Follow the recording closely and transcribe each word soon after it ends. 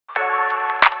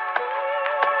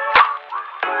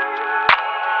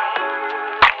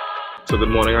So good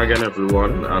morning again,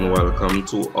 everyone, and welcome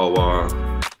to our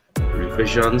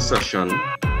revision session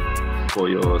for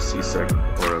your CSEC,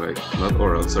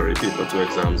 paper 2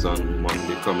 exams on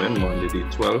Monday the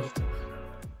 12th.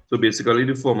 So basically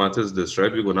the format is this, right?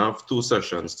 We're gonna have two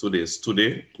sessions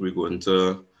today. We're going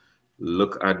to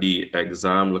look at the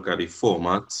exam, look at the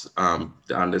format,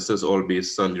 and this is all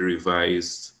based on the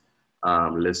revised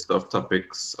list of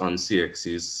topics on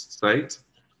CXC's site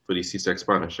for the CSEC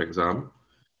Spanish exam.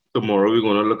 Tomorrow, we're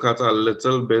going to look at a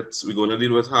little bit. We're going to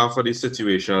deal with half of the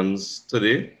situations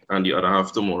today and the other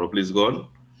half tomorrow, please God.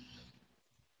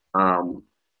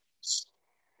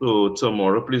 So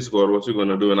tomorrow, please God, what we're going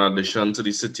to do in addition to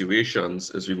the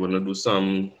situations is we're going to do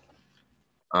some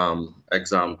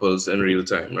examples in real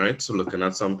time, right? So looking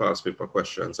at some past paper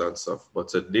questions and stuff. But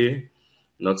today,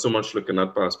 not so much looking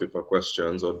at past paper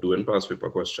questions or doing past paper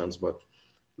questions, but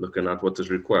looking at what is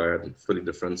required for the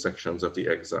different sections of the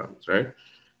exams, right?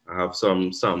 I have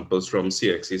some samples from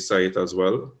CXE site as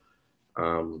well,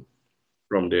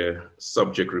 from their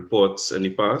subject reports in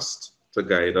the past to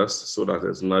guide us, so that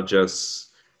it's not just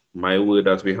my word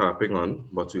that we're harping on,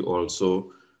 but we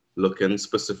also looking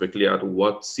specifically at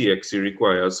what CXE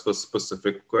requires for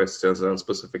specific questions and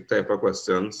specific type of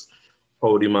questions,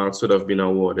 how the marks would have been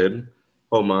awarded,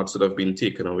 how marks would have been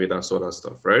taken away, that sort of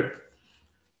stuff, right?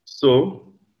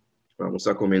 So, vamos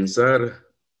a comenzar.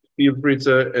 Feel free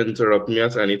to interrupt me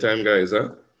at any time, guys,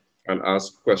 and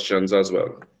ask questions as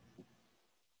well.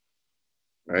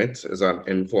 Right? It's an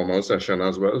informal session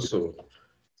as well, so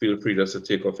feel free just to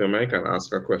take off your mic and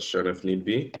ask a question if need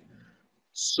be.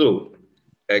 So,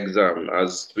 exam,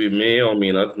 as we may or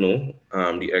may not know,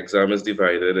 the exam is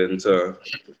divided into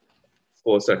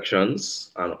 4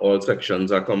 sections, and all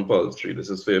sections are compulsory. This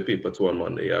is for your paper 2 on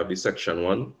Monday. You have the section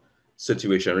 1,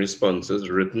 situation responses,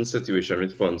 written situation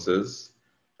responses.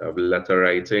 You have letter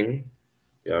writing,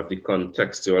 you have the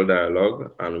contextual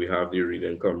dialogue, and we have the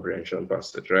reading comprehension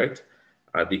passage, right?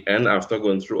 At the end, after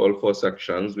going through all 4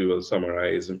 sections, we will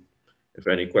summarize. If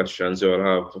any questions you all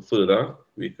have further,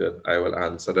 I will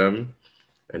answer them.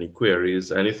 Any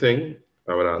queries, anything,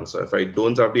 I will answer. If I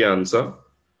don't have the answer,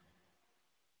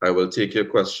 I will take your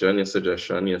question, your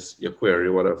suggestion, your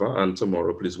query, whatever, and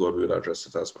tomorrow, please God, we will address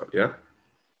it as well, yeah?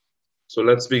 So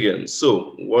let's begin.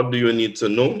 So what do you need to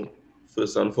know?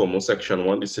 First and foremost, section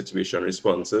 1, the situation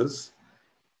responses.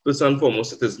 First and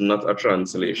foremost, it is not a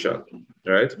translation,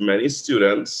 right? Many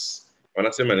students, when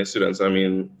I say many students, I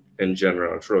mean in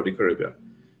general throughout the Caribbean,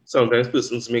 sometimes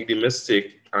persons make the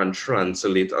mistake and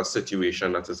translate a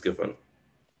situation that is given.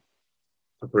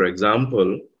 For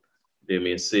example, they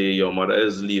may say your mother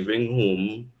is leaving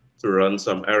home to run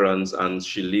some errands and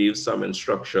she leaves some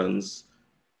instructions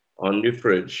on the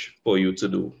fridge for you to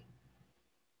do.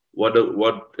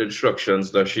 What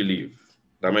instructions does she leave?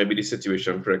 That might be the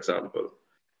situation, for example.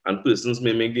 And persons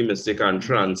may make the mistake and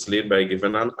translate by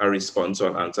giving a response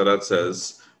or an answer that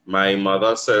says, my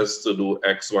mother says to do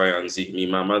X, Y, and Z. Mi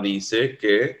mama dice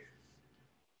que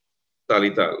tal y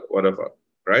tal, whatever,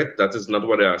 right? That is not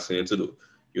what they're asking you to do.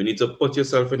 You need to put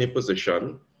yourself in a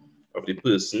position of the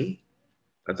person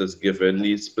that is given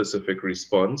the specific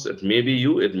response. It may be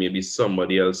you, it may be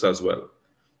somebody else as well.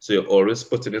 So you're always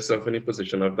putting yourself in a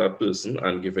position of that person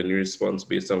and giving your response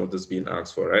based on what is being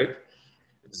asked for, right?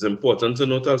 It's important to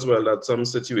note as well that some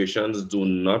situations do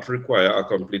not require a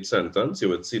complete sentence. You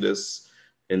would see this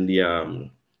in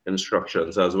the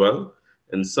instructions as well.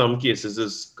 In some cases,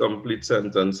 it's complete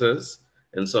sentences.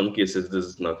 In some cases, this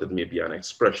is not. It may be an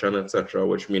expression, etc.,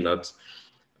 which may not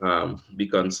be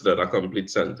considered a complete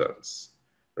sentence,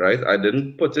 right? I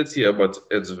didn't put it here, but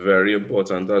it's very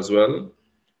important as well.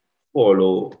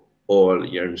 Follow all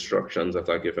your instructions that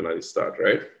are given at the start,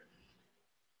 right?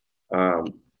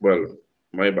 Well,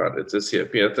 my bad, it is here.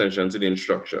 Pay attention to the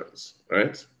instructions,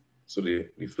 right? So the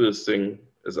first thing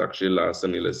is actually last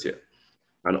on the list here.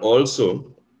 And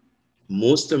also,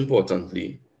 most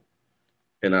importantly,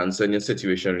 in answering your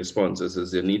situation responses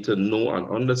is you need to know and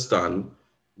understand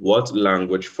what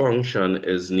language function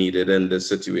is needed in this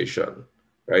situation,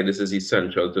 right? This is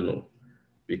essential to know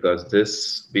because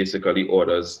this basically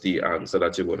orders the answer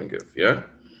that you're going to give, yeah?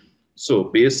 So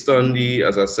based on the,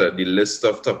 as I said, the list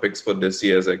of topics for this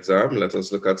year's exam, let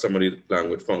us look at some of the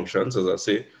language functions. As I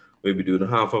say, we'll be doing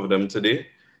half of them today.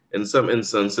 In some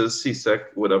instances, CSEC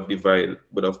would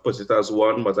have put it as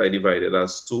 1, but I divided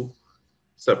as 2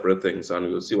 separate things, and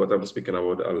we'll see what I'm speaking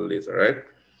about a little later, right?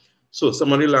 So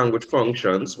some of the language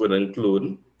functions would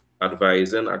include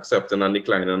advising, accepting, and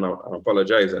declining, and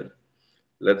apologizing.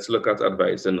 Let's look at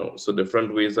advising now. So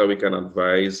different ways that we can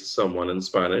advise someone in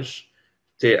Spanish.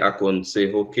 Te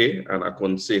aconsejo que, and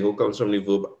aconsejo comes from the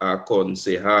verb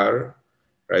aconsejar,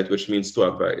 right? Which means to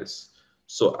advise.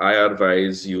 So I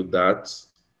advise you that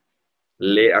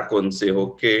le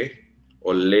aconsejo que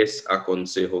or les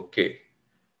aconsejo que.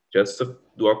 Just to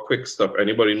do a quick stop.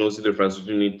 Anybody knows the difference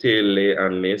between te, le,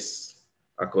 and les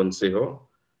aconsejo?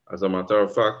 As a matter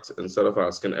of fact, instead of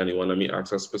asking anyone, let me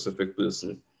ask a specific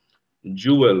person.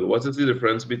 Jewel, what is the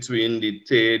difference between the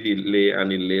te, the le,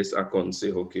 and the les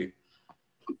aconsejo que?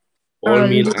 All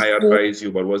mean I advise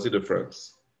you, but what's the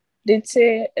difference? The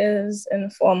te is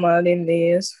informal, the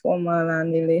le is formal,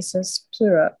 and the les is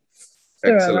plural.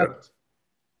 Excellent.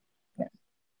 Yeah.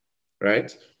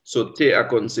 Right? So te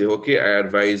aconsejo que I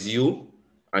advise you,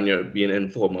 and you're being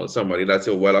informal, somebody that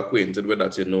you're well acquainted with,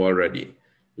 that you know already.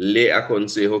 Le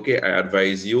aconsejo que I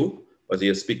advise you, but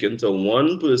you're speaking to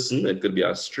one person, it could be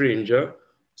a stranger,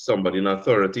 somebody in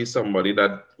authority, somebody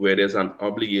that where there's an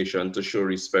obligation to show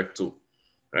respect to,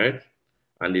 right?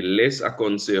 And the les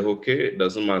aconsejo que,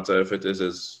 doesn't matter if it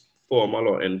is formal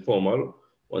or informal.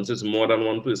 Once it's more than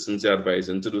one person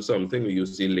advising to do something, we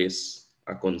use the les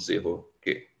aconsejo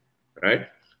que, right?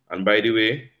 And by the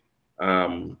way,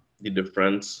 the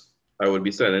difference, I will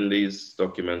be sending these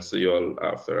documents to you all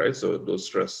after, right? So don't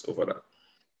stress over that.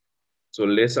 So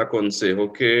les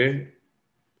aconsejo que,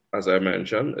 as I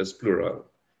mentioned, is plural.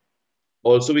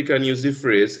 Also, we can use the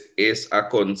phrase es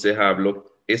aconsejable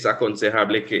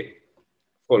que,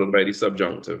 followed by the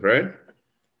subjunctive, right?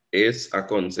 Es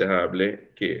aconsejable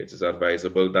que, it is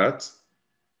advisable that,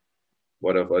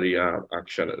 whatever the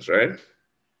action is, right?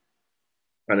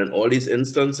 And in all these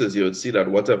instances, you would see that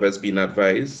whatever has been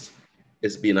advised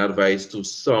is being advised to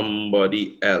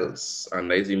somebody else.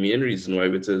 And that is the main reason why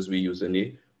it is we use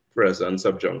the present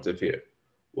subjunctive here.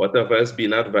 Whatever has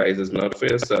been advised is not for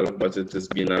yourself, but it is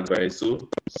being advised to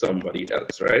somebody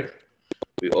else, right?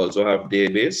 We also have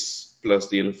debes plus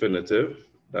the infinitive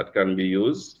that can be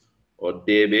used, or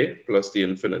debe plus the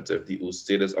infinitive. The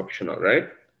usted is optional, right?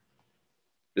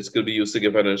 This could be used to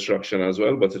give an instruction as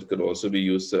well, but it could also be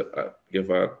used to give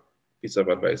a piece of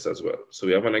advice as well. So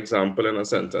we have an example in a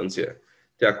sentence here.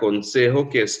 Te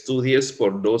aconsejo que estudies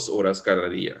por 2 horas cada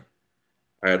día.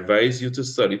 I advise you to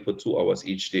study for 2 hours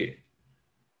each day.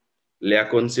 Le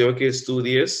aconsejo que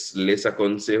estudies, les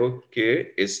aconsejo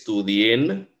que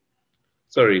estudien.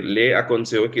 Sorry, le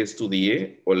aconsejo que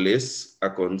estudie or les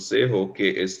aconsejo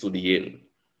que estudien.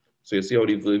 So you see how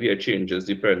the verb here changes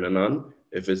depending on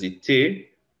if it's the te,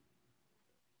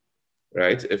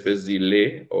 right? If it's the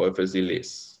le or if it's the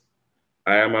les.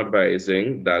 I am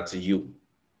advising that you,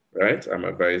 right? I'm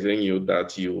advising you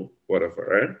that you, whatever,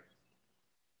 right?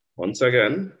 Once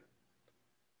again,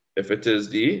 if it is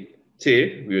the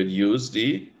te, we would use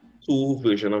the to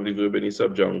version of the verb in the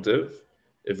subjunctive.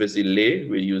 If it's the le,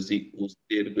 we use the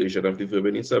usted version of the verb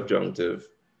in the subjunctive.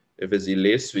 If it's the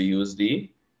les, we use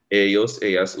the ellos,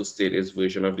 ellas, ustedes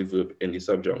version of the verb in the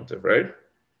subjunctive, right?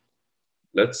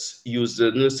 Let's use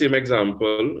the same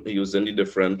example using the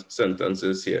different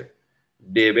sentences here.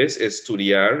 Debes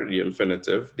estudiar, the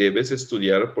infinitive. Debes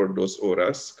estudiar por 2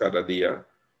 horas cada día.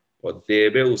 O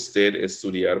debe usted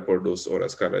estudiar por 2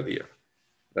 horas cada día.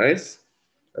 Nice?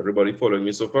 Everybody following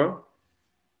me so far?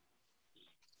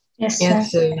 Yes, sir.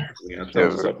 Yes, sir. Yeah,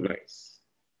 thumbs up, nice.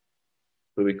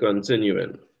 So we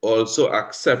continuing. Also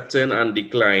accepting and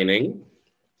declining,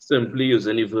 simply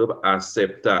using the verb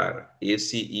aceptar,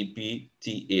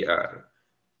 A-C-E-P-T-A-R,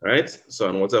 right? So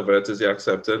on whatever it is you're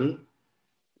accepting,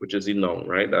 which is the noun,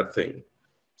 right? That thing.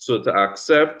 So to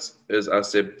accept is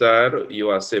aceptar, yo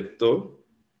acepto,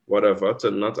 whatever. To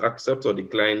not accept or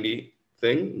decline the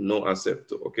thing, no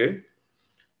acepto, okay?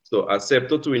 So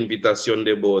acepto tu invitación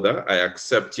de boda. I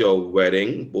accept your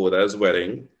wedding, boda is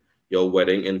wedding, your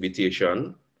wedding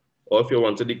invitation. Or if you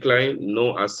want to decline,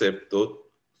 no acepto.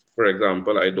 For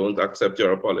example, I don't accept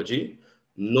your apology.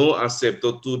 No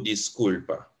acepto tu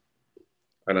disculpa.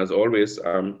 And as always,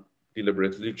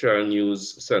 deliberately try and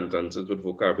use sentences with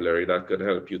vocabulary that could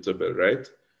help you to build, right?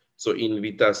 So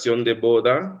invitación de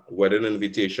boda, wedding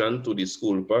invitation, to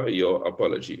disculpa, your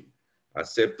apology.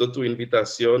 Acepto tu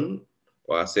invitación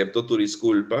o acepto tu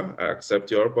disculpa, I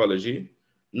accept your apology.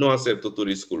 No acepto tu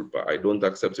disculpa, I don't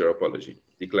accept your apology.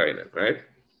 Decline it, right?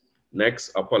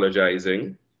 Next,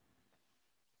 apologizing.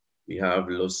 We have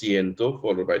lo siento,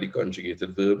 followed by the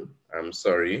conjugated verb, I'm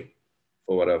sorry,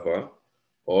 for whatever.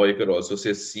 Or you could also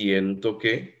say siento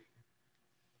que,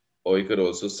 or you could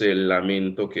also say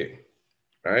lamento que,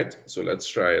 right? So let's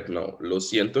try it now. Lo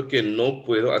siento que no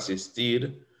puedo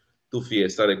asistir tu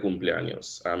fiesta de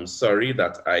cumpleaños. I'm sorry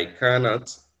that I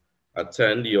cannot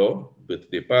attend your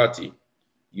birthday party.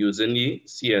 Using the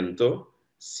siento,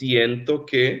 siento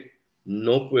que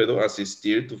no puedo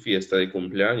asistir tu fiesta de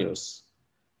cumpleaños.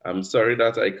 I'm sorry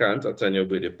that I can't attend your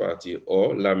birthday party.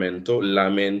 Or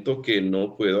lamento que no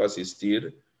puedo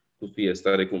asistir tu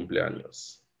fiesta de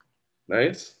cumpleaños.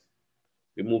 Nice?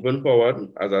 We're moving forward.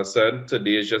 As I said,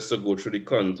 today is just to go through the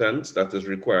content that is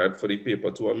required for the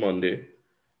paper 2 on Monday.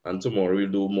 And tomorrow we'll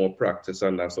do more practice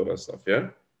and that sort of stuff, yeah?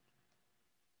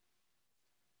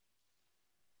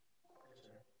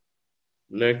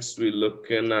 Next, we're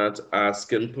looking at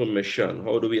asking permission.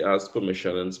 How do we ask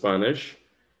permission in Spanish?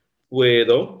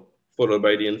 Puedo, followed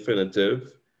by the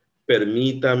infinitive.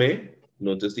 Permítame,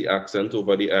 notice the accent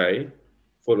over the I,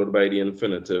 followed by the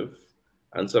infinitive.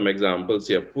 And some examples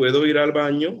here. Puedo ir al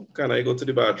baño? Can I go to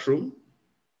the bathroom?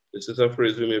 This is a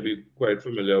phrase we may be quite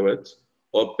familiar with.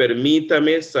 Or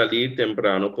permítame salir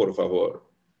temprano, por favor.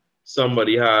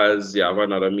 Somebody you have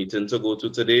another meeting to go to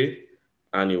today,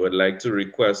 and you would like to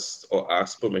request or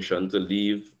ask permission to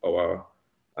leave our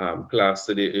class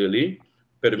today early.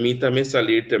 Permítame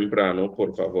salir temprano,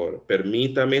 por favor.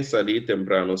 Permítame salir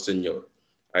temprano, señor.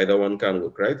 Either one can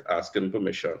work, right? Asking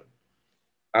permission.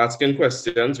 Asking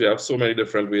questions, we have so many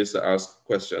different ways to ask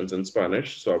questions in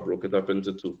Spanish, so I broke it up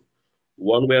into two.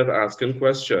 One way of asking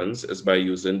questions is by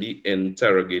using the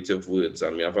interrogative words,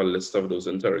 and we have a list of those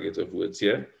interrogative words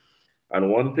here.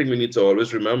 And one thing we need to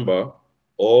always remember,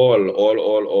 all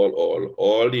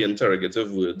the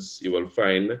interrogative words you will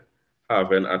find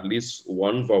having at least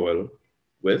one vowel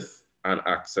with an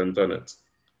accent on it,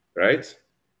 right?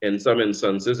 In some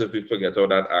instances, if we forget all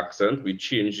that accent, we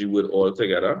change the word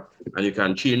altogether, and you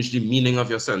can change the meaning of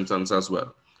your sentence as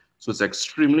well. So it's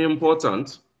extremely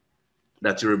important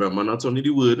that you remember not only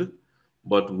the word,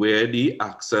 but where the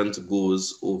accent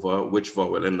goes over which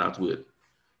vowel in that word.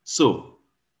 So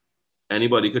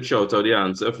anybody could shout out the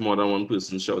answer. If more than one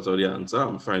person shouts out the answer,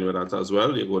 I'm fine with that as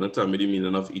well. You're going to tell me the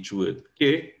meaning of each word.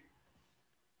 Okay?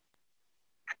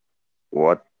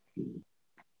 What?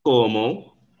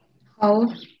 Como.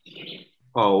 How.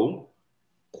 How.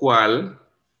 Cuál.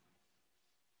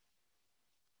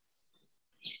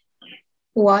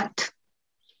 What.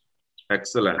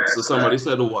 Excellent. So somebody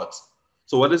said what?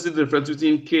 So what is the difference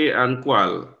between que and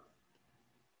cuál?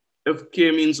 If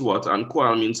que means what and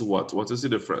cuál means what? What is the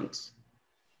difference?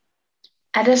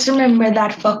 I just remember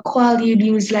that for qual you'd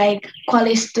use like qual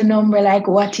is the number, like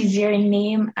what is your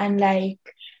name, and like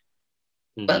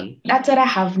but that's what I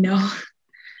have now.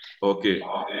 Okay,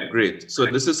 great. So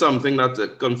this is something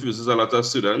that confuses a lot of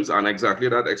students, and exactly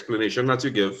that explanation that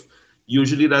you give,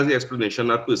 usually that's the explanation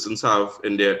that persons have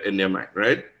in their mind,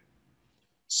 right?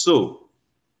 So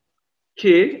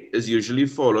que is usually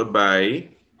followed by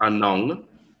a noun.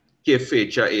 Que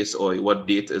fecha es hoy? What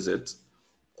date is it?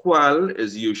 Cuál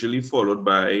is usually followed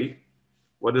by,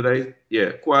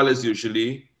 cuál is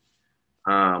usually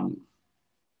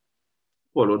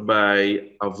followed by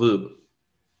a verb.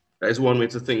 That is one way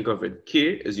to think of it.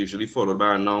 Que is usually followed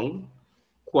by a noun.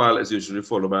 Cuál is usually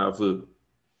followed by a verb,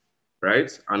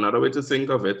 right? Another way to think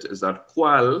of it is that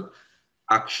cuál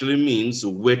actually means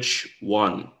which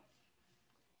one.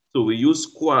 So we use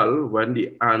cuál when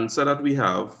the answer that we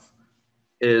have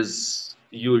is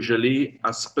usually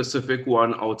a specific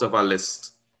one out of a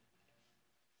list.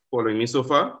 Following me so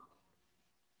far?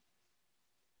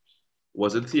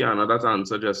 Was it Tiana that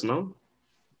answered just now?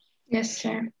 Yes,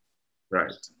 sir.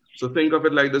 Right. So think of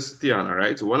it like this, Tiana,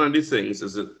 right? One of the things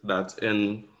is that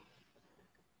in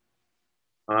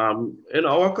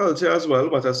our culture as well,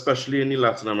 but especially in the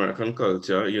Latin American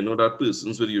culture, you know that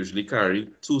persons will usually carry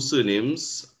two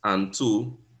surnames and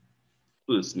two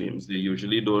first names. They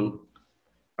usually don't,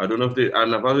 I don't know if I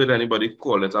never heard anybody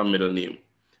call it a middle name,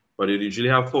 but they usually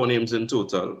have 4 names in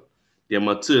total. Their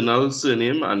maternal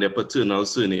surname and their paternal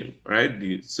surname, right?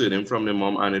 The surname from the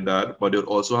mom and the dad, but they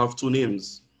also have 2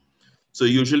 names. So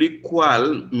usually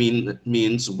cuál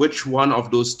means which one of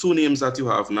those 2 names that you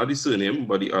have, not the surname,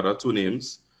 but the other 2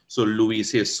 names. So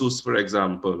Luis Jesus, for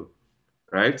example,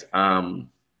 right?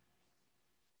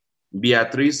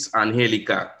 Beatriz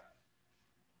Angelica,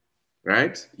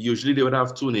 right? Usually they would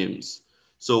have 2 names.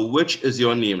 So which is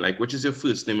your name? Like which is your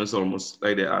first name is almost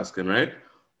like they're asking, right?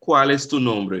 ¿Cuál es tu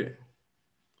nombre?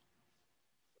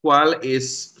 ¿Cuál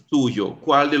es tuyo?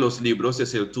 ¿Cuál de los libros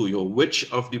es el tuyo?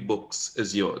 Which of the books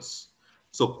is yours?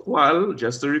 So cuál,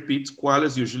 just to repeat, cuál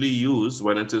is usually used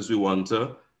when it is we want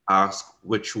to ask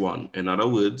which one. In other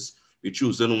words, we're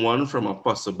choosing one from a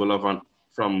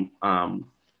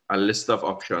a list of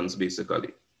options, basically,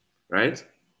 right?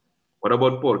 What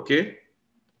about por qué?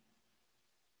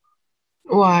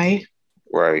 Why?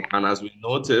 Why? And as we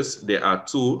notice, there are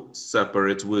 2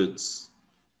 separate words,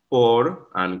 por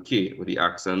and que, with the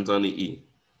accent on the E.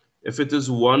 If it is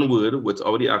one word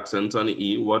without the accent on the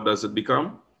E, what does it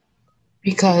become?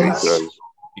 Because.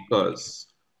 Because.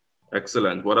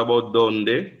 Excellent. What about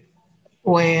donde?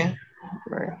 Where?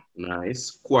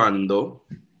 Nice. Cuando?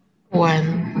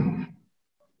 When?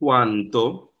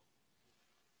 Cuánto?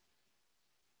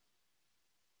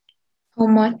 How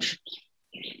much?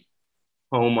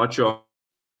 How much or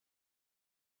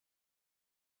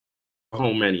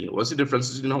how many? What's the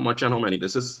difference between how much and how many?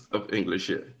 This is of English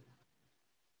here.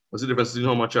 What's the difference between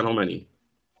how much and how many?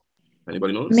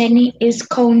 Anybody knows? Many is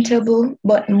countable,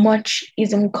 but much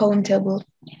isn't countable.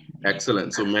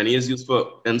 Excellent. So many is used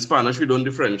for, in Spanish, we don't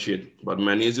differentiate, but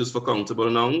many is used for countable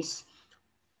nouns.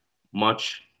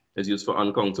 Much is used for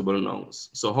uncountable nouns.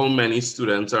 So how many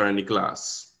students are in the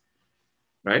class,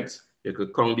 right? You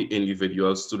could count the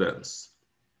individual students,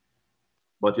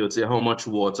 but you'd say, how much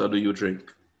water do you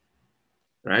drink,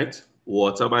 right?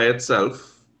 Water by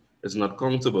itself is not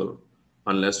countable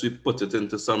unless we put it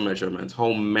into some measurement.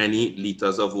 How many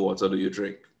liters of water do you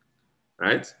drink,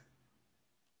 right?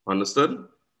 Understood?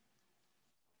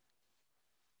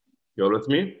 You're with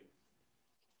me?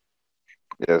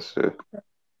 Yes, sir.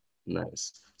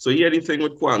 Nice. So here the thing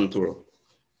with cuánto.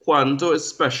 Cuánto is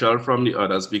special from the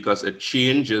others because it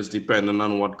changes depending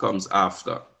on what comes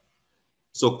after.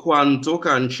 So cuánto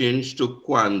can change to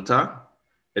cuánta,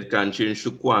 it can change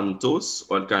to cuántos,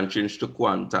 or it can change to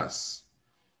cuántas.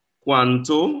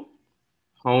 Cuánto,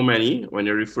 how many, when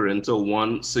you're referring to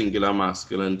one singular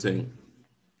masculine thing,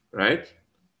 right?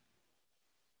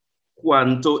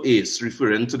 Cuánto es,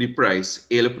 referring to the price,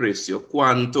 el precio,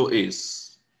 cuánto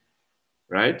es,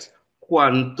 right?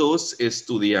 ¿Cuántos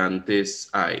estudiantes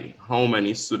hay? How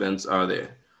many students are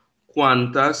there?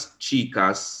 ¿Cuántas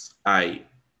chicas hay?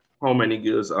 How many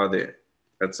girls are there?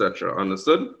 Etc.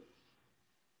 Understood?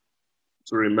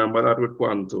 So remember that with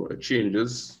cuánto, it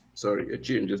changes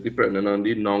depending on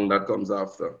the noun that comes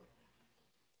after.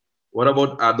 What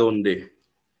about adonde?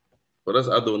 What does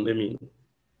adonde mean?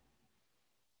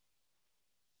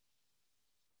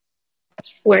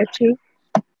 Where to?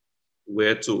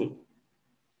 Where to?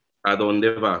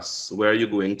 Adonde vas? Where are you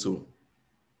going to?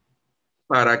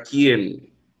 ¿Para quién?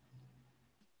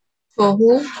 For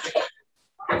who?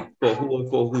 For who or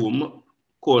for whom?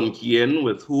 Con quién,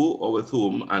 with who or with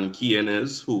whom, and quién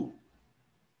is who,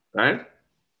 right?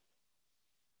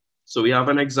 So we have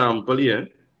an example here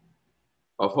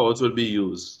of how it will be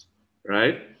used,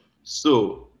 right?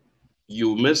 So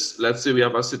let's say we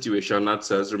have a situation that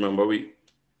says, remember we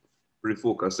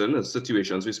refocusing the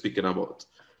situations we're speaking about.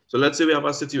 So let's say we have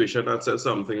a situation that says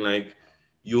something like,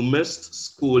 you missed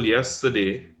school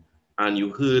yesterday and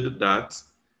you heard that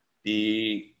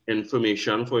the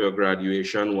information for your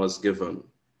graduation was given.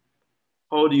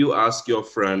 How do you ask your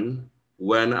friend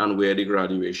when and where the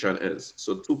graduation is?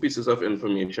 So two pieces of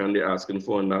information they're asking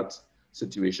for in that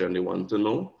situation. They want to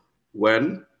know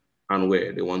when and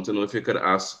where. They want to know if you could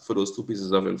ask for those two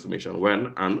pieces of information,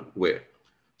 when and where.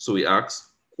 So we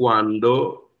ask,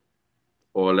 ¿cuándo?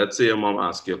 Or let's say your mom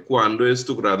asks you, ¿cuándo es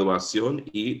tu graduación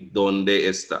y dónde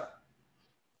está?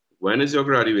 When is your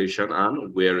graduation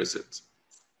and where is it?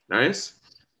 Nice.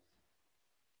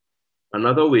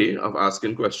 Another way of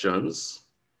asking questions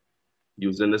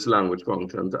using this language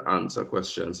function to answer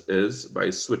questions is by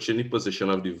switching the position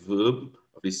of the verb,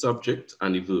 of the subject,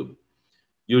 and the verb.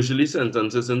 Usually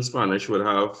sentences in Spanish will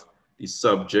have the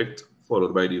subject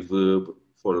followed by the verb,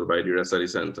 followed by the rest of the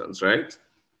sentence, right?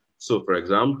 So for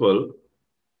example,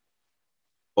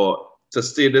 or to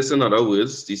state this in other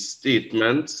words, the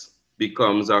statement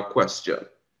becomes a question.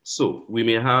 So we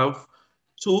may have,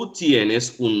 tú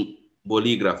tienes un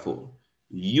bolígrafo.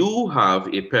 You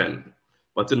have a pen.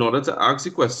 But in order to ask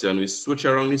the question, we switch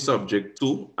around the subject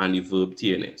to and the verb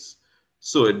tienes.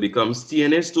 So it becomes,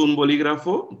 ¿tienes tú un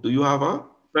bolígrafo? Do you have a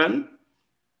pen?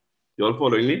 You all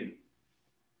following me?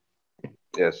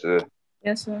 Yes, sir.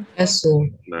 Yes, sir. Yes, sir.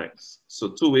 Nice. So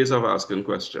two ways of asking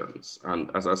questions. And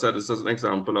as I said, this is an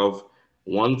example of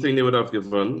one thing they would have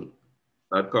given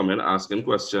that comment asking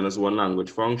question is one language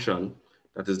function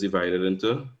that is divided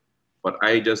into, but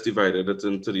I just divided it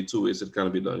into the two ways it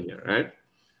can be done here, right?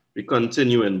 We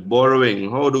continue in borrowing.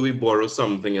 How do we borrow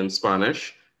something in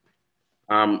Spanish?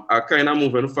 I kind of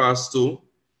moving fast too.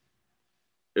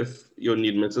 If you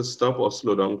need me to stop or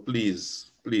slow down,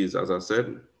 please, as I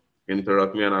said,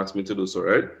 interrupt me and ask me to do so,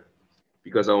 right?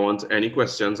 Because I want any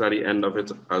questions at the end of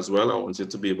it as well. I want you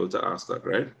to be able to ask that,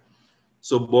 right?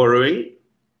 So borrowing,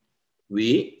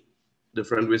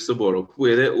 different ways to borrow.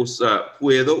 Puedo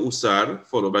usar,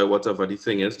 followed by whatever the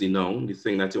thing is, the noun, the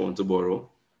thing that you want to borrow.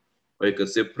 Or you could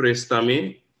say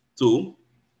préstame tú,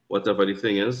 whatever the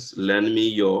thing is, lend me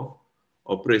your,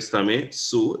 or préstame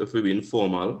su, if we're being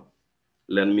formal,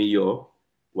 lend me your,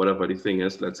 whatever the thing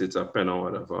is, let's say it's a pen or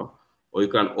whatever. Or you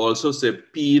can also say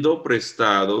pido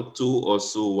prestado to or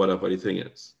su, whatever the thing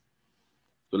is.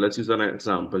 So let's use an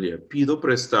example here. Pido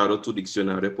prestado tu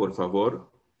diccionario, por favor.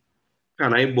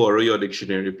 Can I borrow your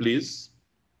dictionary, please?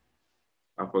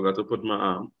 I forgot to put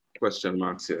my question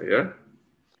marks here, yeah?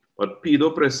 But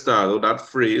pido prestado, that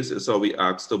phrase is how we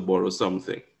ask to borrow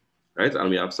something, right? And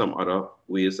we have some other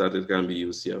ways that it can be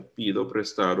used here. Pido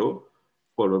prestado,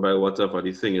 followed by whatever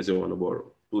the thing is you want to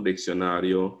borrow. Tu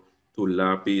diccionario, tu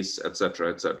lápiz, etc.,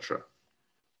 etc.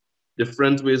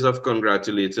 Different ways of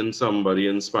congratulating somebody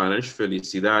in Spanish: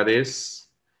 felicidades,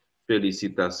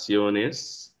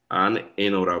 felicitaciones, and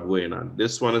enhorabuena.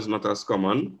 This one is not as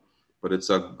common, but it's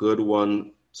a good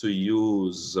one to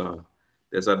use.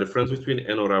 There's a difference between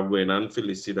enhorabuena and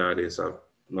felicidades. I've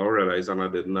now realized, and I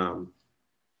didn't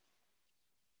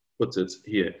put it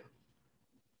here.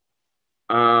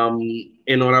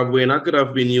 Enhorabuena could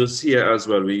have been used here as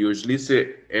well. We usually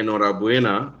say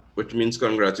enhorabuena, which means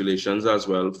congratulations as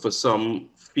well, for some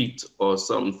feat or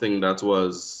something that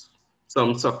was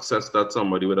some success that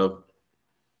somebody would have,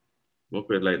 we'll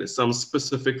put it like this, some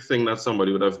specific thing that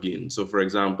somebody would have gained. So for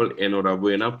example,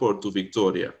 enhorabuena por tu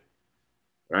victoria,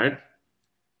 right?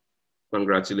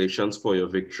 Congratulations for your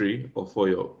victory, or for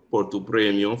your, por tu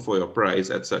premio, for your prize,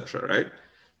 etc., right?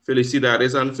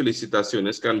 Felicidades and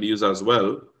felicitaciones can be used as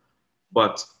well.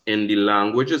 But in the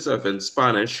language itself, in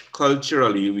Spanish,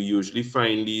 culturally, we usually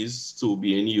find these two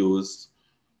being used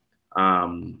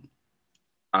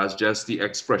as just the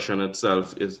expression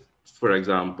itself is, for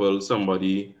example,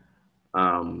 somebody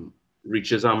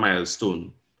reaches a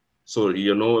milestone. So,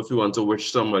 you know, if you want to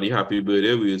wish somebody happy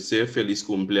birthday, we would say feliz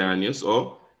cumpleaños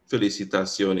or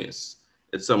felicitaciones.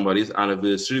 It's somebody's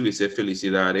anniversary, we say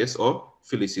felicidades or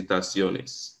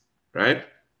felicitaciones, right?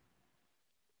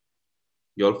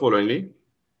 You all following me?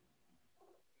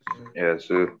 Yes,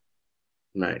 sir.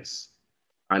 Nice.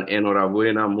 And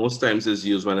enhorabuena most times is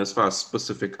used when it's for a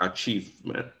specific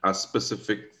achievement, a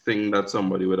specific thing that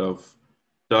somebody would have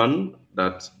done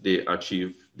that they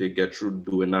achieve, they get through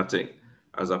doing that thing,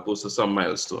 as opposed to some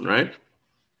milestone, right?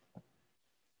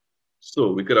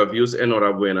 So we could have used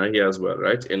enhorabuena here as well,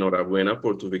 right? Enhorabuena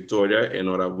por tu victoria,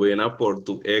 enhorabuena por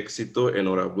tu éxito,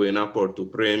 enhorabuena por tu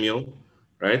premio,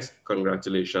 right?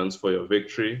 Congratulations for your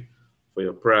victory, for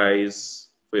your prize,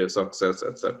 for your success,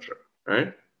 etc.,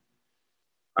 right?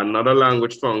 Another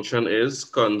language function is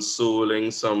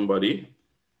consoling somebody.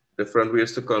 Different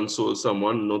ways to console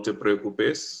someone. No te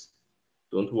preocupes.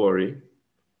 Don't worry.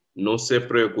 No se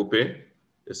preocupe.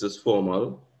 This is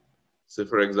formal. So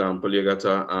for example, you got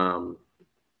a,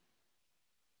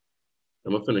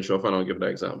 let me finish off and I'll give the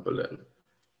example then.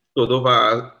 Todo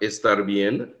va a estar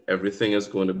bien. Everything is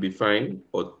going to be fine.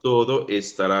 Or todo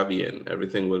estará bien.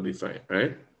 Everything will be fine,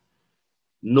 right?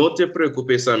 No te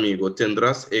preocupes, amigo.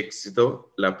 Tendrás éxito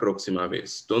la próxima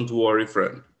vez. Don't worry,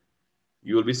 friend.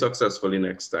 You will be successful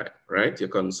next time, right? You're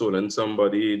consoling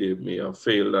somebody, they may have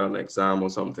failed an exam or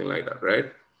something like that,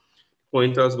 right?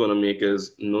 Point I was going to make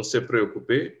is no se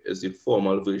preocupe is the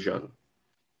formal version.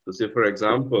 So say, for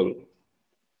example,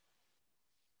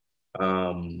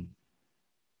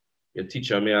 your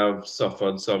teacher may have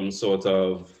suffered some sort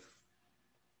of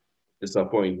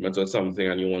disappointment or something,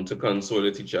 and you want to console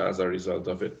the teacher as a result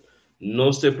of it.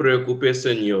 No se preocupe,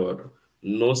 señor.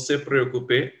 No se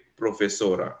preocupe,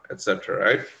 profesora, etc.,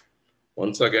 right?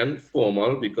 Once again,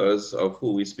 formal because of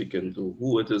who we're speaking to,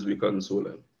 who it is we're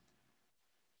consoling.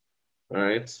 All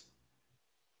right.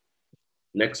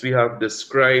 Next, we have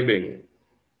describing.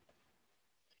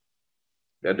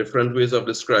 There are different ways of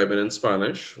describing in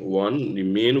Spanish. One, the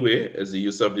main way is the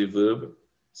use of the verb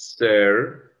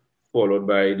ser followed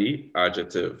by the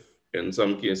adjective. In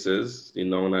some cases, the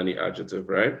noun and the adjective,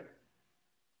 right?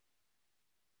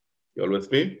 You all with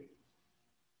me?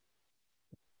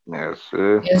 Yes,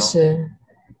 sir. Yes, sir.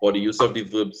 Or the use of the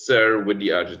verb ser with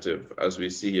the adjective, as we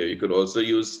see here. You could also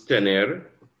use tener.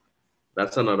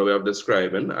 That's another way of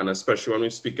describing, and especially when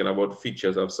we're speaking about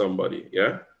features of somebody,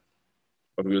 yeah?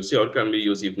 But we'll see how it can be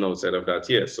used even outside of that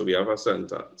here. So we have a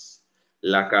sentence.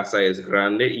 La casa es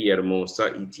grande y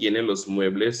hermosa y tiene los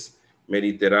muebles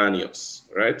mediterráneos,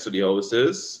 right? So the house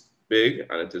is big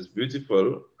and it is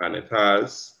beautiful and it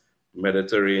has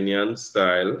Mediterranean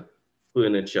style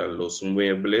furniture. Los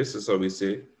muebles is how we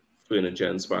say furniture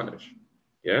in Spanish,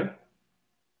 yeah?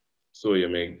 So you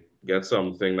may get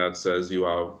something that says you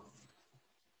are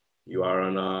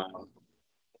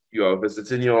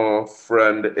visiting your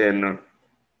friend in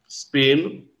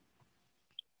Spain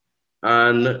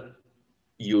and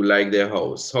you like their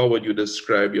house. How would you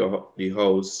describe the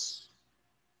house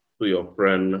to your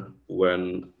friend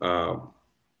when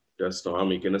just now I'm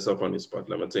making this up on the spot.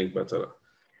 Let me think better.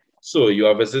 So you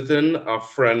are visiting a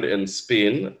friend in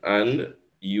Spain and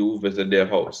you visit their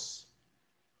house.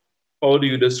 How do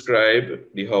you describe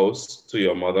the house to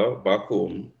your mother back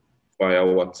home via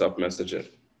WhatsApp messaging,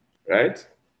 right?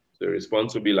 So the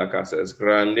response would be la casa es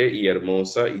grande y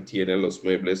hermosa y tiene los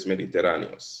muebles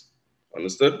mediterráneos.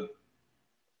 Understood?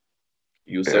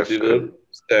 Use of the verb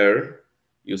ser,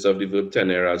 use of the verb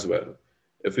tener as well.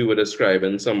 If we were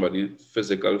describing somebody's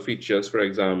physical features, for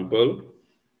example,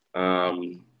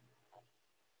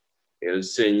 el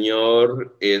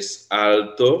señor es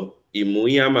alto y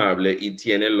muy amable y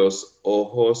tiene los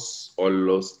ojos o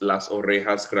las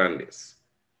orejas grandes.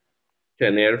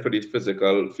 Tener for the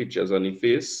physical features on the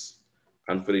face,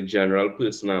 and for the general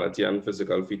personality and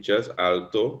physical features,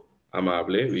 alto,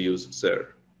 amable, we use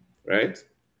ser, right?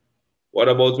 What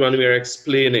about when we are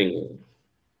explaining?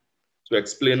 To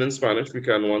explain in Spanish, we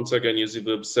can once again use the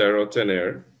verb ser or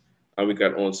tener, and we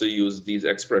can also use these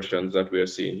expressions that we are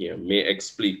seeing here. Me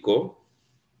explico,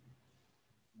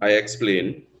 I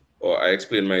explain, or I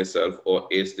explain myself, or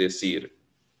es decir,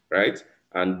 right?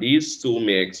 And these two,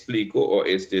 me explico or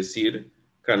es decir,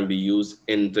 can be used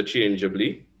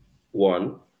interchangeably,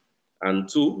 one, and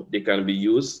two, they can be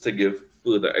used to give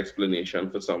further explanation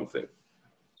for something.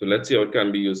 So let's see how it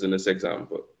can be used in this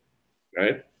example,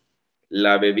 right?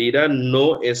 La bebida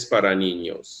no es para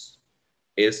niños,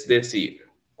 es decir,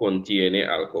 contiene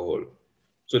alcohol.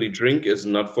 So the drink is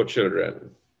not for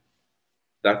children.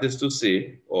 That is to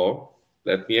say, or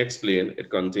let me explain, it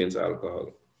contains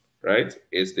alcohol, right?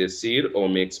 Es decir, or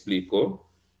me explico,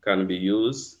 can be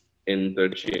used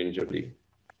interchangeably.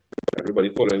 Everybody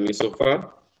following me so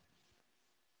far?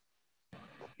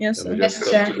 Yes, Let me sir. just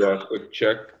stop to do a quick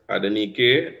check.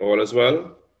 Adenike, all as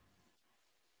well?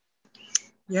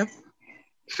 Yep.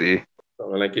 See.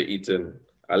 Someone like you're eating.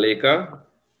 Aleka?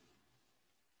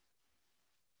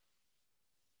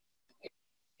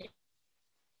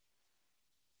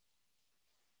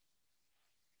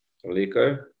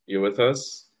 Aleka, you with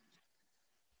us?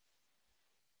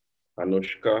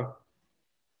 Anushka?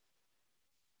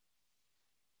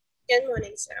 Good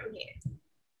morning, sir. I'm here.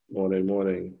 Morning,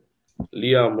 morning.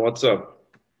 Liam, what's up?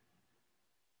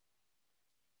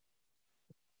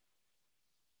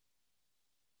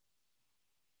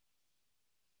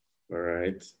 All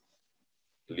right.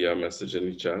 Liam message in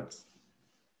the chat.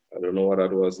 I don't know what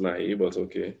that was, Nahi, but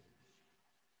okay.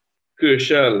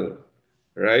 Kershal,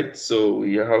 right? So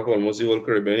we have almost the whole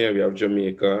Caribbean here. We have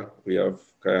Jamaica, we have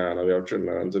Guyana, we have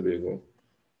Trinidad and Tobago.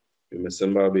 We're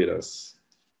missing Barbados.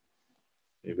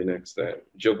 Maybe next time.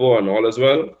 Javon, all as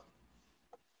well?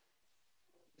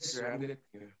 Sir, I'm good.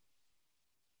 Yeah.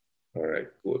 All right,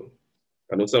 cool.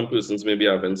 I know some persons may be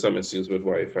having some issues with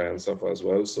Wi-Fi and stuff as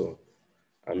well, so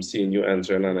I'm seeing you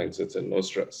entering and exiting, no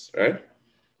stress, right?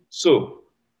 So,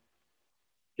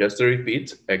 just to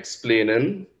repeat,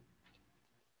 explaining,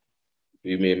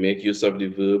 we may make use of the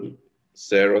verb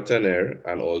ser or tener,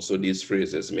 and also these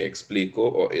phrases, me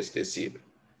explico or es decir.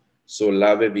 So,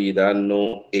 la bebida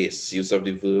no es, use of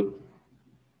the verb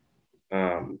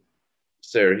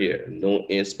ser here, no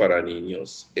es para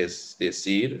niños, es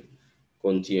decir,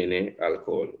 contiene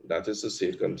alcohol. That is to say,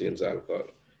 it contains alcohol.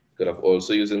 You could have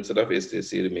also used instead of es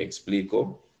decir, me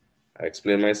explico. I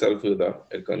explain myself further,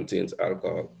 it contains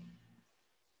alcohol.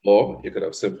 Or you could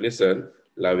have simply said,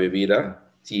 la bebida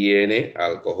tiene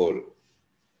alcohol.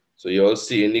 So you all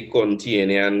see the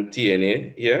contiene and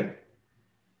tiene here.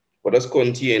 What does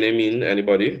contiene mean,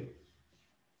 anybody?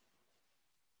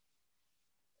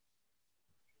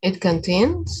 It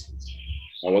contains.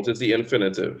 And what is the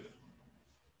infinitive?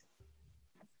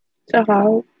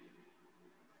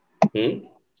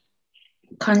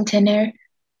 Container.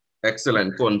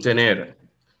 Excellent, contener.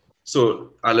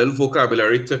 So a little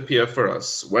vocabulary tip here for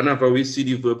us. Whenever we see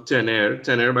the verb tener,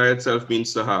 tener by itself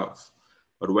means to have.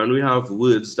 But when we have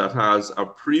words that has a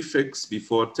prefix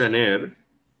before tener,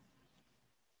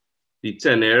 the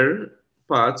tener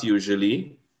part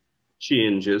usually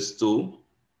changes to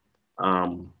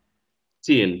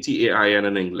tin, T-A-I-N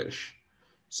in English.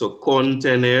 So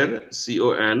contener,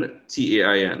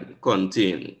 C-O-N-T-A-I-N,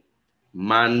 contain.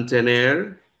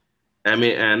 Mantener,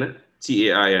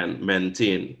 M-A-N-T-A-I-N,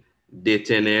 maintain.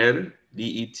 Detener,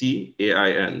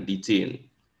 D-E-T-A-I-N, detain,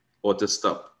 or to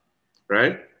stop,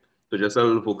 right? So just a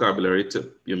little vocabulary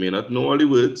tip. You may not know all the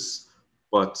words,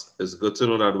 but it's good to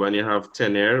know that when you have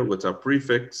tener with a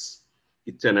prefix,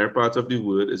 the tener part of the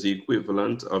word is the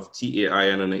equivalent of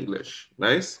T-A-I-N in English.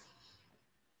 Nice?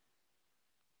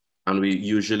 And we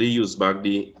usually use back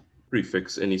the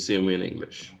prefix in the same way in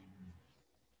English.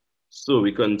 So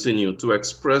we continue. To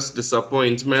express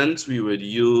disappointment, we would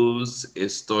use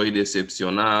estoy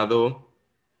decepcionado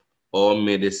or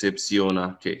me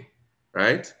decepciona que.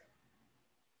 right?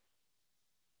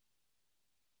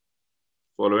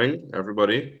 Following,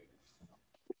 everybody?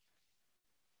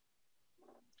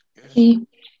 Sí.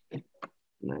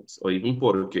 Nice. O even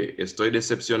porque estoy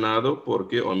decepcionado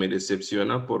porque o me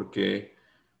decepciona porque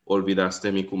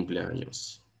olvidaste mi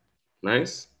cumpleaños.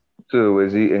 Nice. So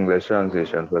where's the English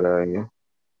translation for that again?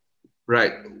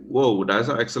 Right. Whoa, that's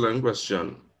an excellent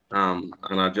question. And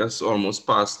I just almost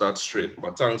passed that straight,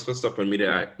 but thanks for stopping me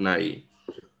there, Nai.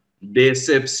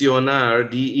 Decepcionar,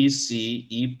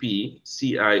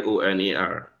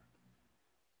 Decepcionar.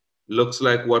 Looks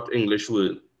like what English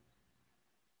word?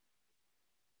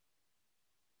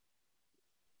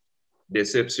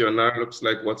 Decepcionar looks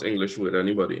like what English word?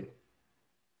 Anybody?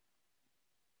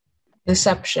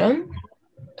 Deception.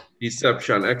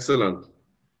 Deception, excellent.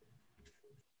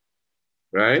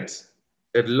 Right?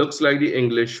 It looks like the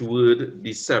English word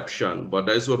deception, but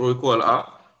that's what we call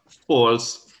a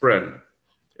false friend.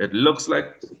 It looks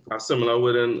like a similar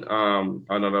word in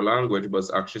another language, but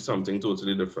it's actually something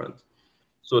totally different.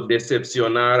 So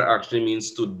decepcionar actually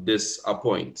means to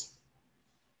disappoint.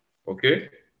 Okay?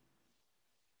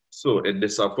 So it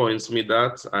disappoints me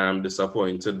that I am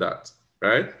disappointed that,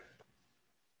 right?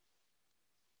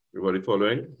 Everybody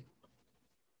following?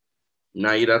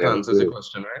 Now that Yes, answers the sir.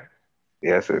 question, right?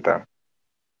 Yes, sir.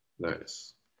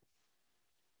 Nice.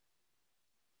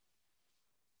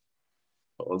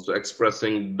 Also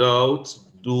expressing doubt,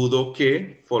 dudo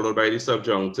que, followed by the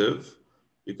subjunctive.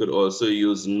 You could also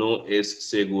use no es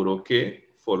seguro que,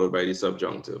 followed by the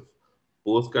subjunctive.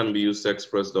 Both can be used to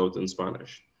express doubt in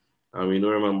Spanish. And we know,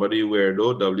 remember the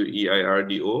weirdo,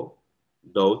 W-E-I-R-D-O.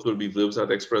 Doubt will be verbs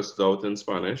that express doubt in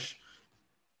Spanish,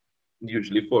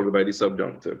 usually followed by the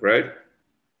subjunctive, right?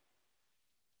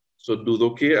 So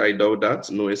dudo que, I doubt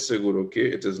that. No es seguro que,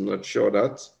 it is not sure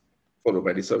that, followed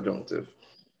by the subjunctive.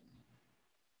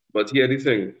 But here the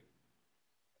thing,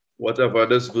 whatever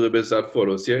this verb is that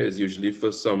follows here is usually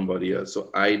for somebody else. So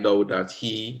I doubt that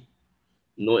he,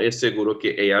 no es seguro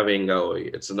que ella venga hoy.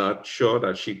 It's not sure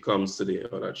that she comes today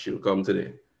or that she'll come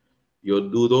today. Yo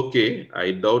dudo que,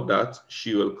 I doubt that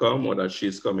she will come or that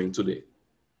she's coming today.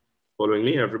 Following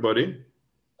me, everybody?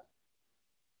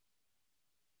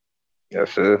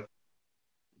 Yes, sir.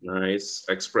 Nice.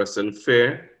 Expressing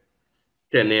fear.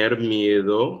 Tener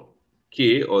miedo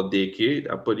que or de que.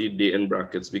 I put the de in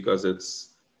brackets because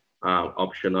it's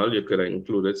optional. You could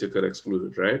include it, you could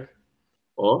exclude it, right?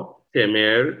 Or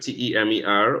temer,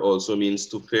 T-E-M-E-R, also means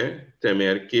to fear.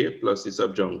 Temer que plus the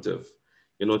subjunctive.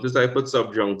 You notice I put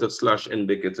subjunctive /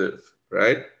 indicative,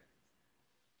 right?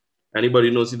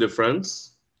 Anybody knows the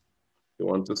difference? You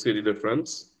want to see the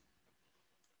difference?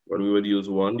 When we would use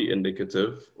one, the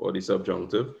indicative or the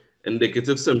subjunctive.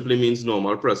 Indicative simply means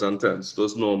normal present tense.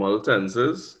 Those normal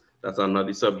tenses that are not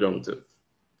the subjunctive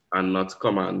and not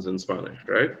commands in Spanish,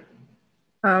 right?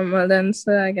 Well then,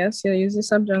 so I guess you use the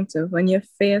subjunctive when you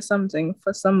fear something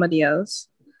for somebody else.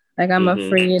 Like I'm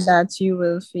afraid that you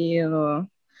will fail, or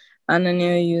and then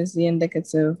you use the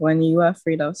indicative when you are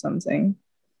afraid of something.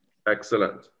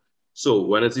 Excellent. So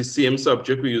when it's the same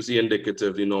subject, we use the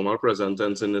indicative, the normal present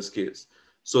tense in this case.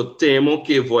 So temo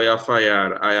que voy a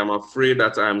fallar. I am afraid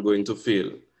that I am going to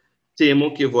fail.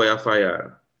 Temo que voy a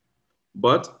fallar.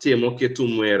 But temo que tú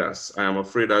mueras. I am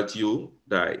afraid that you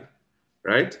die.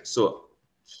 Right? So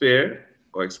fear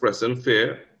or expressing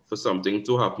fear for something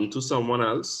to happen to someone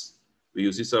else, we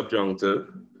use the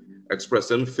subjunctive.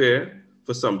 Expressing fear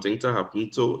for something to happen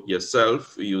to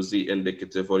yourself, we use the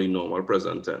indicative or the normal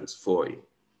present tense for you.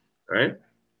 Right?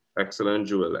 Excellent,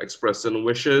 Jewel. Expressing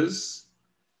wishes,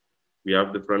 we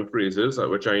have different phrases,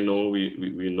 which I know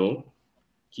we know.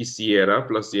 Quisiera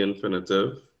plus the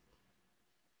infinitive,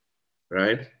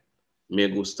 right? Me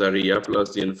gustaría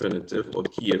plus the infinitive, or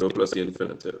quiero plus the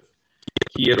infinitive.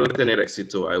 Quiero tener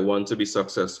éxito, I want to be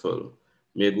successful.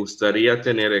 Me gustaría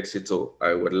tener éxito,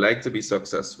 I would like to be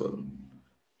successful.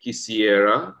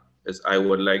 Quisiera is I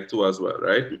would like to as well,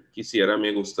 right? Quisiera,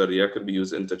 me gustaría could be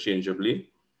used interchangeably.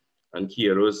 And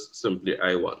quiero is simply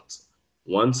I want.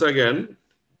 Once again,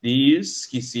 these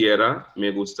quisiera,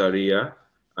 me gustaría,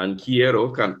 and quiero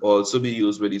can also be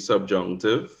used with the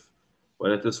subjunctive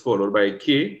when it is followed by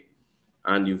que,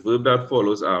 and the verb that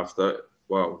follows after,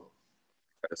 wow,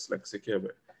 dyslexic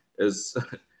here, is,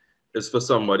 is for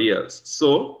somebody else.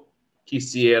 So,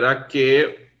 quisiera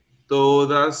que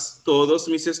todos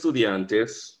mis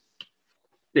estudiantes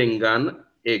tengan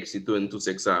éxito en tus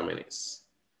exámenes.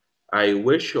 I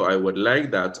wish or I would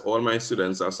like that all my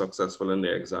students are successful in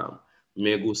the exam.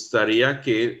 Me gustaría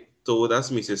que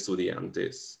todas mis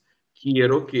estudiantes.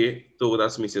 Quiero que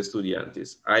todas mis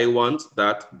estudiantes. I want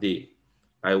that day.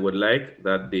 I would like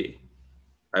that day.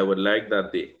 I would like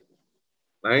that day.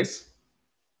 Nice?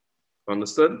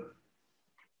 Understood?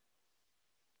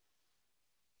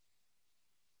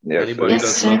 Yes, Anybody sir.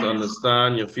 does not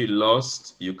understand, you feel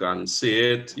lost, you can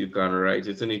say it, you can write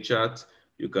it in the chat.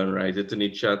 You can write it in the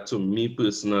chat to me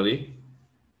personally,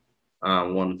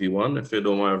 1v1, if you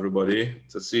don't want everybody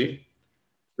to see.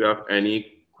 If you have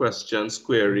any questions,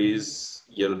 queries,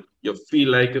 you feel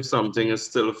like if something is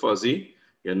still fuzzy,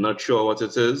 you're not sure what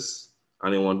it is,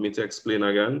 and you want me to explain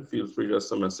again, feel free just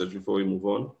to message before we move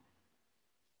on.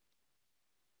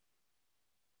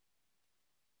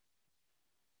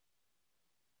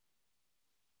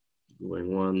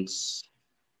 Going once,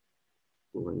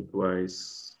 going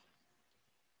twice.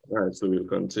 All right, so we'll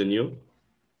continue.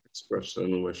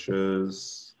 Expression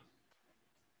wishes.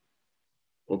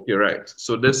 Okay, right.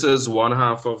 So this is one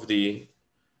half of the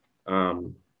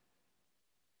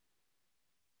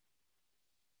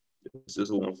this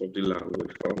is one of the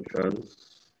language functions.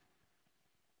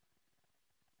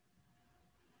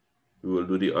 We will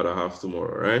do the other half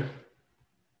tomorrow, right?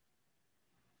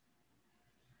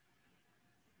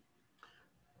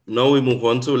 Now we move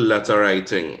on to letter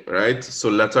writing, right? So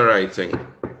letter writing.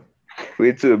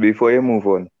 Wait, sir, before you move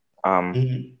on,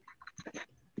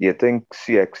 you think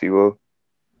CXC will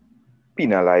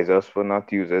penalize us for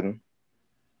not using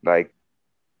like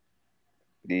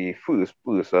the first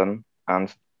person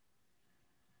and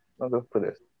how to put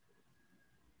it?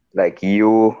 Like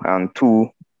you and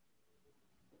two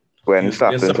when Using your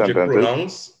starting subject sentences?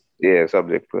 pronouns? Yeah,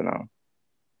 subject pronoun.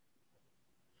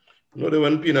 No, they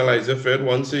won't penalize you for it.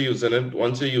 Once you're using it,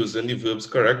 once you're using the verbs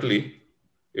correctly,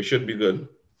 it should be good.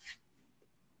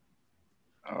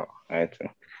 Oh, right.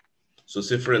 So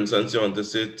say for instance, you want to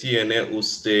say, tiene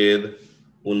usted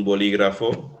un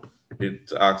bolígrafo?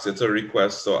 It asks you to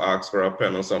request or ask for a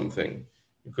pen or something.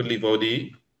 You could leave out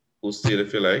the usted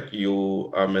if you like.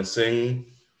 You are missing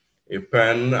a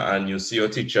pen and you see your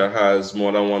teacher has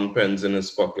more than one pen in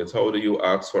his pocket. How do you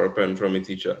ask for a pen from a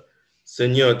teacher?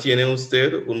 Señor, ¿tiene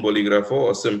usted un bolígrafo?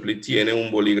 Or simply, ¿tiene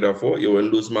un bolígrafo? You will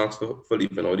lose marks for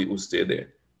leaving out the usted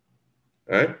there.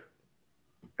 Right?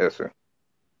 Yes, sir.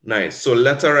 Nice. So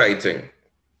letter writing.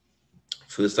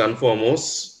 First and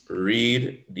foremost,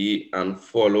 read and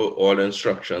follow all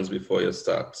instructions before you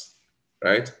start.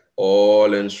 Right?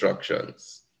 All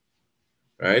instructions.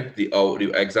 Right? The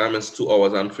exam is 2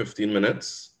 hours and 15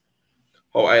 minutes.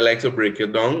 How I like to break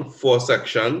it down, 4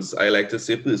 sections. I like to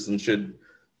say person should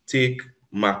take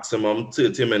maximum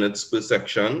 30 minutes per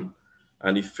section,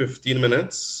 and the 15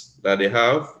 minutes that they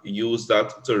have, use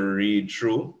that to read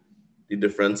through the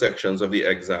different sections of the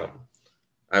exam.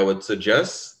 I would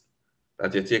suggest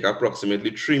that you take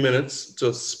approximately 3 minutes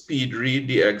to speed read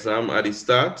the exam at the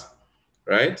start,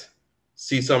 right?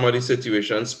 See some of the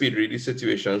situations, speed read the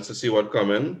situations to see what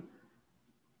come in.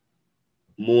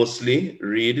 Mostly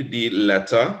read the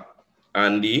letter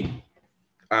and the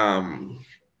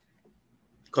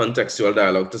contextual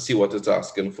dialogue to see what it's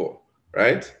asking for,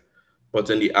 right? But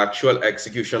in the actual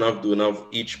execution of doing of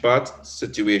each part,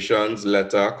 situations,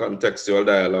 letter, contextual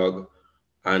dialogue,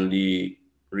 and the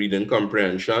reading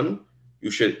comprehension,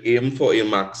 you should aim for a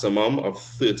maximum of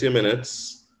 30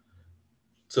 minutes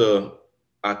to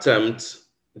attempt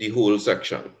the whole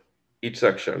section, each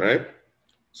section, right?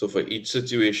 So for each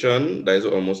situation, that is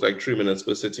almost like 3 minutes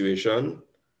per situation.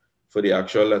 For the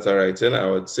actual letter writing, I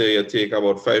would say you take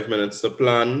about 5 minutes to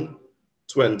plan,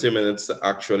 20 minutes to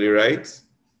actually write,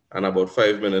 and about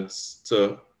 5 minutes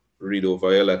to read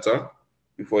over your letter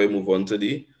before you move on to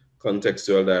the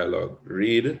contextual dialogue.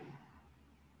 Read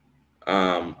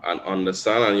and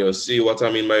understand, and you'll see what I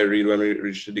mean by read when we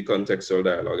reach the contextual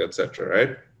dialogue, etc.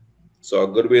 Right? So a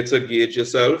good way to gauge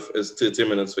yourself is 30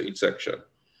 minutes for each section.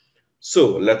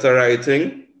 So letter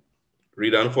writing,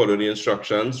 read and follow the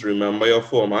instructions, remember your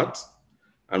format,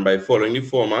 and by following the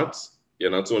format, you're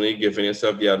not only giving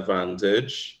yourself the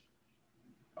advantage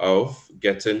of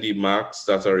getting the marks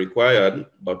that are required,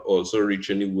 but also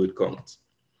reaching the word count,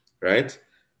 right?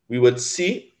 We would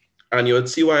see, and you would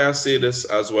see why I say this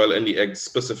as well in the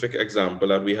specific example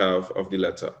that we have of the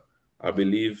letter. I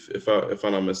believe, if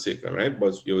I'm not mistaken, right?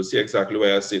 But you will see exactly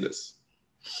why I say this.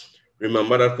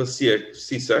 Remember that for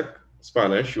CSEC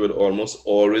Spanish, you would almost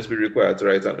always be required to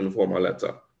write an informal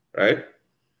letter, right?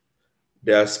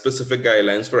 There are specific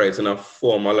guidelines for writing a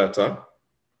formal letter,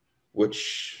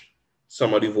 which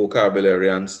some of the vocabulary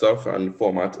and stuff and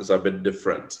format is a bit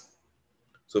different.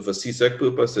 So for CSEC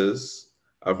purposes,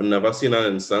 I've never seen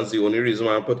an instance. The only reason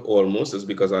why I put almost is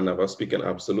because I never speak in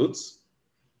absolutes.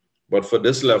 But for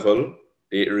this level,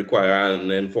 they require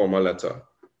an informal letter.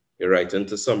 You're writing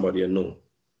to somebody you know.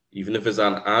 Even if it's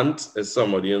an aunt, it's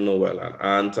somebody you know well, an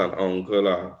aunt, an uncle,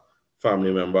 a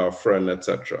family member, a friend,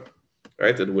 etc.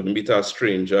 right? It wouldn't be to a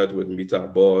stranger, it wouldn't be to a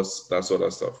boss, that sort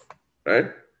of stuff,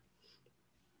 right?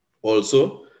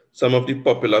 Also, some of the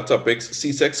popular topics,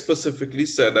 CSEC specifically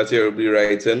said that you'll be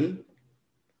writing,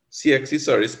 CXC,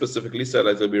 sorry, specifically said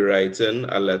that you'll be writing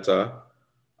a letter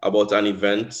about an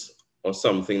event or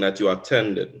something that you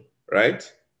attended, right?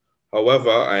 However,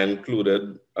 I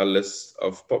included a list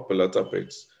of popular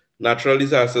topics. Natural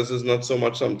disasters is not so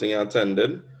much something I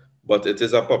attended, but it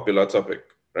is a popular topic,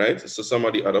 right? So some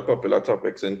of the other popular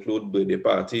topics include birthday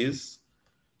parties,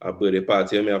 a birthday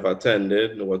party I may have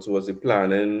attended, what was the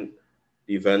planning,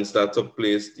 the events that took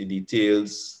place, the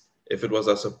details, if it was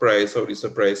a surprise, how the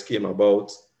surprise came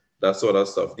about, that sort of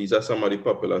stuff. These are some of the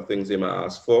popular things they might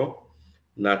ask for.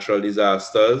 Natural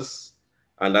disasters,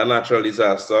 and that natural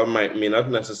disaster may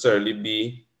not necessarily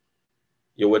be,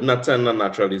 you wouldn't attend a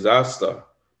natural disaster,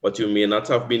 but you may not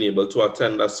have been able to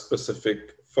attend a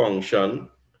specific function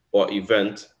or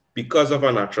event because of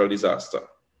a natural disaster.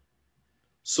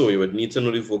 So you would need to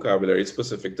know the vocabulary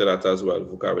specific to that as well.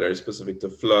 Vocabulary specific to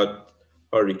flood,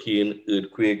 hurricane,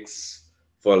 earthquakes,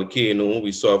 volcano.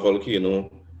 We saw a volcano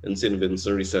in St.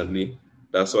 Vincent recently,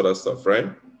 that sort of stuff,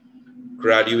 right?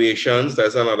 Graduations,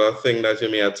 that's another thing that you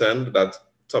may attend, that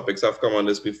topics have come on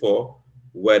this before.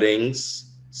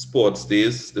 Weddings, sports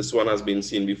days, this one has been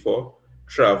seen before.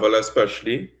 Travel,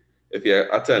 especially if you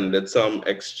attended some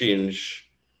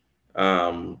exchange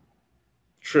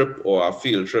trip or a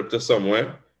field trip to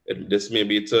somewhere. This may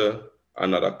be to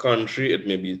another country, it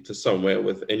may be to somewhere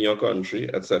within your country,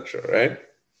 etc., right?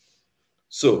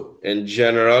 So in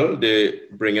general, they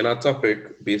bring in a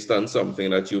topic based on something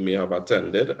that you may have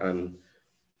attended, and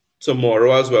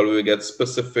tomorrow as well, we will get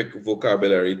specific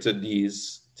vocabulary to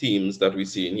these themes that we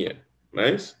see in here.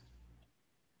 Nice?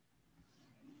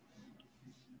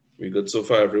 We good so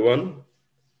far, everyone?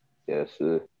 Yes,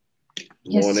 sir.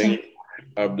 Morning,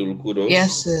 Abdul Kudos.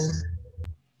 Yes, sir.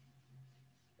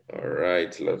 All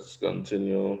right, let's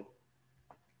continue.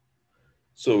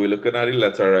 So we're looking at the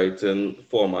letter writing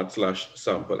format /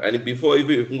 sample. And before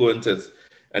we even go into it,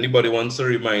 anybody wants to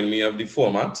remind me of the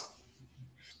format?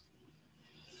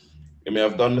 You may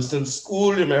have done this in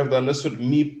school, you may have done this with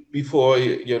me before,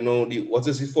 you know, what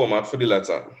is the format for the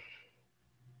letter?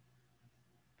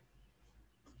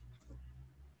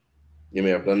 You may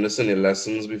have done this in your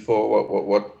lessons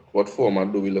before. What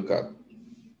format do we look at?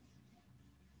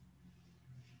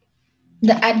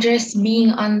 The address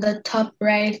being on the top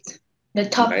right,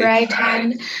 right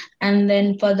hand, and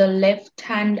then for the left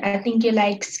hand, I think you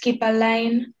like skip a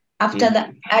line. After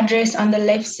the address on the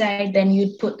left side, then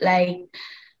you'd put like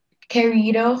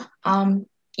querido,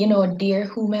 you know, dear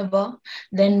whomever.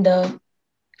 Then the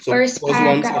first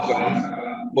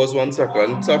paragraph. Pause 1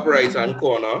 second. Top right hand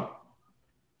corner,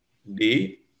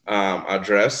 the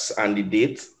address and the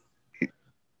date.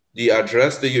 The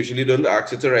address, they usually don't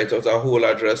ask you to write out a whole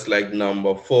address like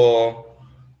number 4,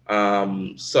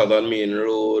 Southern Main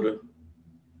Road,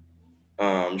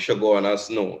 Chaguanas.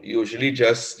 No, usually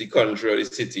just the country or the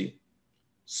city.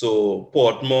 So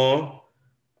Portmore,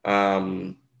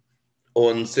 11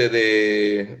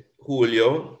 de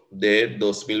julio de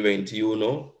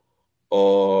 2021,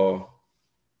 or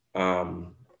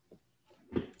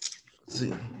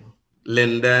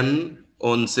Linden,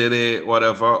 11 de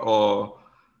whatever, or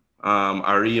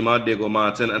Arima, Diego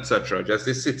Martin, etc. Just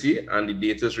the city and the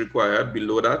date is required.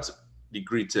 Below that, the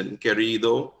greeting,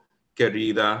 querido,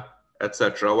 querida,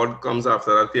 etc. What comes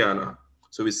after that, Tiana?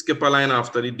 So we skip a line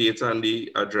after the date and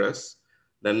the address.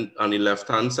 Then on the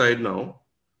left-hand side now,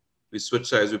 we switch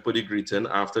sides, we put the greeting.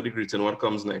 After the greeting, what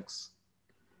comes next?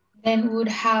 Then we would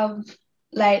have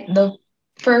like the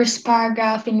first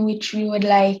paragraph in which we would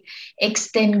like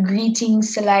extend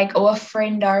greetings to like our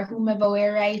friend or whomever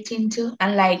we're writing to,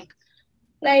 and like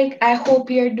I hope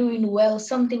you're doing well,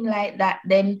 something like that.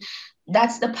 Then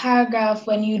that's the paragraph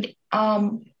when you'd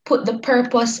put the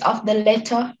purpose of the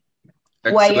letter.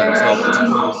 Why you're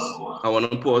writing. I want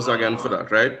to pause again for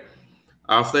that, right?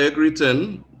 After your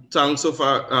greeting, thanks so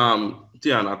far,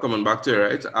 Tiana, coming back to you,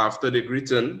 right? After the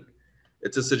greeting,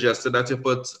 it is suggested that you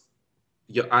put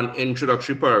an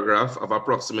introductory paragraph of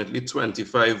approximately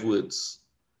 25 words,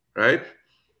 right?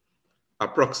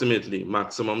 Approximately,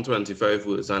 maximum 25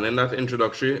 words. And in that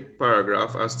introductory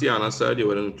paragraph, as Tiana said, you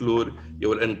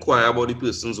would inquire about the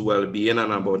person's well-being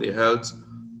and about their health.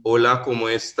 Hola, ¿cómo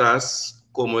estás?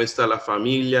 ¿Cómo está la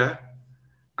familia?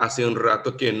 Hace un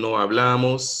rato que no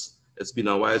hablamos. It's been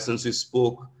a while since we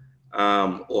spoke.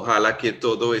 Ojalá que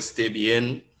todo esté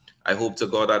bien. I hope to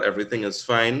God that everything is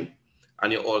fine.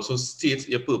 And you also state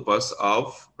your purpose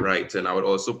of writing. I would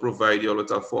also provide you with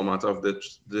a format of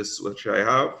this which I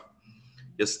have.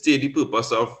 You state the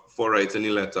purpose for writing a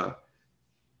letter.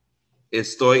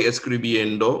 estoy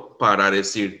escribiendo para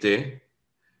decirte,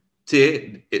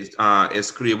 te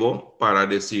escribo para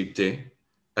decirte,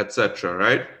 etc.,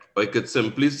 right? Or you could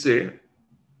simply say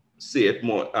it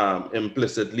more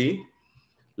implicitly.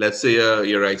 Let's say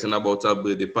you're writing about a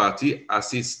birthday party.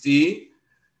 Asistí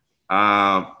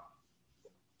a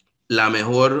la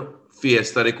mejor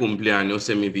fiesta de cumpleaños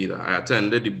en mi vida. I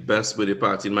attended the best birthday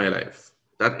party in my life.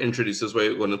 That introduces what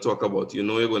you're going to talk about. You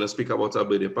know you're going to speak about a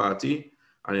birthday party,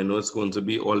 and you know it's going to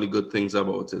be all the good things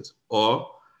about it.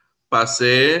 Or,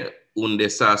 pasé un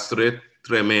desastre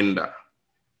tremenda.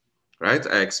 Right?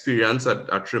 I experienced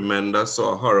a tremendous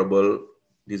or horrible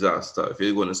disaster. If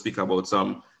you're going to speak about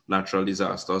some natural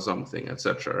disaster or something,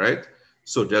 etc., right?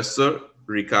 So just to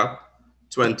recap,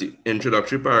 20,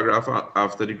 introductory paragraph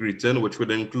after the greeting, which would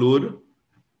include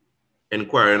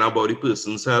inquiring about the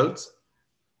person's health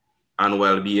and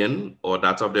well-being, or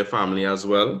that of their family as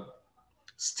well,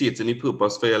 stating the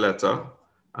purpose for your letter,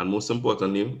 and most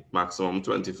importantly, maximum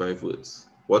 25 words.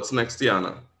 What's next,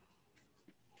 Tiana?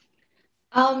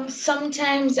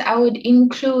 Sometimes I would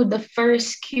include the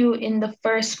first cue in the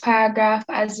first paragraph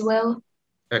as well.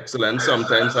 Excellent.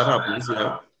 Sometimes that happens,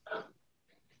 yeah.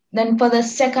 Then for the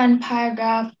second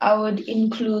paragraph, I would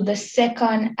include the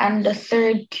second and the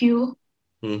third cue.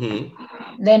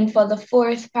 Then for the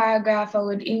fourth paragraph, I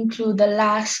would include the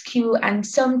last cue, and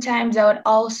sometimes I would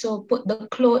also put the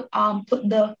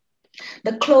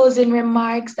closing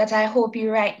remarks that I hope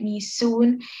you write me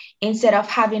soon, instead of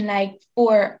having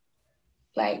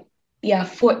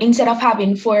instead of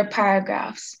having 4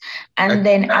 paragraphs. And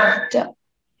then after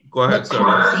Go ahead,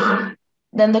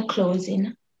 then the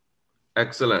closing.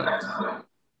 Excellent.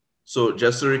 So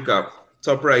just to recap,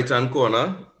 top right-hand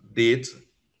corner, date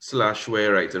 / where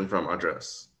you're writing from,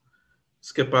 address.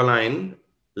 Skip a line,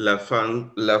 left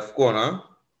corner,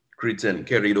 greeting,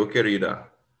 querido, querida.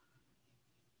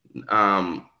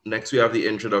 Next we have the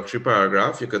introductory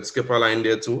paragraph. You could skip a line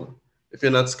there too. If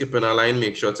you're not skipping a line,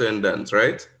 make sure to indent,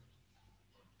 right?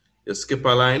 You skip a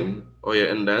line or you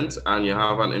indent and you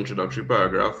have an introductory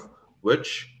paragraph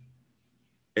which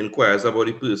inquires about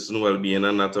the person's well-being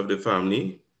and that of the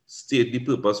family, state the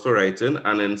purpose for writing,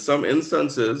 and in some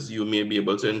instances, you may be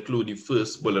able to include the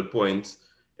first bullet point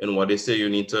in what they say you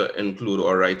need to include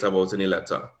or write about in a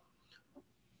letter.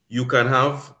 You can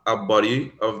have a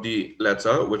body of the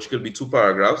letter, which could be 2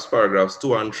 paragraphs, paragraphs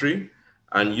 2 and 3,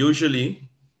 and usually,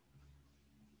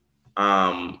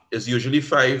 it's usually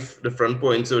 5 different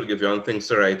points it would give you on things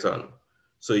to write on.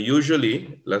 So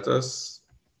usually, let us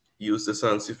use this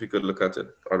and see if we could look at it.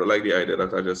 I don't like the idea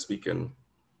that I just speaking.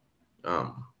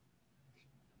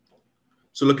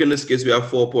 So look, in this case, we have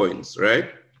 4 points, right?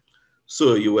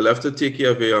 So you will have to take care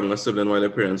of your younger sibling while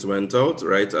your parents went out,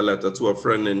 write a letter to a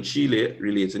friend in Chile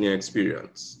relating your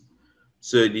experience.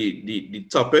 So the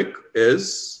topic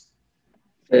is?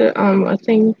 I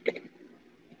think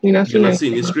you're not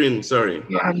seeing the screen, sorry.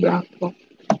 Yeah, black box.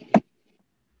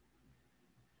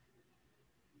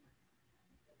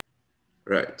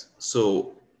 Right,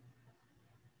 so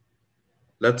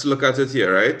let's look at it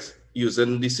here, right?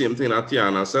 Using the same thing that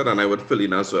Tiana said, and I would fill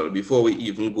in as well before we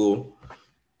even go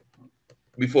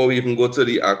to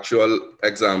the actual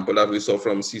example that we saw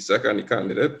from CSEC and the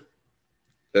candidate.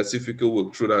 Let's see if we can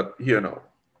work through that here now.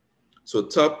 So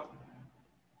top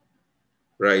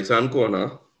right-hand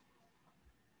corner,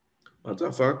 matter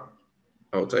of fact,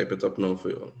 I'll type it up now for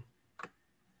you.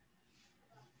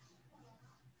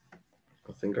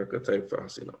 I think I could type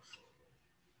fast enough.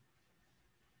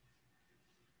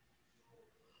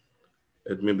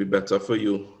 It may be better for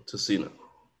you to see now.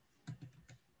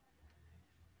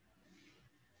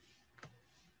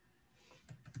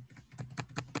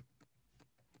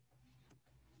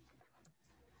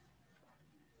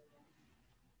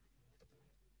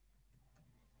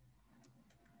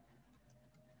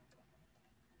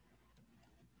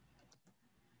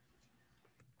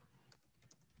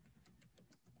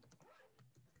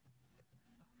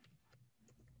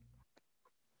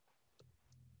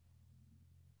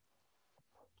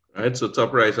 Right, so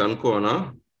top right-hand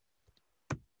corner,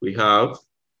 we have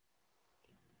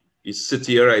the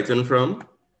city you're writing from,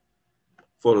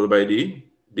 followed by the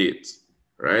date,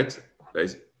 right?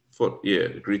 That's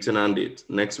greeting and date.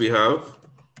 Next we have?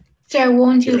 Sir,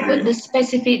 won't you put the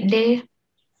specific day?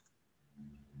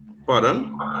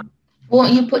 Pardon?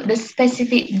 Won't you put the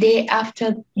specific day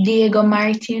after Diego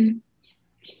Martin?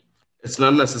 It's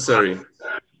not necessary.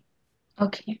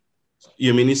 Okay.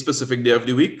 You mean a specific day of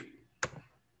the week?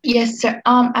 Yes, sir.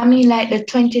 I mean like the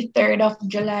 23rd of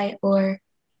July or...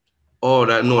 Oh,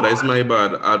 that's my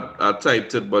bad. I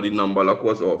typed it, but the number lock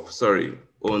was off. Sorry.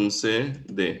 Once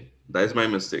day. That is my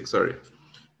mistake. Sorry.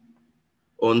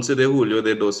 11 de julio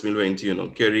de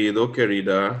 2021. Querido,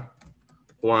 querida,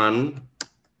 Juan,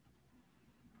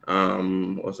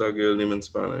 what's that girl name in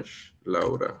Spanish?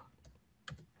 Laura,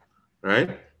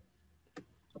 right?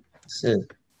 Sir,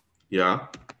 Yeah.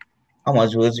 how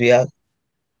much words we have?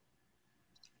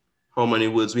 How many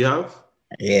words we have?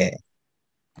 Yeah.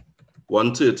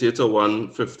 130 to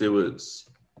 150 words.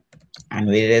 And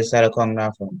where does that come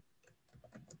down from?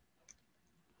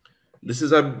 This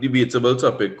is a debatable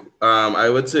topic. I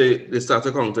would say they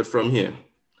started counted from here.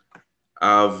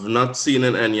 I've not seen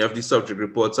in any of the subject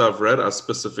reports I've read a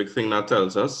specific thing that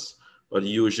tells us, but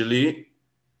usually,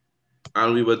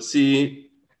 and we would see,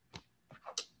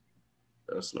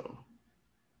 yes, no.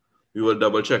 We will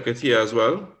double check it here as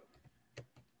well.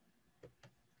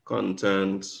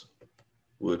 Content,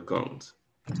 word count.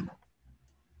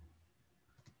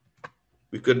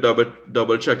 We could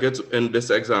double check it in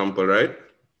this example, right?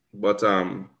 But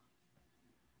I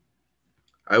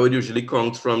would usually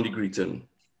count from the greeting,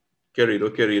 querido,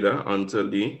 querida, until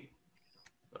the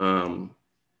con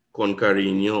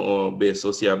cariño or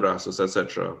besos y abrazos,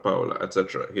 etc., Paula,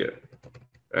 etc. here,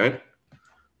 right?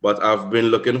 But I've been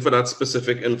looking for that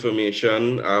specific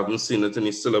information. I haven't seen it in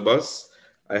the syllabus.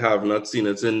 I have not seen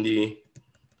it in the,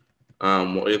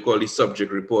 what you call the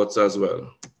subject reports as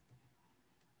well.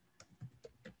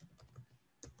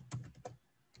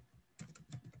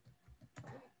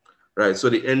 Right, so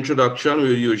the introduction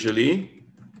will usually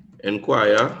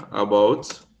inquire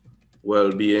about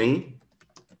well-being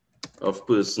of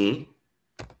person.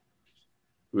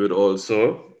 We would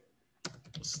also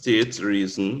state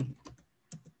reason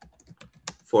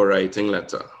for writing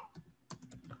letter,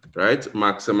 right?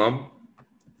 Maximum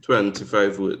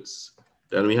 25 words.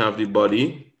 Then we have the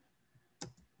body.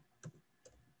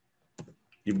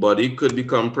 The body could be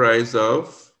comprised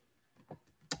of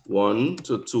 1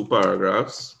 to 2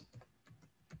 paragraphs.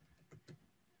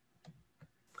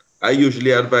 I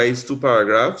usually advise 2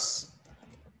 paragraphs.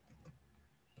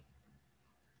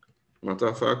 Matter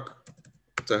of fact,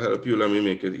 to help you, let me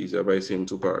make it easier by saying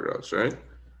 2 paragraphs, right?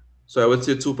 So I would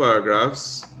say 2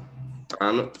 paragraphs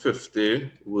and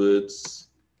 50 words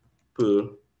per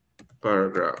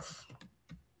paragraph.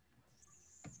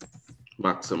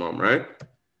 Maximum, right?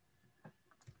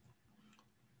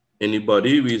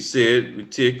 Anybody, we say we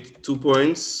take 2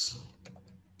 points.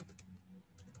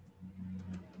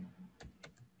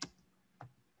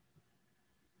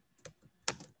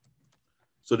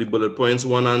 So the bullet points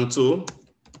 1 and 2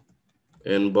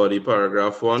 in body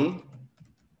paragraph 1.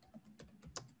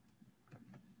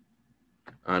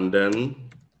 And then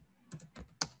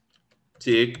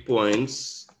take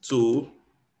points 2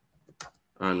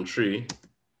 and 3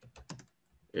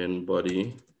 in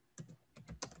body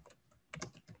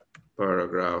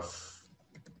paragraph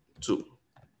 2,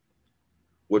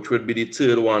 which would be the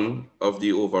third one of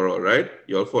the overall, right?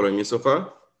 You all following me so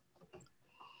far?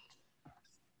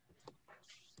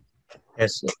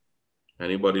 Yes, sir.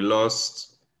 Anybody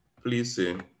lost? Please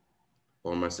say,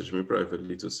 or message me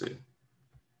privately to say.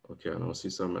 Okay, I now see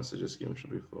some messages came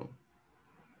through before.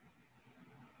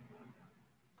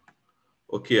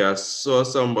 Okay, I saw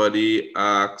somebody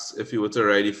ask if you were to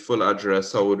write the full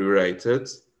address, how would you write it?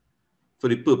 For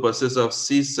the purposes of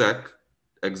CSEC,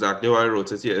 exactly how I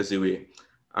wrote it here is the way.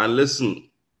 And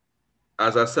listen,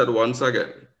 as I said once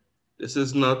again, this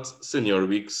is not Senior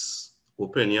Week's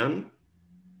opinion.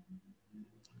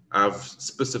 I've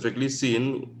specifically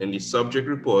seen in the subject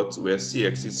report where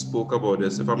CXC spoke about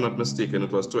this, if I'm not mistaken,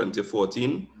 it was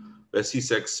 2014, where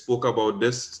CSEC spoke about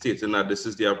this, stating that this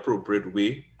is the appropriate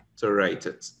way to write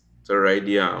it, to write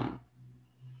the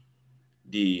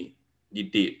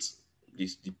date, the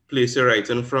place you're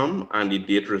writing from, and the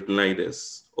date written like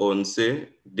this: once,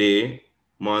 day,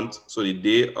 month, so the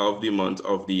day of the month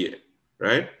of the year,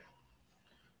 right?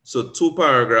 So 2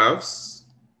 paragraphs,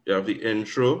 you have the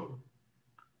intro,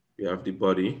 you have the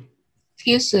body.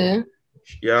 Excuse me.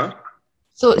 Yeah?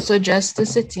 So just the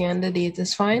city and the date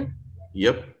is fine?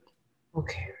 Yep.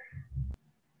 Okay.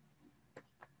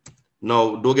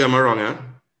 Now, don't get me wrong,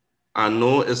 I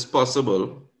know it's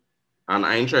possible, and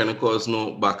I ain't trying to cause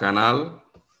no bacchanal.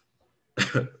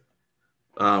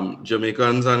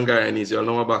 Jamaicans and Guyanese, you all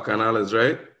know what bacchanal is,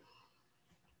 right?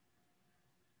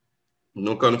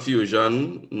 No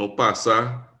confusion, no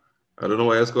pasa. I don't know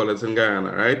why it's called it in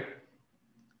Guyana, right?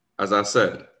 As I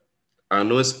said, I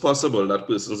know it's possible that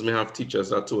persons may have teachers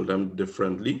that told them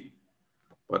differently,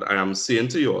 but I am saying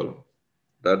to you all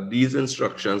that these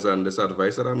instructions and this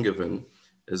advice that I'm giving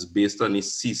is based on the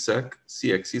CSEC,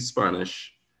 CXC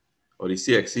Spanish, or the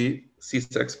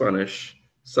CSEC Spanish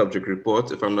subject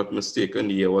report. If I'm not mistaken,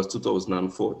 the year was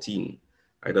 2014.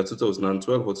 either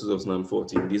 2012 or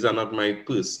 2014. These are not my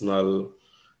personal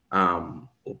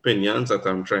opinions that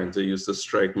I'm trying to use to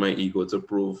strike my ego to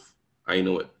prove I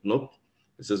know it. Nope.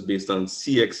 This is based on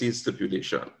CXC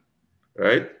stipulation,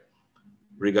 right?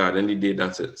 Regarding the date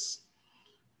that is.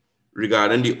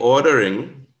 Regarding the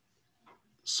ordering,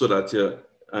 so that you,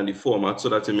 and the format, so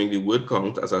that you make the word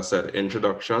count, as I said,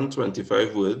 introduction,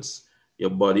 25 words, your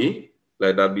body,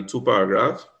 like that be 2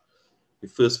 paragraphs. The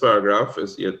first paragraph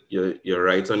is you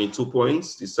write on the 2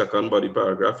 points. The second body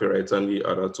paragraph, you write on the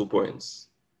other 2 points.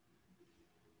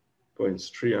 Points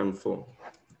 3 and 4.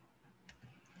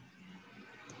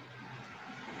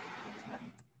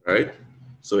 Right?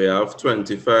 So we have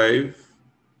 25,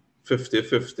 50,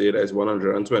 50, that's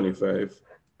 125.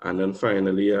 And then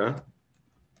finally,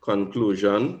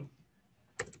 conclusion.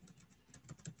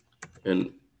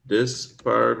 In this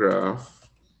paragraph,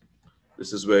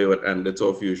 this is where you would end it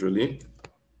off usually.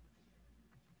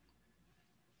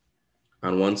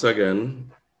 And once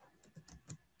again,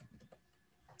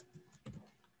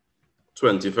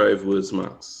 25 words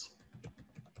max.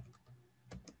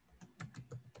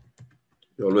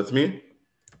 You all with me?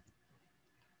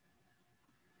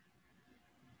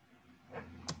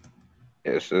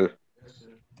 Yes, sir.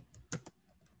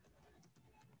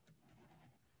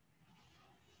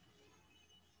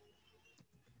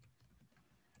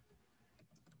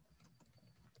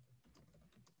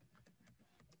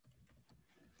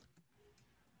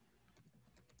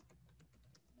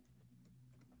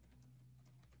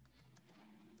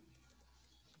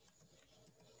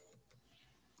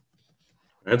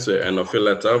 Right, so you end off your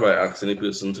letter by asking the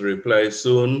person to reply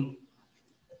soon.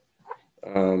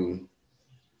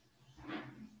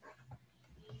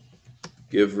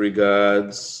 Give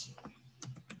regards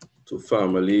to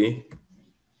family,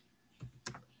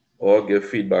 or give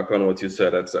feedback on what you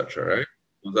said, etc. Right?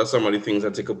 Those are some of the things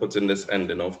that you could put in this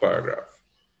ending of paragraph,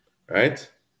 right?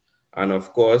 And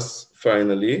of course,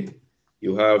 finally,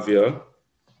 you have your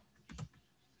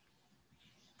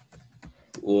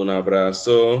un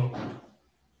abrazo.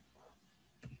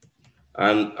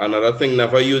 And another thing,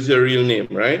 never use your real name,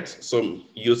 right? So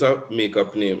use a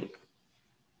makeup name.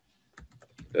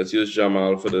 Let's use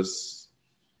Jamal for this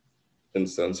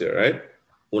instance here, right?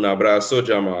 Un abrazo,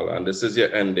 Jamal, and this is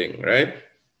your ending, right?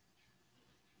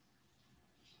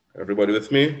 Everybody with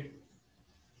me?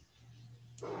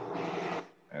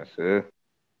 Yes, sir.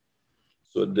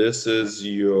 So this is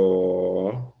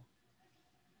your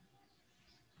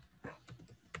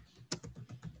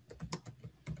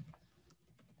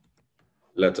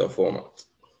letter format,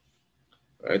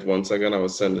 right? Once again, I will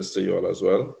send this to you all as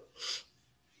well.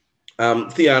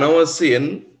 Thiana was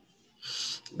saying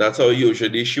that's how you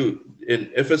usually shoot.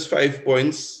 If it's 5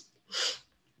 points,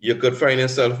 you could find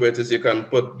yourself where it is you can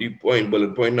put the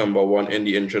bullet point number 1 in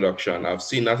the introduction. I've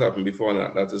seen that happen before,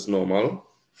 and that is normal.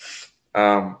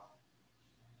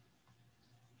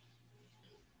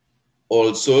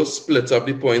 Also split up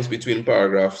the points between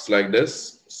paragraphs like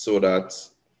this so that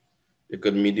you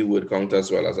could meet the word count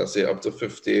as well. As I say, up to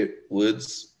 50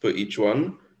 words per each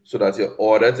one, so that you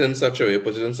order it in such a way,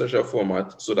 put it in such a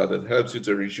format so that it helps you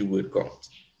to reach your word count.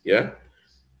 Yeah?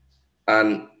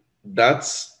 And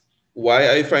that's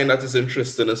why I find that is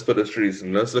interesting is for this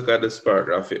reason. Let's look at this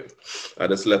paragraph here,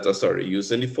 this letter, sorry.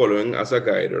 Using the following as a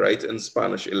guide, write in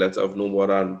Spanish a letter of no more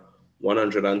than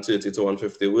 130 to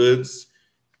 150 words.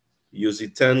 Use the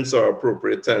tense or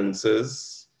appropriate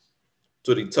tenses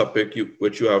to the topic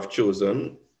which you have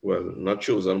chosen. Well, not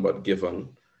chosen, but given,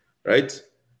 right?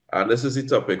 And this is the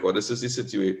topic, or this is the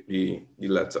situation, the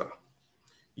letter.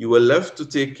 You were left to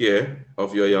take care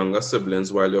of your younger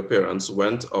siblings while your parents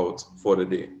went out for the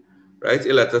day. Write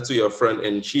a letter to your friend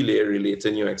in Chile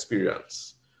relating your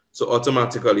experience. So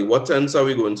automatically, what tense are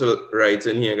we going to write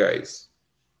in here, guys?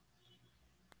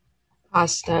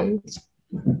 Past tense.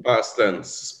 Past tense,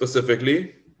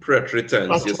 specifically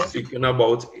preteritense. You're speaking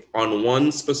about on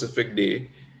one specific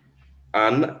day,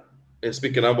 and you're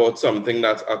speaking about something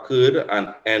that occurred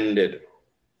and ended,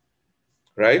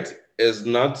 right? Is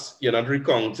not, you're not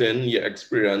recounting your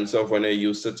experience of when you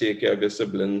used to take care of your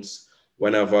siblings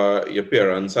whenever your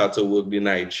parents had to work the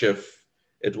night shift.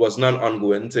 It was not an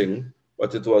ongoing thing,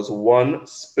 but it was one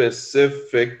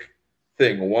specific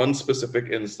thing, one specific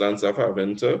instance of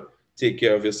having to take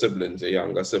care of your siblings, your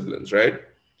younger siblings, right?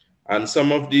 And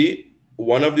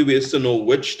one of the ways to know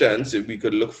which tense, if we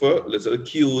could look for little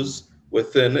cues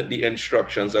within the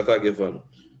instructions that are given.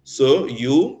 So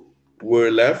you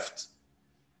were left,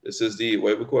 this is the,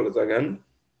 what we call it again?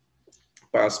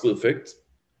 Past perfect,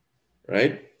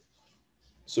 right?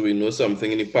 So we know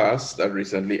something in the past that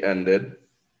recently ended.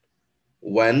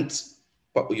 Went,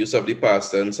 use of the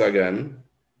past tense again.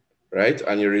 right?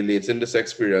 And you're relating this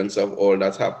experience of all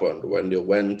that happened when you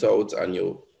went out and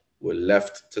you were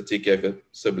left to take care of your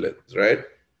siblings, right?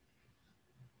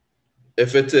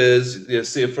 If it is, you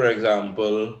say, for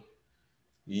example,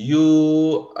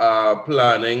 you are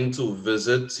planning to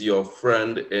visit your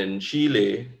friend in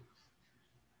Chile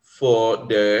for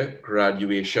their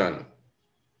graduation,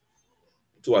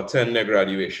 to attend their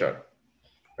graduation,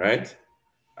 right?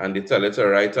 And they tell you to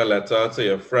write a letter to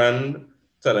your friend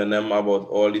telling them about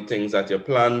all the things that you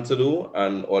plan to do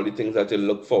and all the things that you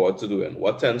look forward to doing.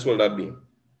 What tense will that be?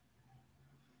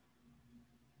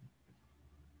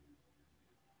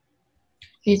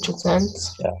 Future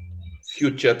tense. Yeah.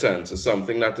 Future tense is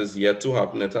something that is yet to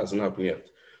happen. It hasn't happened yet.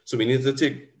 So we need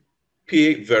to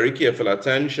pay very careful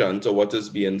attention to what is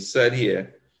being said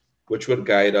here, which would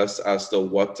guide us as to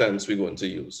what tense we're going to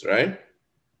use, right?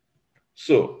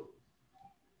 So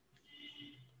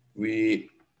we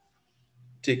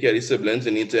take care of the siblings.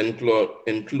 You need to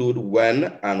include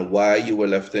when and why you were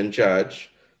left in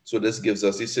charge. So this gives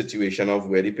us the situation of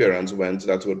where the parents went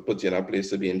that would put you in a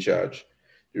place to be in charge.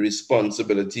 The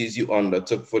responsibilities you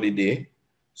undertook for the day.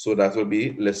 So that will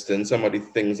be listing some of the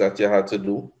things that you had to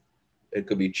do. It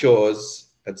could be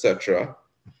chores, etc.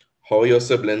 How your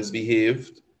siblings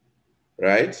behaved,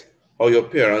 right? How your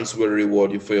parents will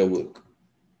reward you for your work.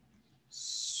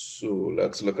 So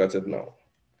let's look at it now.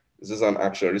 This is an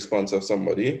actual response of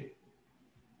somebody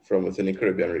from within the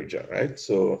Caribbean region, right?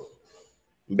 So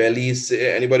Belize,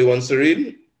 anybody wants to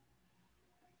read?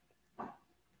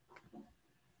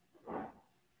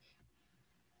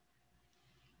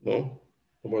 No?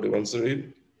 Nobody wants to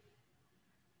read?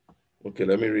 Okay,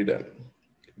 let me read that.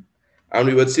 And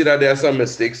we would see that there are some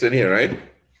mistakes in here, right?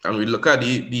 And we look at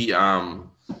the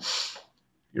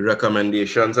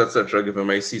recommendations, etc., given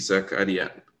by CSEC at the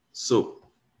end. So,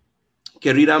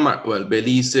 querida, well,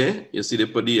 Belize, you see they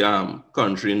put the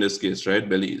country in this case, right?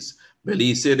 Belize.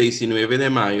 Belize, 19 de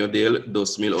mayo del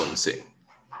 2011.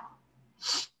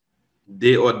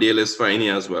 Day or day is fine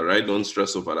here as well, right? Don't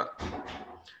stress over that.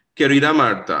 Querida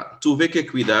Marta, tuve que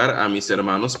cuidar a mis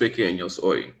hermanos pequeños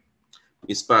hoy.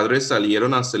 Mis padres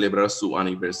salieron a celebrar su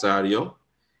aniversario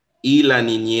y la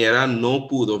niñera no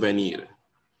pudo venir.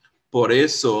 Por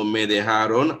eso me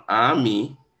dejaron a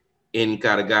mí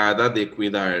encargada de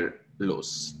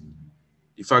cuidarlos.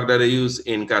 The fact that they use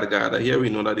encargada here, we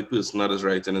know that the person that is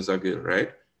writing is a girl,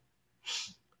 right?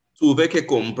 Tuve que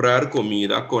comprar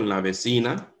comida con la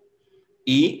vecina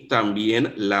y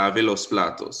también lave los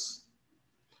platos.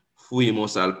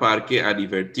 Fuimos al parque a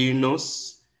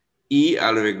divertirnos y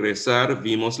al regresar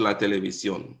vimos la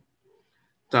televisión.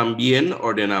 También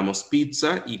ordenamos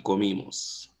pizza y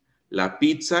comimos. La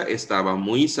pizza estaba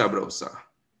muy sabrosa.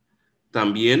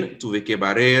 También tuve que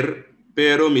barrer,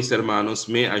 pero mis hermanos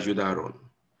me ayudaron.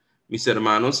 Mis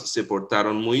hermanos se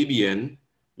portaron muy bien,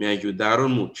 me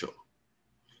ayudaron mucho.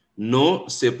 No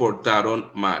se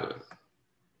portaron mal.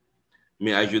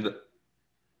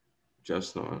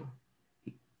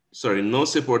 No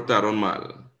se portaron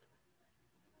mal.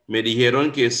 Me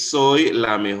dijeron que soy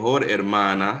la mejor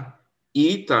hermana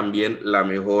y también la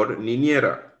mejor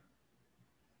niñera.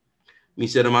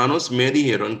 Mis hermanos me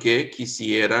dijeron que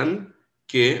quisieran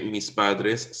que mis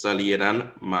padres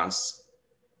salieran más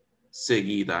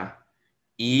seguida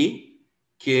y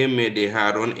que me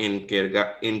dejaron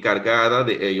encargada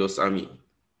de ellos a mí.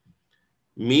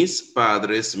 Mis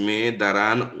padres me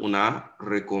darán una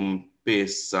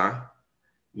recompensa,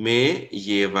 me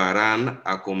llevarán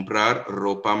a comprar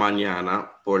ropa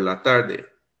mañana por la tarde.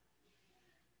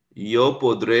 Yo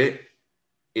podré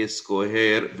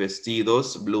escoger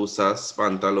vestidos, blusas,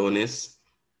 pantalones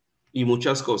y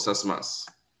muchas cosas más.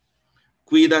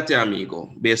 Cuídate, amigo.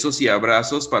 Besos y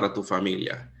abrazos para tu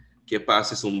familia. Que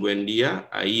pases un buen día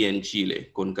ahí en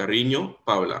Chile. Con cariño,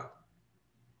 Paula.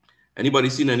 Anybody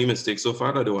seen any mistakes so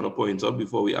far that they want to point out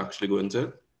before we actually go into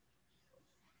it?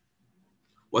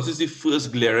 What is the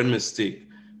first glaring mistake?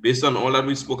 Based on all that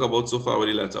we spoke about so far with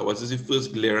the letter, what is the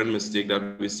first glaring mistake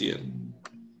that we're seeing?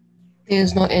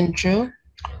 There's no intro.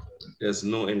 There's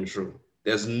no intro.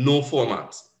 There's no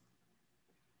format.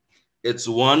 It's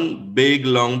one big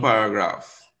long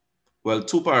paragraph. Well,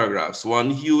 two paragraphs, one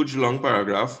huge long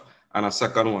paragraph and a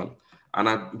second one. And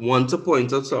I want to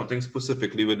point out something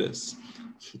specifically with this.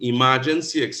 Imagine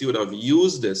CXC would have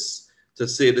used this to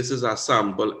say this is a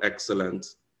sample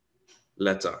excellent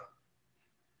letter.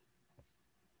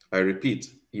 I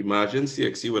repeat, imagine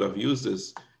CXC would have used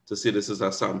this to say this is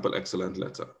a sample excellent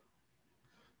letter.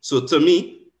 So to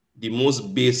me, the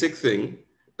most basic thing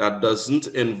that doesn't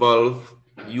involve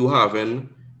you having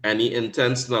any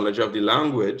intense knowledge of the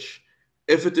language,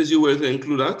 if it is you were to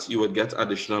include that, you would get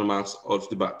additional marks off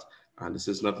the bat. and this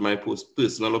is not my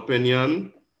personal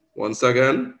opinion, once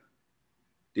again,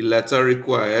 the letter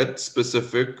required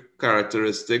specific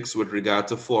characteristics with regard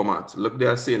to format. Look, they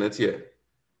are saying it here,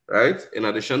 right? In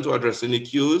addition to addressing the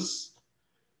cues,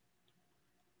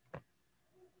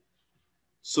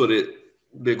 so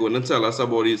they're going to tell us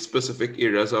about the specific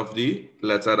areas of the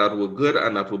letter that were good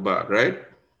and that were bad, right?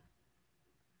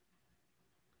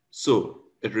 So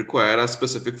it required a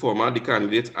specific format. The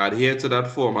candidate adhered to that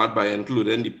format by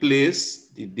including the place,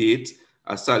 the date,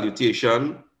 a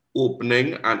salutation,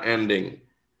 opening, and ending.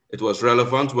 It was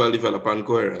relevant, well-developed, and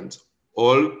coherent.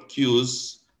 All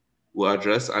cues were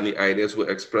addressed and the ideas were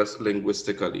expressed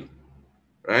linguistically,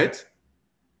 right?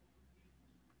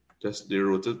 Just they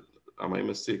wrote it. Am I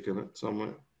mistaken it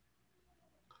somewhere?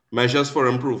 Measures for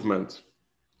improvement.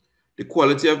 The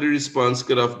quality of the response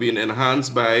could have been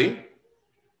enhanced by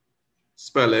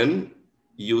spelling,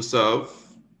 use of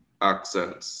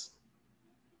accents.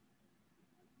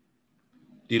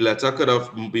 The letter could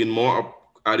have been more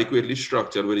adequately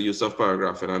structured with the use of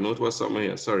paragraph. And I know it was somewhere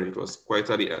here. Sorry, it was quite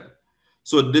at the end.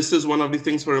 So this is one of the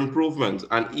things for improvement.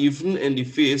 And even in the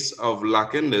face of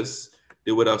lacking this,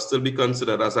 they would have still be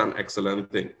considered as an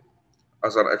excellent thing,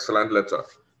 as an excellent letter.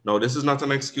 Now, this is not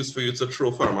an excuse for you to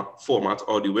throw format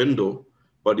out the window,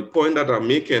 but the point that I'm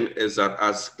making is that,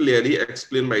 as clearly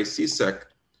explained by CSEC,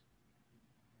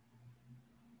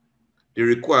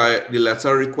 the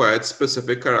letter required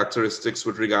specific characteristics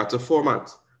with regard to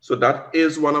format. So that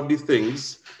is one of the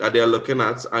things that they are looking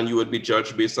at, and you would be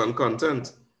judged based on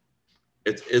content.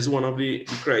 It is one of the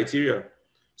criteria.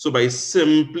 So by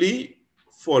simply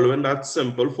following that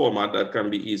simple format that can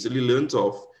be easily learned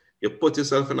off, you put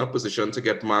yourself in a position to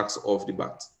get marks off the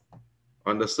bat.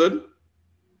 Understood?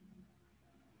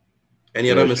 Any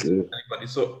other mistake?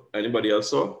 Anybody else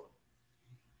saw?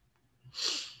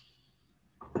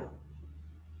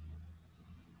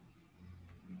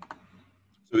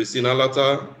 So we've seen a lot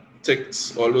of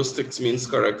ticks. All those ticks means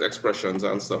correct expressions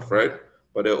and stuff, right?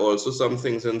 But there are also some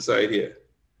things inside here.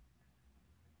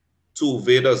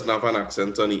 Tuve doesn't have an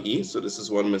accent on the E, so this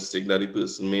is one mistake that the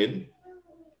person made.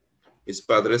 His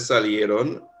padre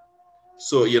salieron.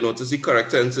 So you notice the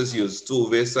correct tenses used: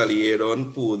 tuve,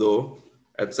 salieron, pudo,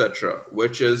 etc.,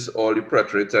 which is all the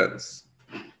preterite tense,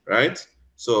 right?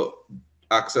 So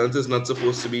accent is not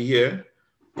supposed to be here.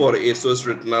 Por eso is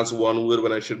written as one word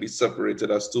when it should be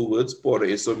separated as two words. Por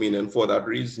eso meaning for that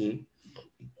reason,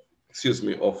 excuse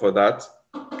me, or for that,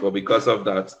 but because of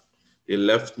that, they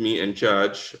left me in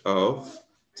charge of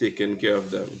taking care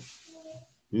of them.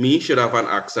 Me should have an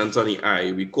accent on the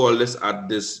I. We call this a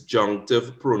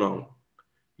disjunctive pronoun.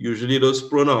 Usually those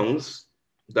pronouns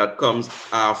that comes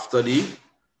after the,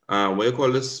 what you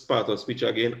call this part of speech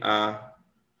again? Para,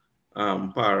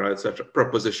 etc.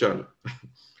 Preposition.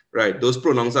 Right, those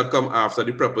pronouns that come after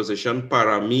the preposition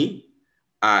para mí,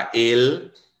 a él,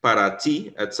 para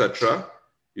ti, etc.,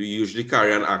 you usually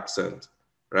carry an accent,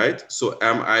 right? So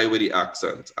am I with the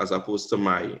accent as opposed to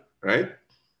my, right?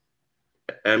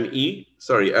 Am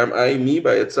I, me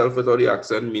by itself without the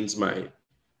accent means my.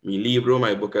 Mi libro,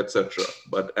 my book, etc.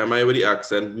 But am I with the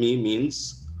accent, me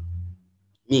means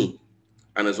me.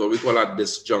 And it's what we call a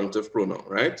disjunctive pronoun,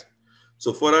 right?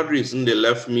 So for that reason, they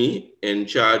left me in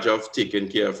charge of taking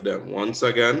care of them. Once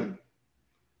again,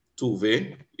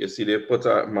 tuve, you see they put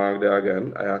a mark there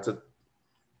again. I had to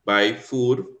buy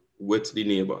food with the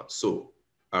neighbor. So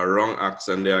a wrong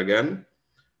accent there again.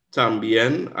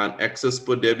 Tambien, an X is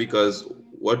put there because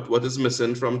what is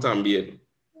missing from tambien?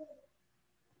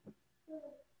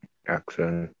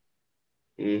 Accent.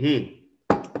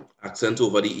 Accent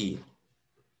over the E.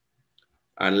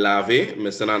 And lave,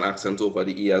 missing an accent over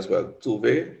the E as well.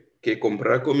 Tuve, que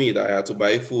comprar comida. I had to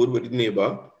buy food with the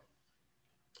neighbor.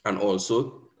 And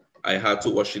also, I had to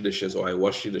wash the dishes, or I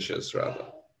washed the dishes rather.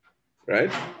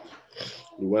 Right?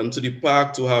 We went to the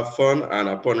park to have fun, and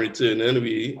upon returning,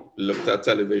 we looked at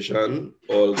television.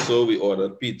 Also, we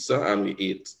ordered pizza and we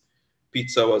ate.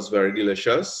 Pizza was very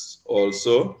delicious.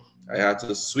 Also, I had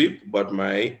to sweep, but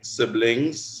my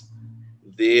siblings,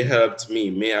 they helped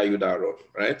me. Me ayudaron,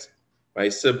 right? My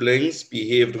siblings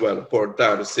behaved well.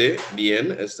 Portarse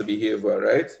bien is to behave well,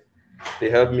 right? They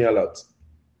helped me a lot.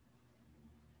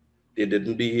 They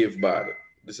didn't behave bad.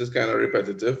 This is kind of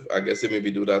repetitive. I guess they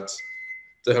maybe do that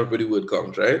to help with the word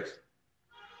count, right?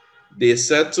 They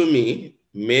said to me,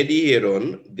 me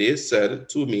dijeron, they said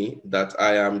to me that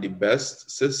I am the best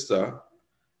sister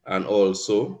and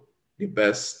also the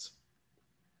best.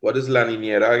 What is la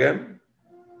niñera again?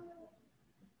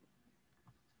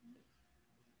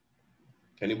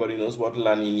 Anybody knows what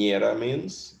la niñera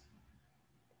means?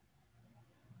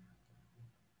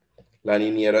 La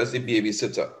niñera is the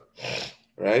babysitter,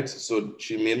 right? So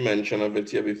she made mention of it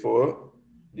here before.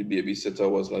 The babysitter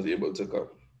was not able to come.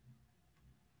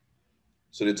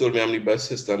 So they told me I'm the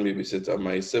best assistant babysitter.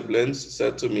 My siblings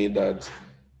said to me that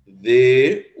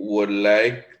they would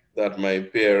like that my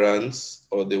parents,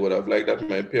 or they would have liked that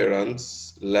my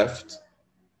parents left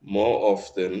more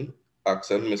often,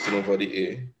 accent missing over the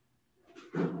A,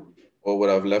 or would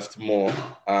have left more,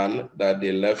 and that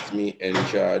they left me in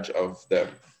charge of them,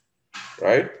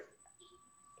 right?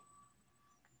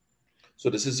 So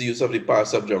this is the use of the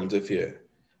past subjunctive here.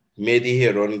 Medi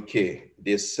heron K.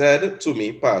 They said to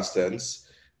me, past tense,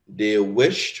 they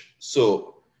wished.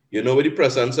 So, you know, with the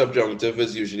present subjunctive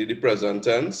is usually the present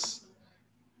tense.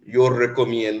 Yo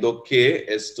recomiendo que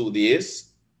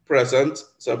estudies, present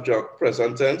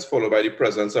tense followed by the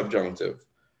present subjunctive.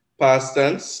 Past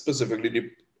tense, specifically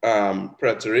the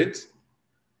preterite,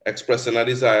 expressing a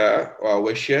desire or a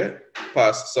wish here,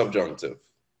 past subjunctive,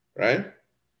 right?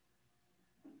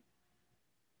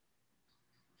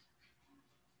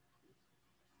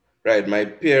 Right, my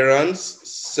parents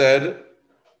said,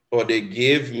 or they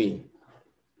gave me,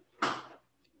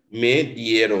 me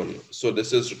dieron. So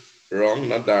this is wrong,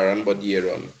 not Darren, but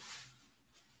dieron.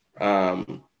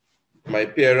 My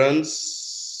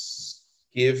parents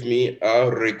gave me a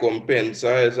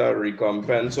recompensa, as a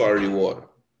recompense or a reward,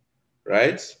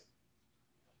 right?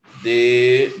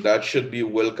 That should be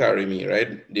will carry me,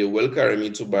 right? They will carry me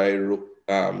to buy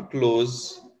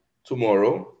clothes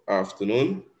tomorrow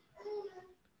afternoon.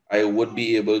 I would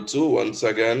be able to, once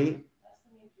again,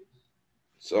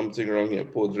 something wrong here,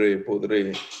 podre.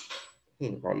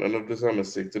 None of this is a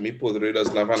mistake. To me, podre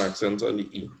doesn't have an accent on the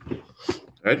E,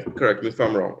 right? Correct me if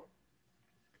I'm wrong.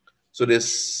 So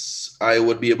this, I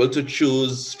would be able to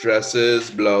choose dresses,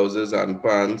 blouses, and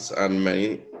pants, and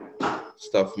many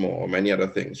stuff more, many other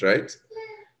things, right?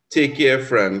 Take care,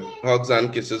 friend. Hugs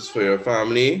and kisses for your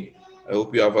family. I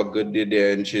hope you have a good day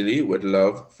there in Chile. With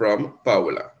love from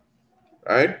Paula,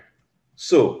 right?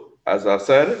 So, as I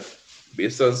said,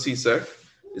 based on CSEC,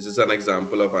 this is an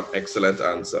example of an excellent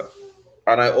answer.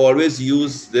 And I always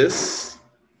use this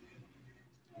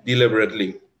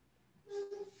deliberately.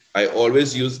 I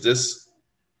always use this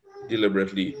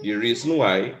deliberately. The reason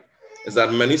why is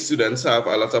that many students have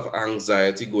a lot of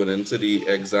anxiety going into the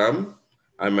exam,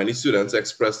 and many students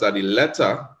express that the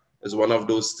letter is one of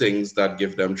those things that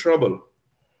give them trouble,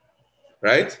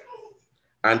 right?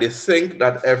 And they think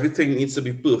that everything needs to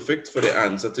be perfect for the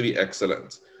answer to be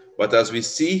excellent. But as we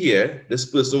see here, this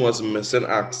person was missing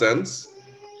accents,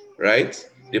 right?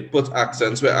 They put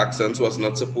accents where accents was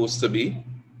not supposed to be.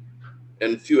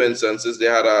 In few instances, they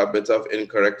had a bit of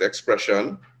incorrect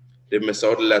expression. They missed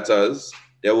out letters.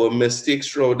 There were mistakes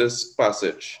throughout this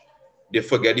passage. They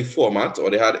forget the format,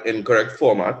 or they had incorrect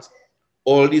format.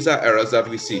 All these are errors that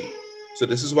we see. So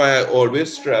this is why I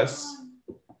always stress,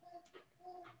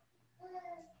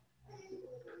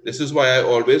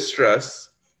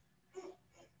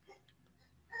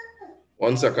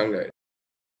 one second, guys.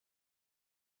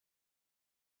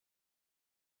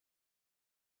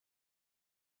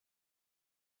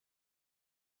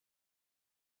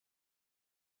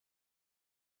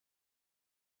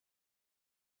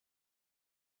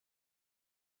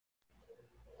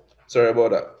 Sorry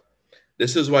about that.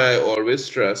 This is why I always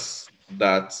stress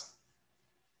that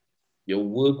you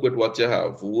work with what you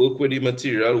have, work with the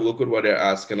material, work with what they're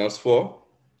asking us for,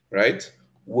 right?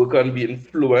 Work on being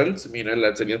fluent, meaning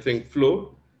letting your thing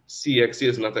flow. CXC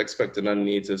is not expecting a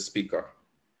native speaker,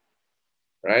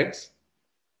 right?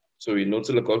 So we know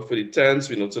to look out for the tense,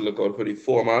 we know to look out for the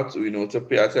format, we know to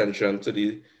pay attention to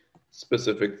the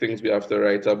specific things we have to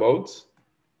write about.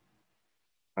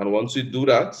 And once we do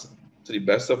that, to the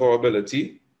best of our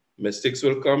ability, mistakes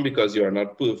will come because you are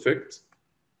not perfect,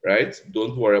 right?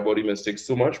 Don't worry about the mistakes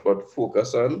too much, but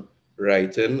focus on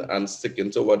writing and sticking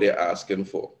to what they're asking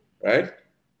for, right?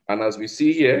 And as we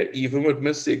see here, even with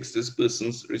mistakes, this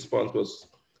person's response was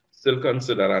still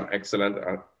considered an excellent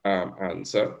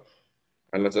answer.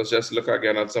 And let us just look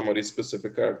again at some of these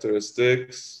specific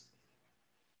characteristics.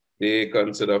 They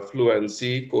consider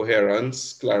fluency,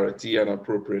 coherence, clarity, and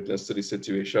appropriateness to the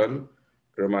situation,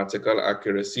 grammatical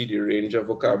accuracy, the range of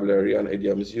vocabulary and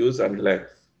idioms used, and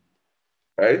length,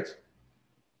 right?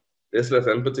 This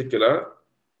lesson in particular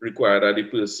required that the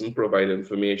person provide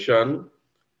information,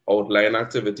 outline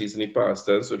activities in the past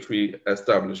tense, which we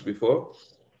established before,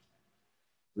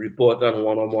 report on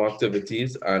one or more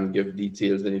activities, and give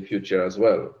details in the future as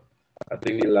well. I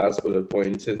think the last bullet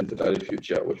point hinted at the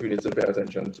future, which we need to pay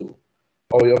attention to.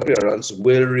 How your parents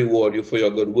will reward you for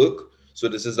your good work. So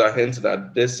this is a hint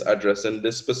that this addressing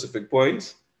this specific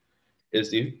point is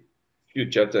the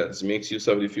future tense, makes use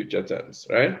of the future tense,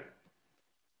 right?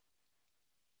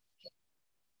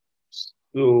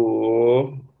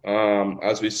 So,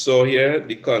 as we saw here,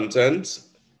 the content,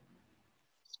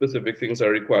 specific things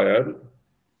are required,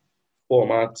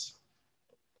 format,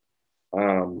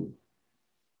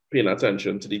 paying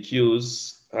attention to the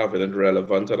cues, having it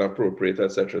relevant and appropriate,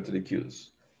 etc. to the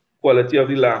cues. Quality of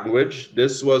the language,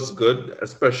 this was good,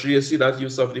 especially you see that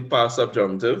use of the past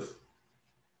subjunctive.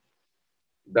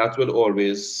 That will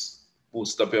always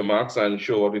boost up your marks and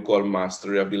show what we call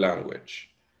mastery of the language.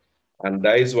 And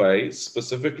that is why,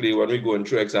 specifically, when we go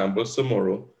into examples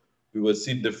tomorrow, we will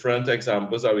see different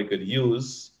examples that we could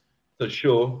use to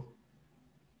show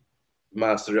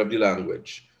mastery of the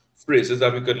language. Phrases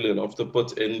that we could learn off to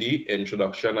put in the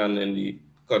introduction and in the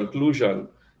conclusion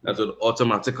that would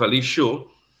automatically show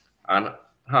and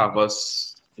have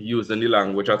us using the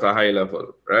language at a high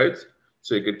level, right?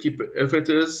 So you could keep it, if it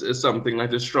is something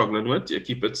that you're struggling with, you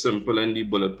keep it simple in the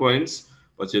bullet points,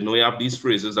 but you know you have these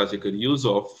phrases that you could use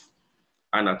off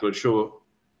and that will show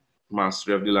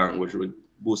mastery of the language, will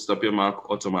boost up your mark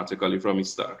automatically from the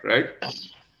start, right?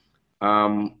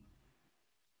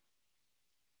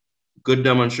 Good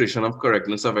demonstration of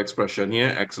correctness of expression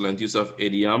here, excellent use of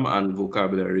idiom and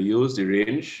vocabulary use, the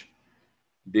range.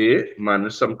 They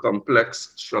manage some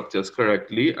complex structures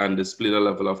correctly and display the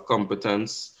level of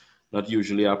competence not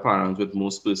usually apparent with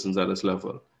most persons at this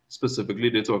level. Specifically,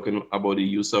 they're talking about the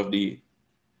use of the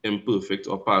imperfect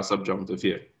or past subjunctive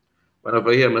here.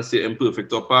 Whenever you hear me say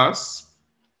imperfect or past,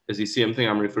 it's the same thing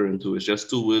I'm referring to. It's just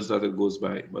two words that it goes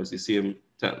by, but it's the same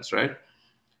tense, right?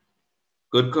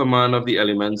 Good command of the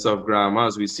elements of grammar,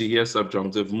 as we see here,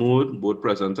 subjunctive mood, both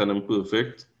present and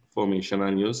imperfect, formation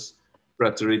and use,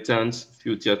 preterite tense,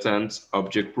 future tense,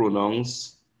 object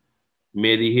pronouns,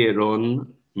 me dijeron,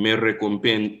 me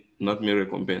recompensa, not me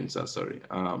recompensa, sorry.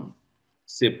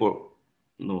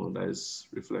 No, that is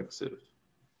reflexive.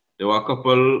 There were a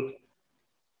couple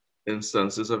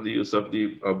instances of the use of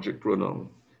the object pronoun.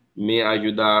 Me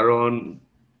ayudaron,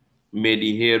 me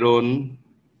dijeron,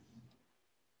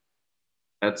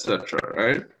 etc.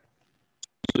 Right?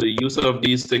 So the use of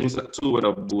these things too would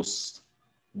have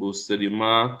boosted the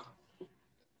mark.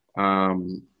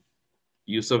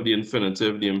 Use of the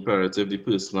infinitive, the imperative, the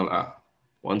personal I.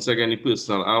 Once again, the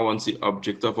personal I, once the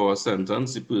object of our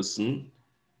sentence, the person.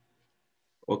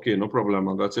 Okay, no problem.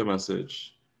 I got your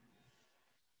message.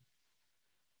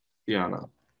 Tiana.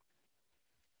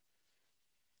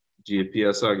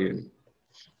 GPS again.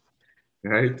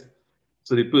 Right?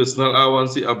 So the personal I,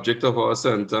 once the object of our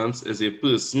sentence is a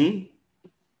person,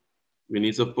 we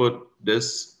need to put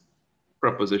this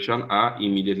preposition a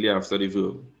immediately after the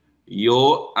verb.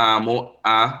 Yo amo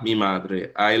a mi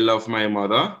madre. I love my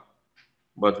mother,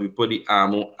 but we put the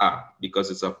amo a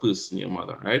because it's a person, your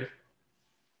mother, right?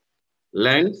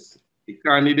 Length, the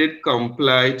candidate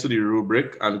comply to the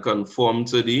rubric and conform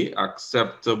to the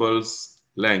acceptable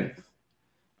length.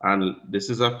 And this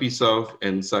is a piece of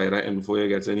insider info you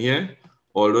get in here.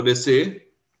 Although they say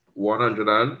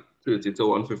 130 to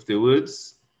 150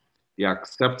 words, the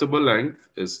acceptable length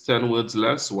is 10 words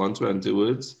less, 120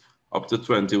 words, up to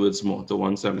 20 words more, to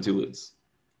 170 words.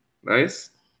 Nice?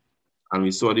 And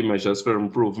we saw the measures for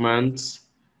improvement,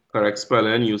 correct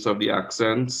spelling, use of the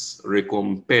accents,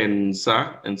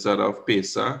 recompensa instead of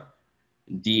pesa,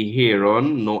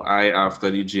 dijeron, no I after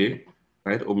the J,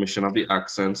 right? Omission of the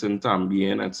accents in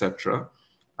también, etc.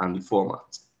 And the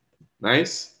format.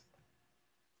 Nice?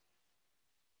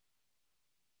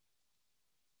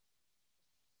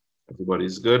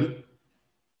 Everybody's good?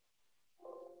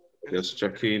 Just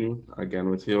checking again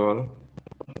with you all.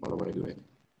 What am I doing?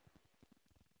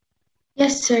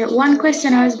 Yes, sir. One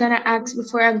question I was going to ask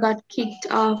before I got kicked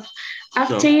off.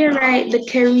 After you write the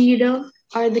querido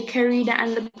or the querida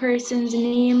and the person's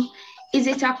name, is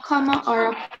it a comma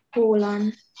or a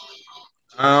colon?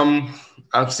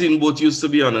 I've seen both used, to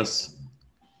be honest.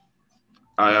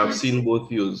 I have seen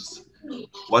both used.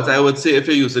 What I would say, if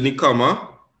you use any comma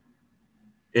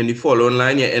in the following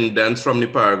line, you indent from the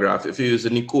paragraph. If you use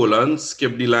any colon,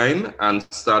 skip the line and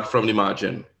start from the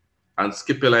margin. And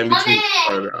skip a line between the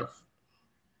paragraph.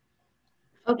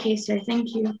 Okay, sir.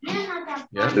 Thank you.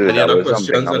 Yeah. Any other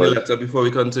questions on the letter before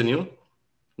we continue?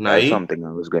 That's something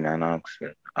I was going to ask.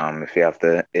 If you have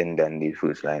to indent the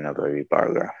first line of every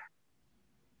paragraph.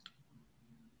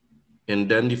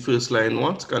 Indent the first line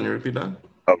what? Can you repeat that?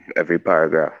 Of every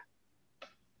paragraph.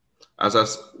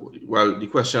 Well, the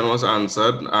question was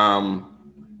answered.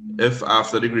 If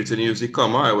after the greeting you use the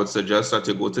comma, I would suggest that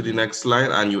you go to the next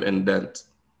line and you indent.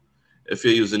 If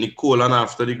you're using the colon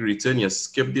after the greeting, you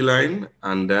skip the line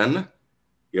and then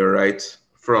you write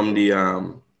from the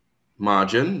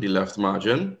margin, the left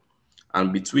margin,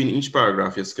 and between each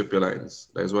paragraph, you skip your lines.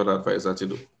 That is what I advise that you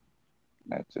do.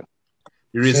 That's it.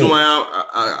 The reason why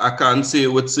I can't say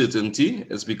with certainty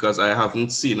is because I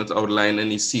haven't seen it outlined in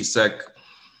the CSEC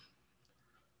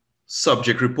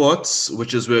subject reports,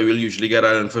 which is where we'll usually get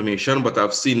our information, but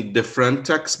I've seen different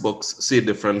textbooks say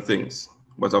different things.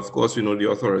 But of course, we know the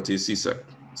authority is CSEC.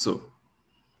 So,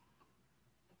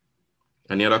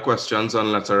 any other questions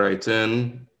on letter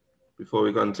writing before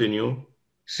we continue?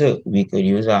 So we could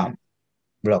use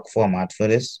block format for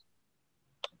this.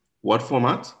 What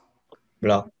format?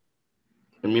 Block.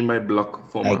 I mean by block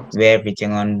format. Like where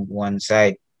everything on one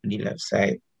side, the left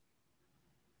side.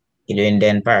 You don't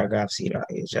indent paragraphs either.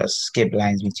 You just skip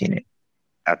lines between it.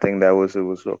 I think that was what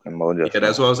was talking about just Yeah,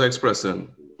 that's now. what I was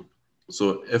expressing.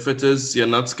 So if it is, you're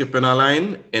not skipping a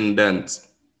line, indent,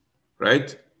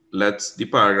 right? Let the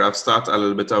paragraph start a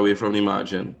little bit away from the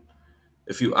margin.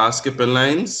 If you are skipping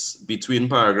lines between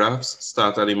paragraphs,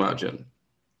 start at the margin.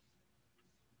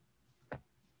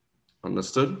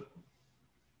 Understood?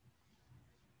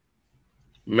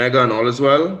 Megan, all is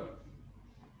well?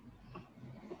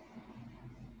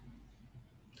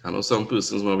 I know some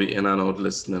persons will be in and out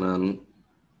listening and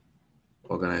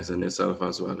organizing themselves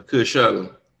as well.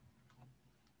 Kershal.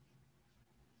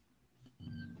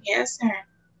 Yes, sir.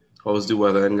 How's the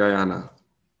weather in Guyana?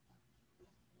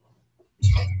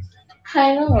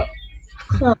 I know.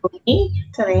 Cloudy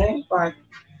today, but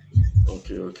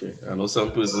Okay. I know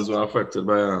some persons were affected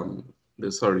by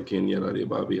this hurricane yesterday,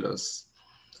 Barbados.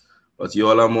 But you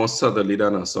all are more southerly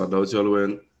than us, so I doubt you all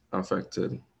weren't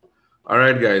affected. All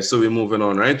right, guys, so we're moving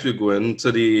on, right? We're going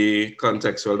to the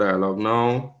contextual dialogue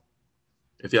now.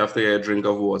 If you have to get a drink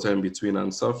of water in between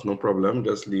and stuff, no problem.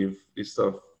 Just leave the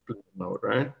stuff playing out,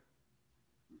 right?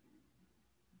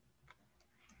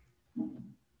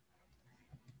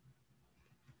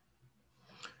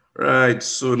 Right,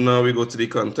 so now we go to the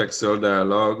contextual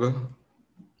dialogue.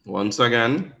 Once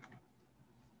again,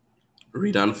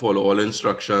 read and follow all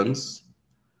instructions.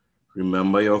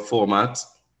 Remember your format,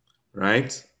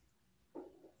 right?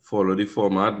 Follow the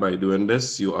format. By doing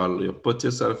this, you put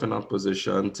yourself in a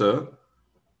position to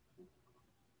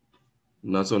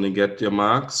not only get your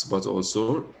marks, but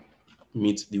also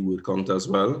meet the word count as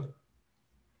well.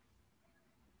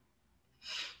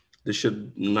 This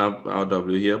should not have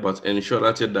RW here, but ensure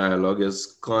that your dialogue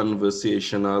is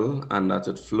conversational and that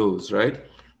it flows, right?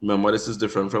 Remember, this is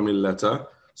different from the letter.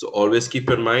 So always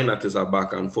keep in mind that there's a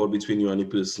back and forth between you and the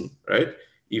person, right?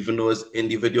 Even though it's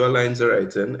individual lines of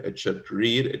writing, it should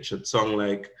read, it should sound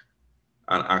like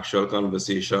an actual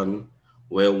conversation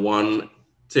where one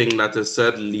thing that is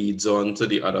said leads on to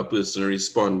the other person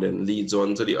responding, leads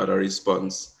on to the other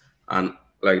response, and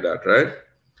like that, right?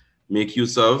 Make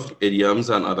use of idioms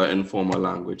and other informal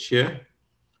language here.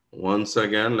 Once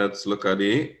again, let's look at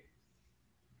a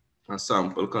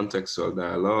sample contextual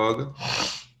dialogue.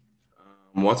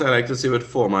 What I like to say with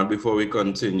format before we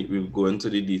continue, we'll go into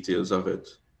the details of it.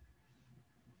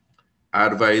 I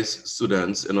advise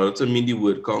students, in order to meet the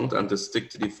word count and to stick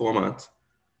to the format,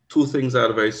 two things I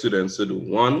advise students to do.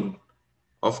 One,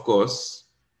 of course,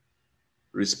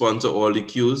 respond to all the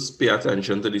cues, pay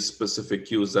attention to the specific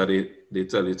cues that they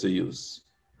tell you to use,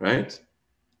 right?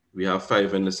 We have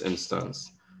 5 in this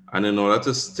instance. And in order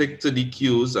to stick to the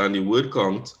cues and the word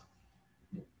count,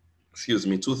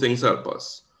 two things help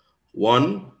us.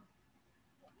 One,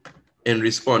 in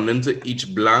responding to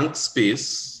each blank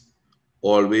space,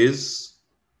 always,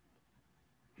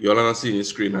 you're not seeing the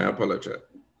screen, I apologize.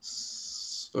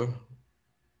 So,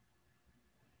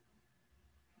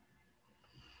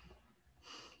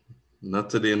 not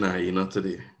today, Nahi, not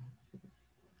today.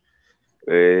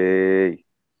 Hey.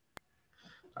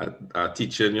 I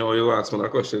teaching you ask me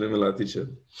that question in the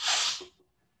teaching.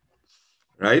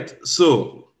 Right?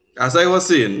 So, as I was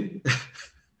saying,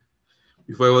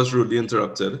 before I was rudely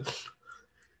interrupted,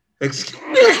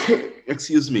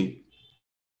 excuse me.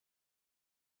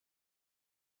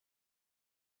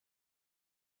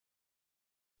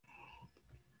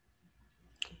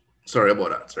 Sorry about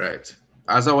that, right?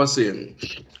 As I was saying,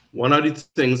 one of the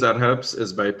things that helps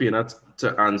is by paying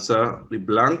to answer the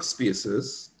blank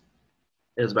spaces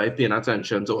is by paying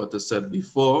attention to what is said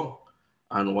before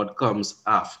and what comes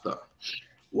after.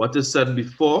 What is said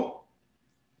before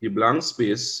the blank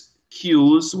space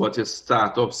cues what you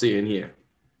start off saying here.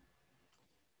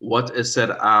 What is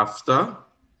said after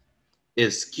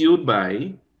is cued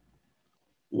by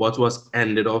what was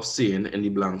ended off saying in the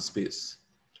blank space.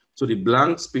 So the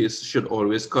blank space should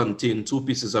always contain 2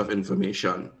 pieces of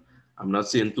information. I'm not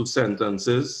saying 2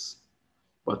 sentences,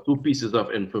 but 2 pieces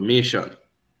of information.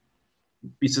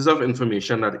 Pieces of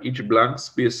information that each blank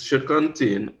space should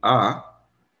contain are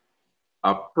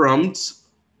a prompt,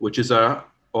 which is a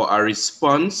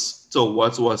response to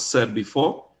what was said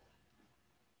before,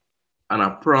 and a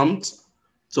prompt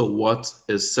to what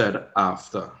is said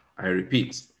after. I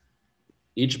repeat,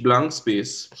 each blank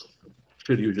space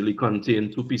should usually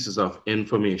contain 2 pieces of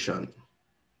information.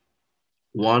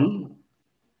 1,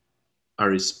 a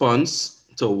response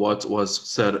to what was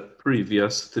said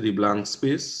previous to the blank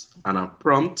space, and a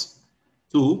prompt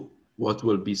to what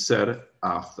will be said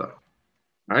after,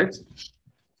 right?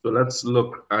 So let's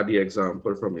look at the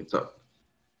example from the top.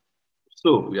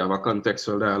 So we have a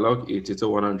contextual dialogue, 80 to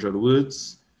 100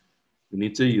 words. We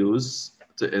need to use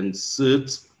to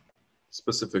insert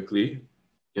specifically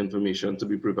information to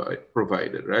be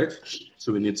provided, right?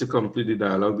 So we need to complete the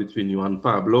dialogue between you and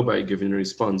Pablo by giving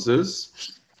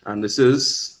responses. And this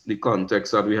is the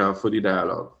context that we have for the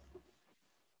dialogue.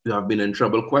 You have been in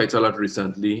trouble quite a lot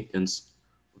recently.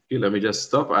 Okay, let me just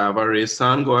stop. I have a raised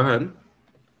hand. Go ahead.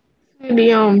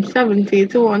 The 70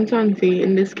 to 120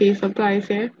 in this case applies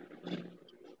here.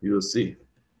 You'll see.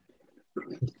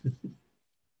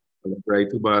 Right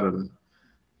to bottom.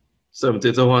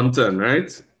 70 to 110,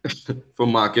 right? For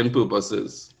marking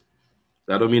purposes.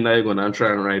 That don't mean that you're gonna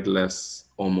try and write less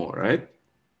or more, right?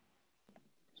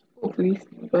 Oh, please,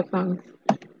 but thanks.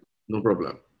 No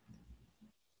problem.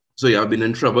 So you have been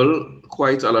in trouble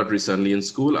quite a lot recently in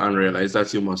school and realize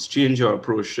that you must change your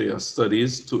approach to your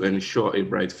studies to ensure a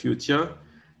bright future.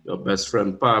 Your best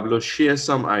friend Pablo shares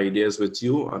some ideas with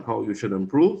you on how you should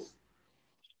improve.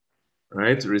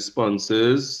 Right?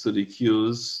 Responses to the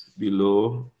cues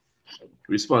below.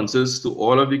 Responses to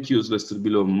all of the cues listed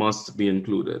below must be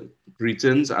included.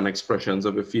 Greetings and expressions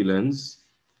of your feelings.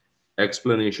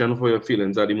 Explanation for your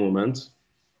feelings at the moment.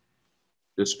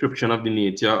 Description of the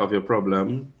nature of your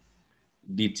problem.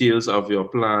 Details of your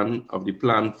plan, of the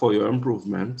plan for your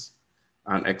improvement,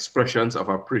 and expressions of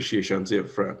appreciation to your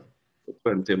friend,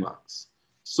 20 marks.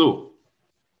 So,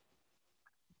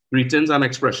 greetings and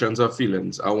expressions of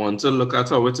feelings. I want to look at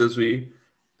how it is we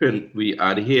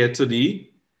adhere to the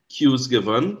cues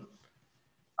given,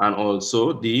 and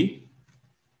also the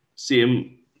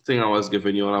same thing I was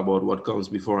giving you about what comes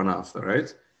before and after,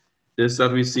 right? This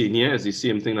that we see in here is the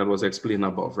same thing that was explained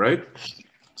above, right?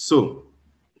 So,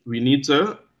 we need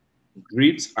to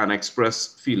greet and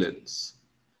express feelings.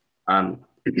 And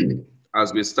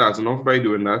as we're starting off by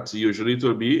doing that, usually it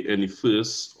will be in the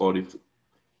first or the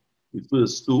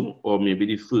first 2 or maybe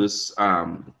the first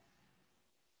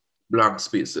blank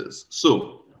spaces.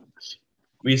 So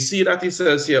we see that it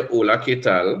says here, hola, ¿qué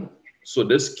tal? So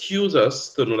this cues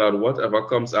us to know that whatever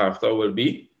comes after will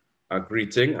be a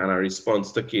greeting and a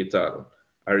response to ¿qué tal?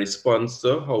 A response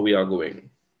to how we are going.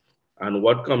 And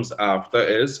what comes after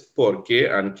is ¿por qué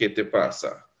and qué te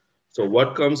pasa? So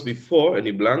what comes before in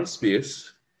the blank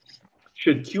space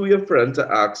should cue your friend to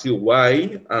ask you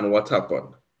why and what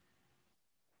happened.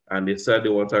 And they said they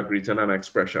want a greeting and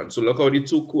expression. So look how the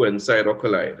 2 coincide or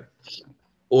collide.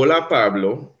 Hola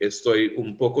Pablo, estoy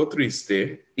un poco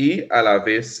triste y a la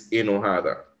vez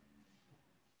enojada.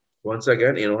 Once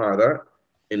again, enojada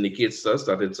indicates us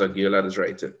that it's a girl that is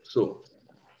writing. So,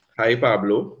 hi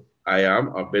Pablo, I am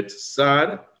a bit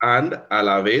sad and a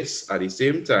la vez at the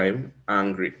same time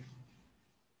angry.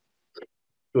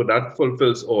 So that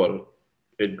fulfills all.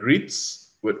 It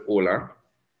greets with hola.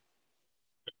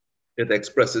 It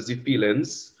expresses the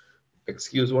feelings.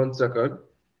 Excuse 1 second.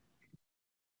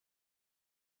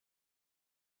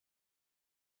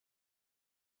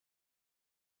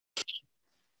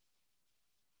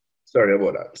 Sorry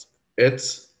about that.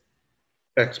 It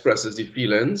expresses the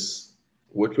feelings,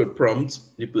 which would prompt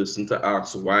the person to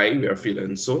ask why we are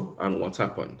feeling so and what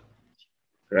happened.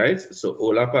 Right? So,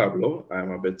 hola Pablo,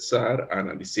 I'm a bit sad and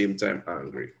at the same time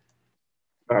angry.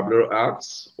 Pablo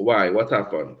asks, why? What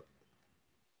happened?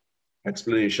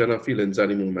 Explanation of feelings at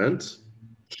the moment.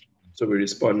 So we're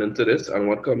responding to this, and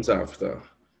what comes after?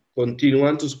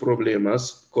 Continúan tus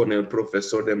problemas con el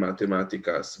profesor de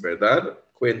matemáticas, ¿verdad?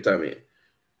 Cuéntame.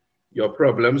 Your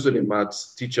problems with the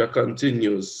maths teacher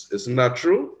continues. Isn't that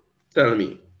true? Tell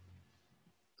me.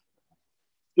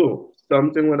 So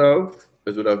something would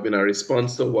have been a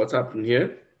response to what happened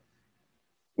here.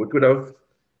 We could have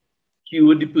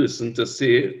cued the person to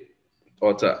say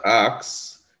or to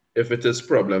ask if it is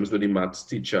problems with the maths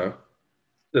teacher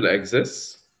still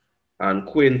exists. And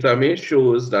cuéntame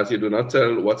shows that you do not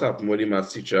tell what happened with the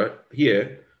maths teacher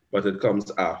here, but it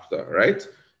comes after, right?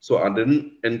 So I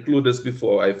didn't include this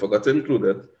before, I forgot to include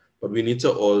it, but we need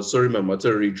to also remember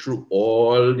to read through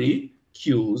all the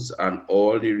cues and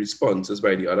all the responses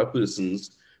by the other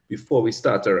persons before we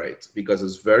start to write, because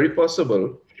it's very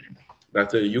possible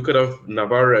that you could have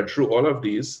never read through all of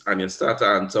these and you start to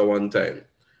answer one time.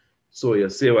 So you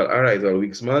say, well, all right, well,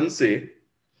 week's man say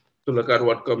to look at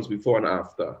what comes before and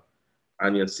after.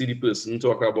 And you see the person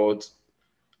talk about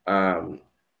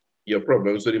your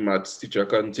problems with the maths teacher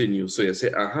continue. So you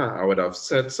say, aha, I would have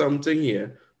said something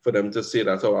here for them to say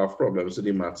that I have problems with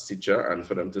the maths teacher and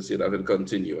for them to say that it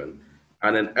continuing.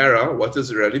 And an error, what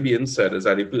is really being said is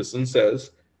that the person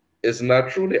says, it's not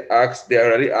true. They're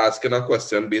already asking a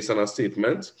question based on a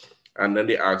statement, and then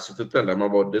they ask you to tell them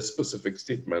about this specific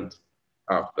statement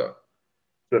after.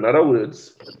 So in other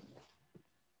words,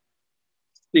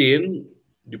 saying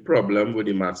the problem with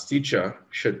the maths teacher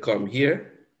should come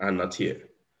here and not here.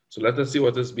 So let us see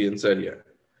what is being said here.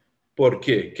 ¿Por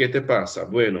qué? ¿Qué te pasa?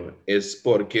 Bueno, es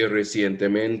porque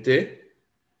recientemente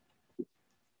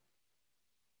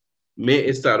me he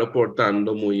estado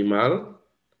portando muy mal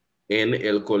en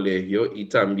el colegio y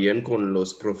también con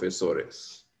los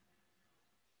profesores.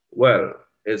 Well,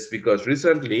 it's because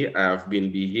recently I have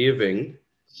been behaving,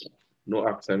 no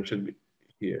accent should be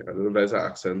here. I don't know if there's an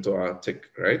accent or a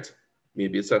tick, right?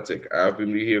 Maybe it's a tick. I have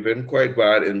been behaving quite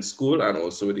bad in school and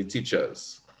also with the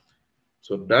teachers.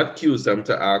 So that cues them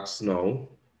to ask now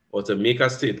or to make a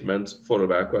statement followed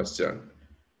by a question.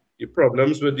 The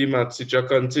problems with the maths teacher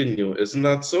continue, isn't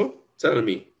that so? Tell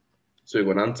me. So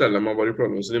you're going to tell them about the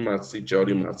problems with the maths teacher or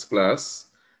the maths class.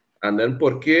 And then,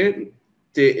 ¿por qué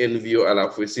te envió a la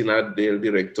oficina del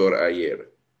director ayer?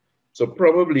 So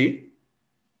probably,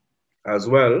 as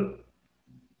well,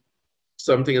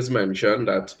 something is mentioned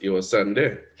that you were sent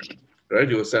there, right?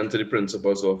 You were sent to the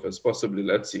principal's office, possibly,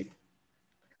 let's see.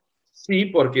 Sí,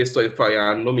 porque estoy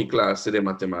fallando mi clase de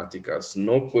matemáticas.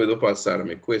 No puedo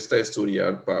pasarme. Cuesta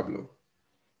estudiar, Pablo.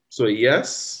 So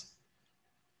yes,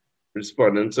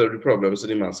 responding to the problems in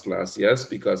the maths class. Yes,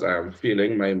 because I am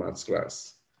failing my maths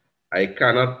class. I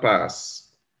cannot pass.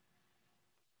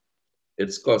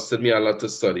 It's costed me a lot to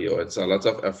study, or it's a lot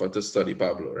of effort to study,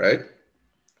 Pablo, right?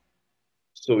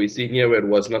 So we see here where it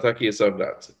was not a case of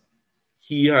that.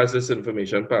 He has this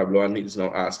information, Pablo, and he's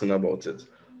now asking about it.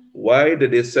 Why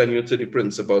did they send you to the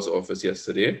principal's office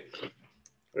yesterday?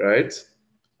 Right?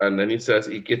 And then he says,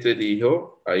 ¿Y qué te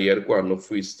dijo ayer cuando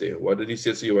fuiste? What did he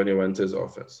say to you when you went to his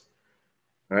office?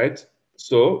 Right?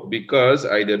 So, because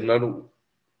I did not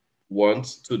want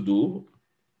to do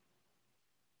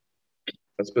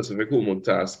a specific homework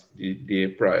task the day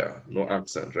prior, no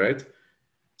accent, right?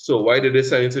 So why did they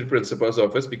send you to the principal's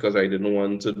office? Because I didn't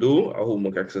want to do a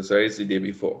homework exercise the day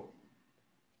before.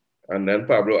 And then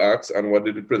Pablo asks, and what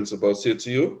did the principal say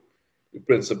to you? The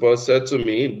principal said to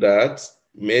me that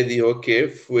me dijo que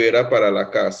fuera para la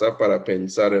casa para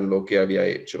pensar en lo que había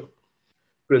hecho.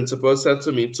 Principal said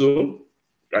to me too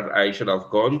that I should have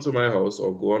gone to my house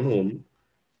or gone home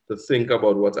to think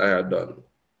about what I had done.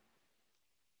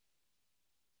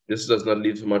 This does not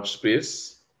leave much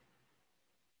space.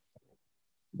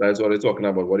 That's what we're talking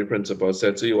about, what the principal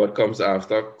said to you. What comes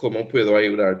after, ¿Cómo puedo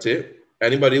ayudarte?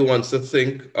 Anybody who wants to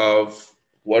think of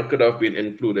what could have been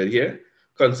included here,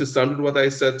 consistent with what I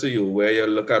said to you, where you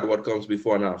look at what comes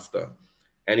before and after.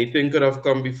 Anything could have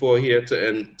come before here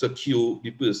to cue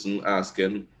the person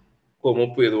asking,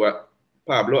 ¿Cómo puedo,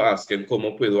 Pablo asking,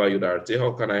 ¿Cómo puedo ayudarte?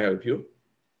 How can I help you?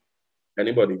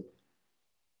 Anybody?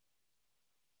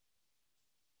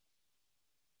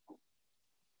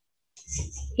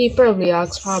 He probably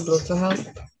asked Pablo to help.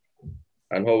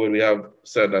 And how would we have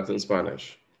said that in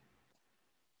Spanish?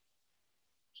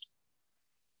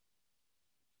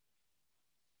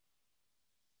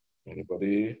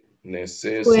 Anybody?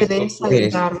 Necesito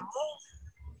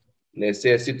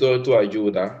tu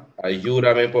ayuda.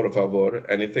 Ayúdame, por favor.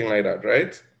 Anything like that,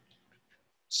 right?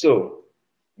 So,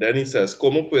 then he says,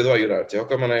 ¿Cómo puedo ayudarte? How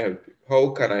can I help you? How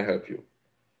can I help you?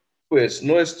 Pues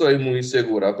no estoy muy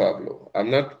segura, Pablo. I'm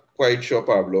not quite sure,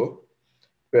 Pablo.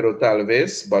 Pero tal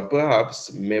vez, but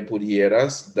perhaps, me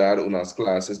pudieras dar unas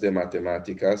clases de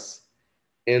matemáticas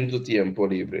en tu tiempo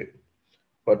libre.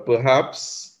 But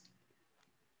perhaps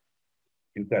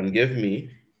you can give me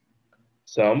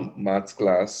some maths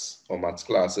class, or maths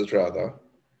classes rather,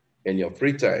 in your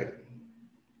free time,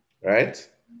 right?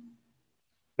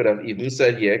 But I've even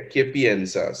said here, ¿Qué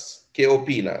piensas? ¿Qué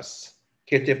opinas?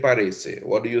 ¿Qué te parece?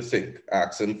 What do you think?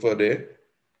 Asking for the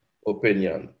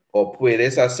opinion. O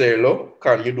puedes hacerlo?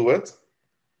 Can you do it?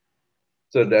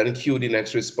 So then cue the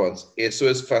next response. Eso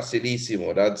es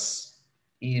facilísimo. That's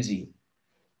easy.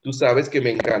 Tú sabes que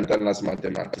me encantan las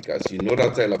matemáticas. You know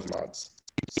that I love maths.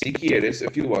 Si quieres,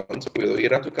 if you want, puedo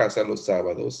ir a tu casa los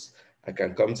sábados. I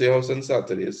can come to your house on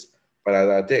Saturdays para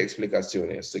darte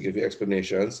explicaciones, to give you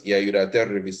explanations y ayudarte a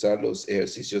revisar los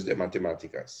ejercicios de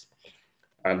matemáticas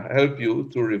and help you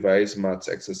to revise maths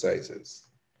exercises,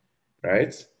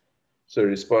 right? So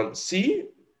respond, sí,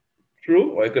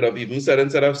 true, or I could have even said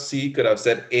instead of sí, could have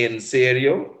said en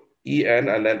serio, E-N,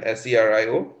 and then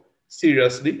S-E-R-I-O,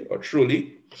 seriously or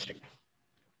truly.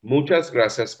 Muchas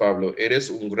gracias, Pablo. Eres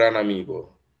un gran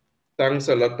amigo. Thanks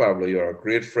a lot, Pablo. You're a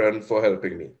great friend for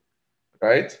helping me.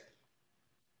 Right?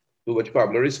 To which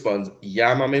Pablo responds,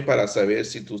 llámame para saber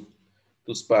si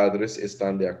tus padres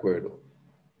están de acuerdo.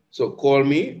 So call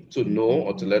me to know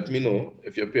or to let me know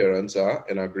if your parents are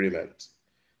in agreement.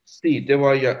 Sí, te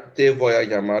voy a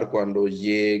llamar cuando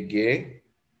llegue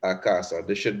a casa.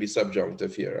 This should be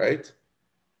subjunctive here, right?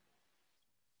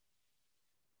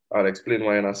 I'll explain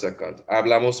why in a second.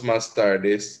 Hablamos más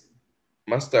tarde.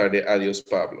 Más tarde, adiós,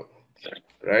 Pablo.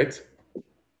 Right?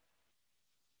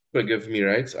 Forgive me,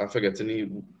 right? I'm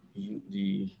forgetting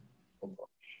the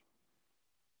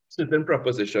certain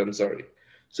prepositions, sorry.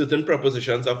 Certain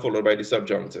prepositions are followed by the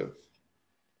subjunctive.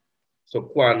 So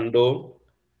cuando,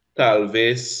 tal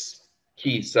vez,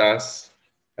 quizás,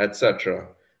 etc.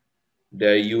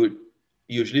 They're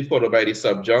usually followed by the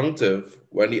subjunctive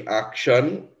when the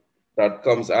action that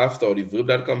comes after, or the verb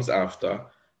that comes after,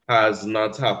 has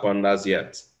not happened as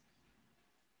yet.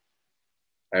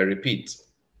 I repeat,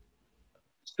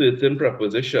 certain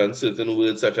prepositions, certain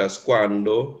words such as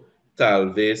cuando, tal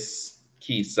vez,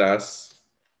 quizás,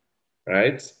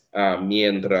 right?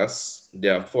 Mientras, they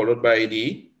are followed by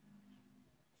the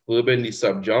verb in the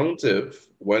subjunctive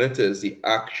when it is the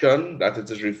action that it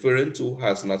is referring to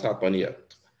has not happened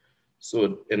yet.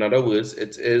 So in other words,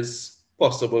 it is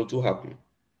possible to happen.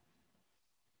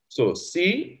 So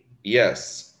C,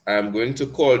 yes, I'm going to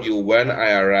call you when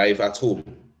I arrive at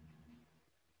home.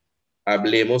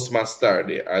 Hablemos más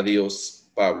tarde. Adiós,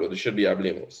 Pablo. This should be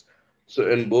hablemos. So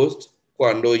in both,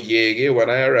 cuando llegue, when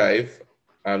I arrive,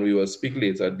 and we will speak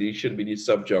later, these should be the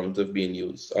subjunctive being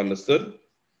used. Understood?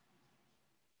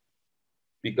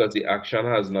 Because the action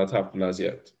has not happened as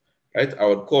yet. Right? I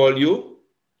would call you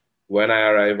when I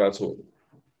arrive at home.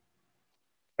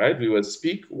 Right? We will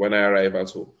speak when I arrive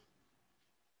at home.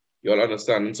 You all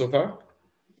understand so far?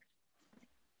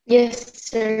 Yes,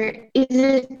 sir. Is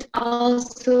it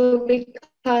also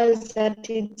because that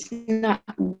it's not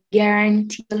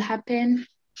guaranteed will happen?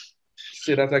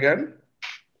 Say that again.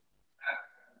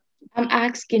 I'm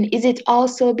asking, is it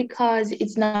also because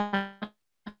it's not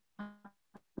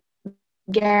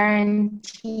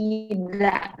guaranteed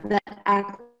that the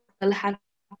act will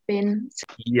happen?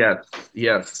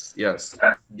 Yes.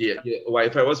 The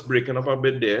Wi-Fi was breaking up a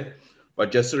bit there, but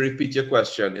just to repeat your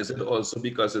question, is it also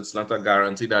because it's not a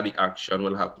guarantee that the action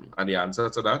will happen? And the answer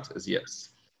to that is yes.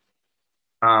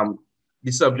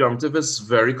 The subjunctive is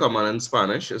very common in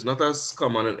Spanish. It's not as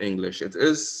common in English. It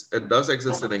does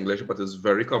exist in English, but it's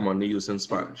very commonly used in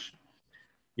Spanish.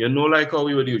 You know, like how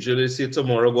we would usually say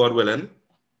tomorrow, God willing?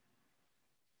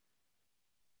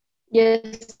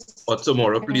 Yes. Or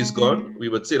tomorrow, please God. We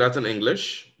would say that in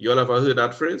English. You all ever heard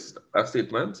that phrase, that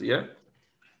statement? Yeah?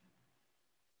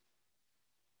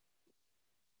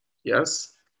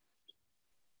 Yes?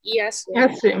 Yes,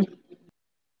 sir.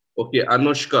 Okay,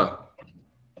 Anushka.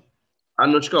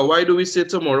 Anushka, why do we say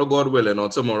tomorrow, God willing, or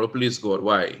tomorrow, please God?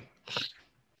 Why?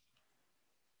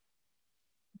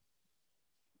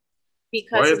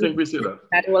 Because Why do you think we say that?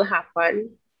 That will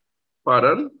happen.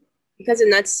 Pardon? Because it's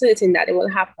not certain that it will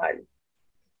happen.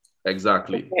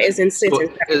 Exactly. There isn't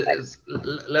certain.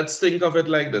 Let's think of it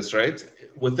like this, right?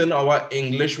 Within our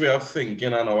English way of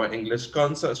thinking and our English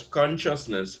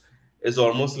consciousness is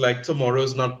almost like tomorrow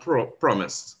is not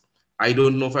promised. I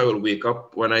don't know if I will wake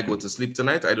up when I go to sleep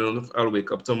tonight. I don't know if I'll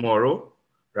wake up tomorrow,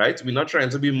 right? We're not trying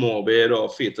to be morbid or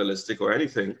fatalistic or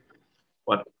anything,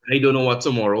 but I don't know what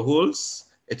tomorrow holds.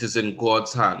 It is in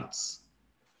God's hands.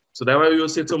 So that's why we will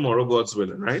say tomorrow, God's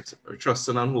willing, right? We're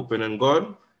trusting and hoping in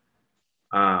God.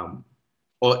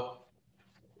 Or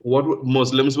what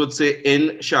Muslims would say,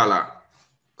 inshallah,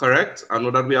 correct? I know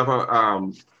that we have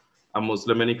a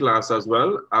Muslim in the class as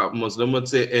well. A Muslim would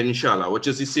say inshallah, which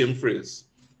is the same phrase,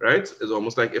 right? It's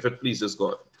almost like if it pleases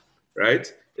God,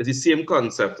 right? It's the same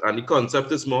concept, and the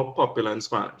concept is more popular in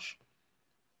Spanish.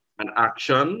 An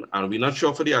action, and we're not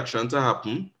sure for the action to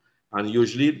happen, and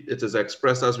usually it is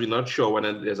expressed as we're not sure when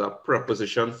there's a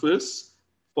preposition first,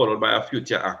 followed by a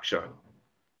future action,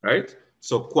 right?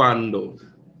 So cuando,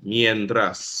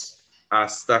 mientras,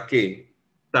 hasta que,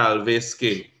 tal vez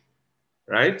que,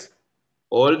 right?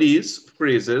 All these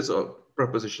phrases or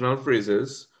prepositional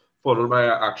phrases followed by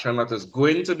an action that is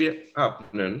going to be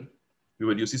happening, we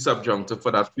would use the subjunctive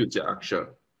for that future action,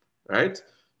 right?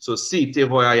 So sí, te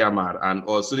voy a llamar, and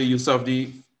also the use of the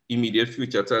immediate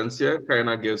future tense here kind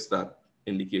of gives that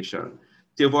indication.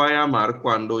 Te voy a llamar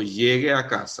cuando llegue a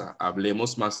casa.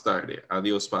 Hablemos más tarde.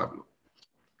 Adiós, Pablo.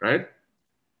 Right?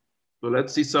 So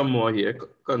let's see some more here.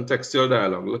 Contextual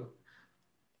dialogue. Look.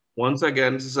 Once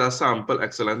again, this is a sample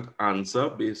excellent answer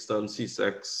based on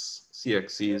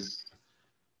CSEC's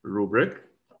rubric,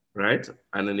 right?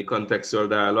 And then the contextual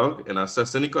dialogue. In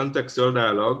assessing the contextual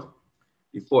dialogue,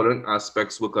 the following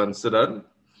aspects were considered: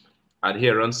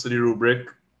 adherence to the rubric,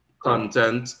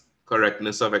 content,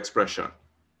 correctness of expression,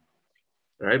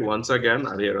 right? Once again,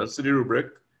 adherence to the rubric,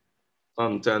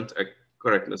 content,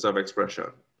 correctness of expression.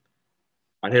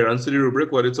 Adherence to the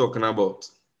rubric, what are you talking about?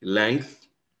 Length,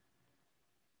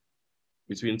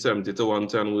 between 70 to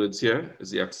 110 words here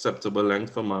is the acceptable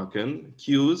length for marking.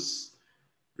 Cues,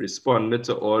 responded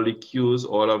to all the cues,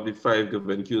 all of the 5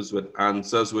 given cues with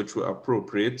answers which were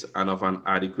appropriate and of an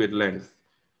adequate length.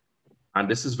 And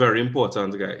this is very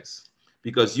important, guys,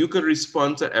 because you could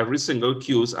respond to every single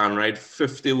cues and write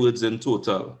 50 words in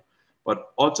total,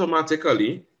 but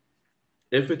automatically,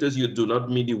 if it is you do not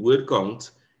meet the word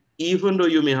count, even though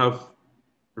you may have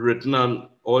written on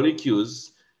all the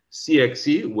cues,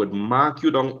 CXC would mark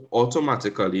you down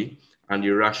automatically, and the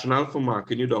rationale for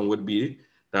marking you down would be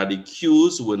that the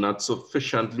cues were not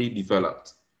sufficiently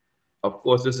developed. Of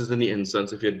course, this is in the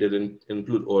instance if you didn't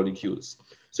include all the cues.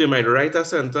 So you might write a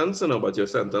sentence, but your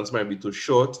sentence might be too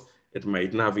short. It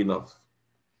might not have enough,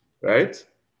 right?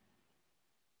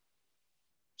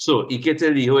 So, ¿y qué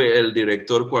te dijo el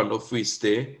director cuando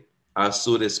fuiste a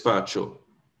su despacho?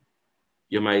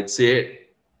 You might say,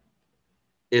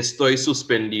 estoy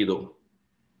suspendido.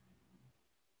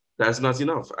 That's not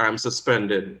enough. I'm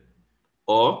suspended.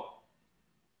 Or,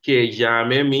 que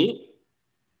llame mi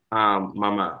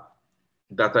mamá.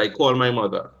 That I call my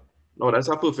mother. No, that's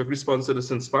a perfect response to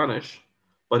this in Spanish,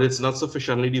 but it's not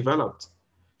sufficiently developed.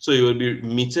 So you will be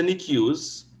meeting the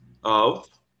cues of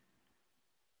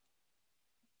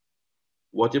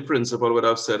what your principal would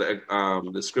have said,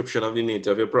 description of the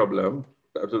nature of your problem,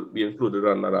 that would be included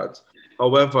under that.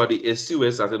 However, the issue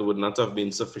is that it would not have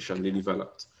been sufficiently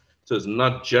developed. So it's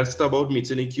not just about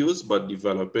meeting the cues, but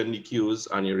developing the cues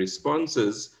and your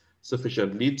responses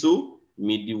sufficiently to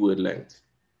meet the word length.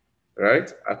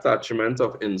 Right? Attachment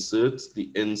of insert.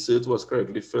 The insert was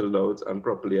correctly filled out and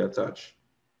properly attached.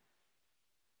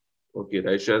 Okay,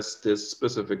 that's just this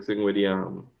specific thing with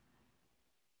the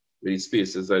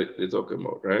spaces that they're talking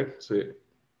about, right? So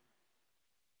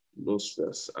no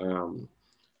stress.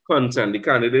 Content. The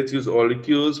candidates used all the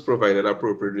cues, provided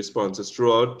appropriate responses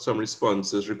throughout. Some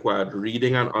responses required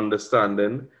reading and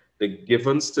understanding the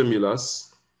given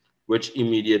stimulus, which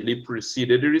immediately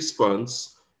preceded the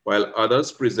response, while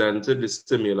others presented the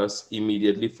stimulus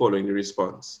immediately following the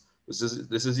response. This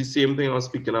is the same thing I was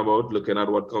speaking about, looking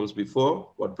at what comes before,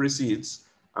 what precedes,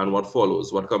 and what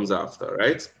follows, what comes after,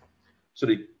 right? So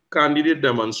the candidate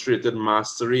demonstrated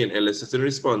mastery in eliciting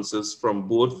responses from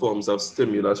both forms of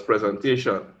stimulus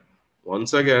presentation.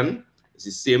 Once again, it's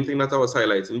the same thing that I was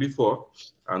highlighting before,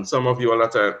 and some of you all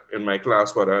that are in my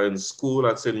class, whether in school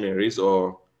at St. Mary's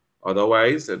or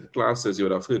otherwise in classes, you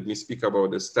would have heard me speak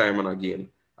about this time and again.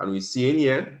 And we see in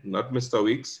here, not Mr.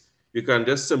 Weeks, you can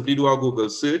just simply do a Google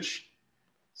search,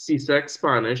 CSEC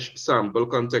Spanish sample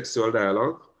contextual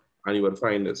dialogue, and you will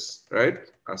find this, right?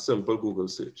 A simple Google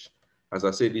search. As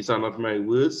I say, these are not my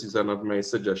words, these are not my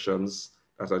suggestions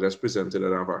that I just presented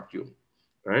in a vacuum,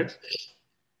 right?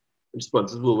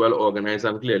 Responses were well organized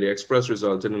and clearly expressed,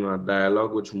 resulting in a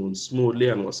dialogue which moved smoothly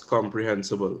and was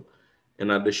comprehensible.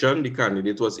 In addition, the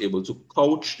candidate was able to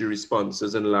couch the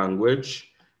responses in language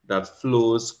that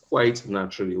flows quite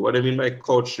naturally. What I mean by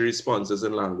couch the responses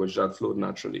in language that flowed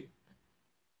naturally?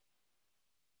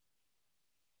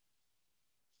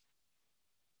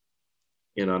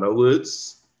 In other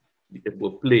words, they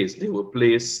were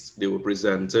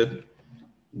presented,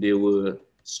 they were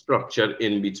structured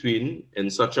in between in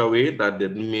such a way that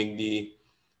didn't make the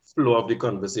flow of the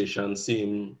conversation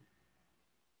seem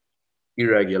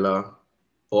irregular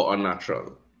or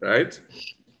unnatural, right?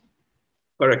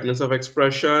 Correctness of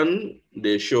expression,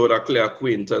 they showed a clear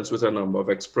acquaintance with a number of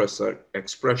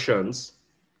expressions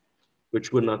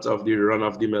which were not of the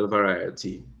run-of-the-mill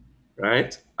variety,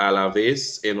 right? A la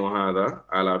vez, enojada,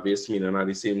 a la vez meaning at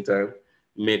the same time,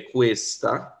 me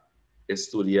cuesta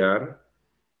estudiar,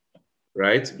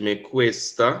 right? Me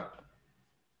cuesta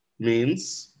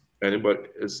means anybody,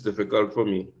 it's difficult for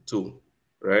me too,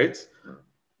 right?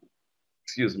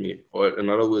 Excuse me, or in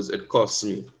other words, it costs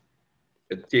me.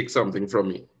 It takes something from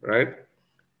me, right?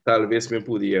 Tal vez me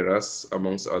pudieras,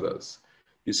 amongst others.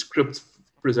 The script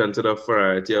presented a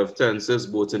variety of tenses,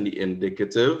 both in the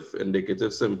indicative.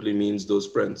 Indicative simply means those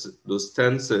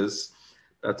tenses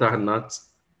that are not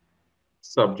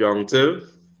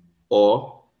subjunctive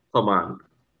or command.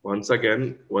 Once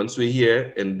again, once we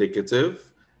hear indicative,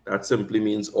 that simply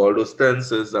means all those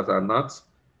tenses that are not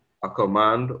a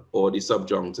command or the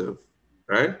subjunctive,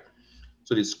 right?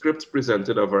 So the script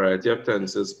presented a variety of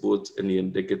tenses, both in the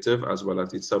indicative as well as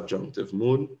the subjunctive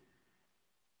mood.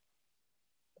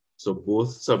 So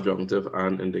both subjunctive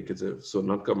and indicative, so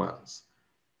not commands.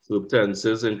 So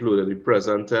tenses included the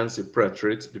present tense, the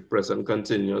preterite, the present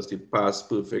continuous, the past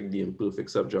perfect, the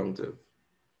imperfect subjunctive.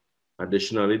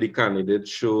 Additionally, the candidate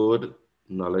showed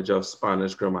knowledge of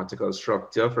Spanish grammatical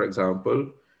structure. For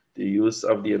example, the use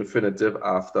of the infinitive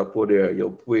after poder,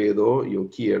 yo puedo, yo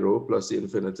quiero, plus the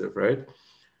infinitive, right?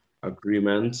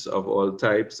 Agreements of all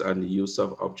types and the use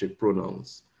of object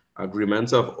pronouns.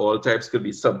 Agreements of all types could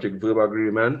be subject-verb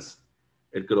agreements.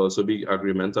 It could also be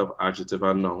agreement of adjective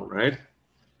and noun, right?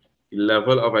 The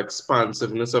level of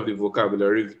expansiveness of the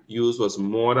vocabulary used was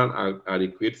more than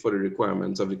adequate for the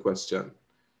requirements of the question.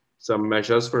 Some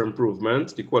measures for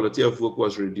improvement: the quality of work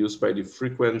was reduced by the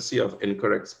frequency of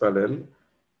incorrect spelling,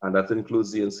 and that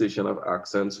includes the insertion of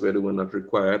accents where they were not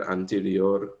required,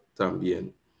 anterior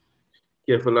también.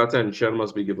 Careful attention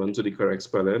must be given to the correct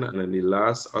spelling, and in the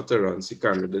last utterance, the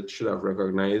candidate should have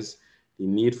recognized the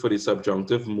need for the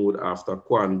subjunctive mood after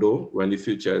cuando when the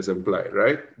future is implied,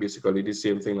 right? Basically the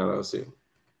same thing that I was saying.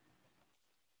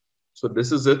 So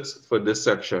this is it for this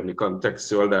section, the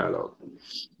contextual dialogue.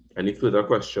 Any further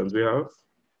questions we have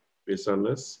based on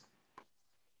this?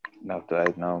 Not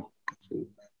right now.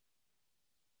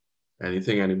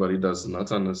 Anything anybody does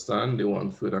not understand, they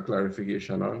want further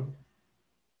clarification on?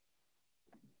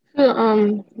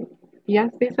 So,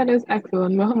 yes, they said it's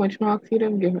excellent, but how much marks you'd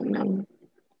have given them?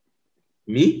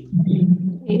 Me?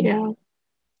 Yeah.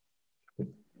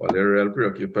 Well, they're real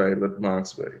preoccupied with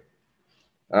marks, but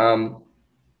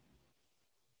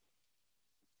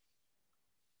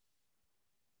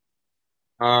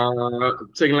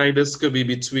thing like this could be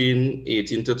between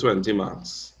 18 to 20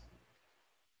 marks.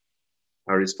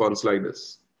 A response like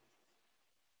this.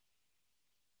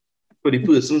 For the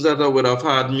persons that would have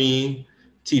had me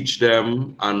teach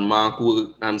them and mark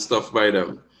work and stuff by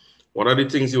them, one of the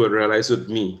things you would realize with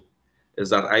me is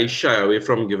that I shy away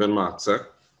from giving marks, for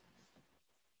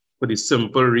the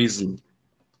simple reason.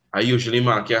 I usually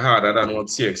mark you harder than what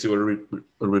CXC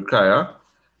will require,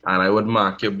 and I would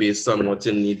mark you based on what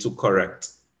you need to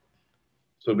correct.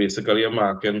 So basically, you're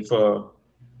marking for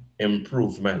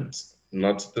improvement,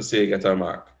 not to say get a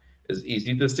mark. It's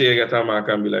easy to say get a mark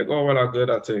and be like, oh, well, I'm good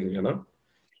at thing, you know?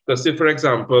 Because say, for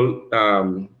example,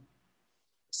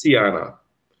 Sienna,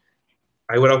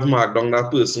 I would have marked down that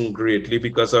person greatly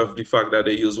because of the fact that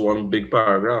they use one big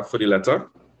paragraph for the letter.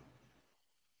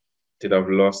 They'd have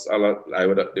lost a lot.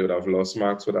 They would have lost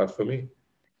marks for that for me.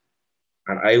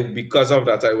 And because of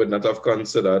that, I would not have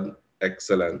considered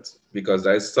excellent, because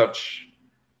that is such,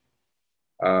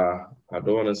 I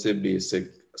don't want to say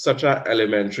basic, such an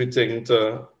elementary thing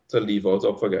to leave out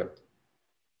or forget,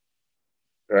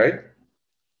 right?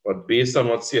 But based on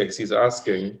what CXC is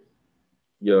asking,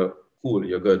 you're cool,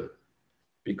 you're good.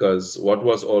 Because what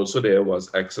was also there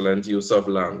was excellent use of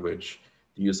language,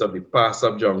 the use of the past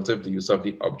subjunctive, the use of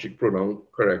the object pronoun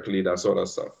correctly, that sort of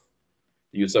stuff.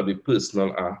 The use of the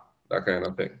personal that kind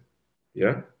of thing,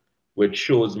 yeah? Which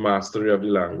shows mastery of the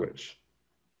language.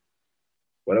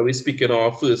 Whether we speak in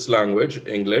our first language,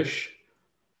 English,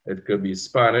 it could be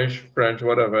Spanish, French,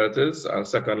 whatever it is, our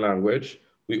second language,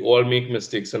 we all make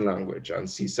mistakes in language, and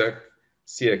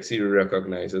CSEC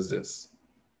recognizes this,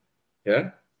 yeah?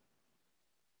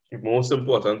 The most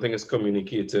important thing is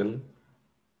communicating,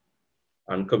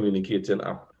 and communicating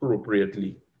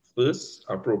appropriately. First,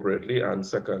 appropriately, and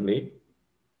secondly,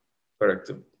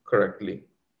 correctly,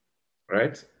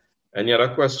 right? Any other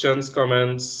questions,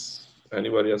 comments?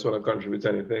 Anybody else want to contribute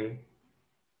anything?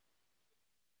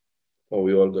 Or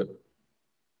we all good?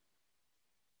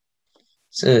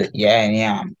 So yeah, any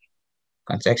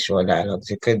contextual dialogues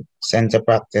you could send to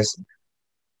practice.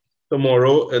 In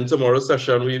tomorrow's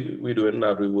session, we doing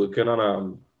that. We're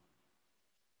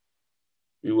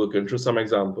working through some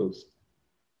examples.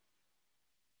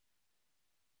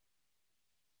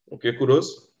 Okay,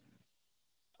 kudos.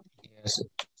 Yes.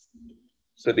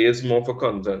 So there's more for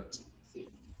content.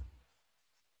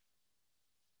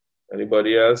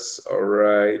 Anybody else? All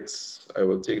right, I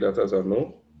will take that as a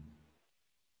no.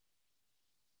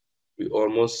 We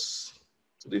almost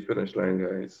to the finish line,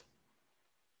 guys.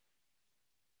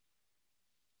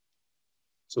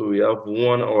 So we have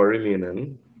 1 hour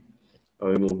remaining. And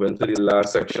we move into the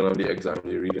last section of the exam,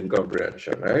 the reading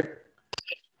comprehension, right?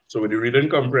 So with the reading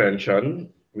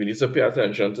comprehension, we need to pay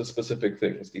attention to specific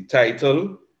things. The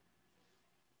title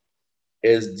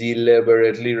is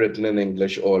deliberately written in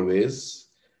English always,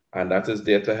 and that is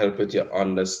there to help with your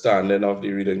understanding of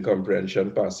the reading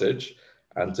comprehension passage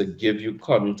and to give you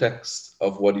context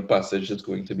of what the passage is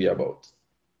going to be about,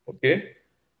 okay?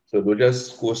 So don't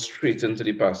just go straight into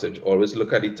the passage. Always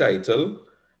look at the title.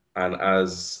 And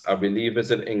as I believe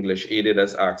it's in English, aided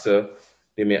as actor,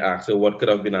 they may ask her what could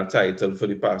have been a title for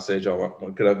the passage, or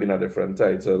what could have been a different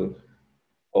title,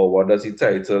 or what does the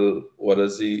title,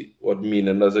 what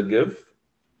meaning does it give?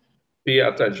 Pay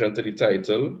attention to the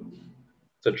title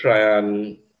to try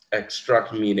and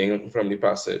extract meaning from the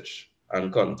passage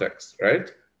and context, right?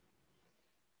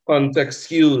 Context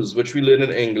cues, which we learn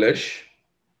in English.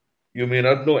 You may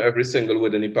not know every single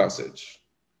word in the passage.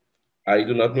 I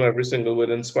do not know every single word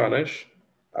in Spanish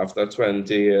after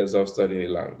 20 years of studying the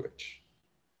language,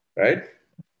 right?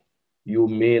 You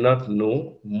may not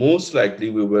know, most likely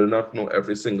we will not know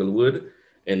every single word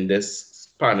in this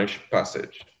Spanish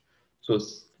passage. So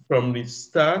from the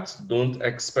start, don't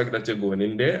expect that you're going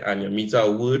in there and you meet a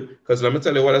word, because let me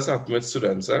tell you what has happened with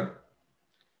students.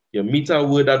 You meet a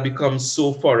word that becomes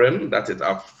so foreign that it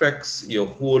affects your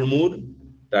whole mood,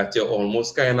 that you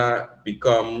almost kind of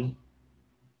become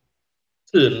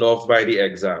turned off by the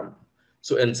exam.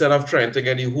 So instead of trying to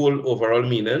get the whole overall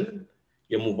meaning,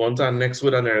 you move on to the next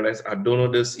word and you realize, I don't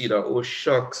know this either. Oh,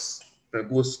 shucks, I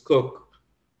go cook.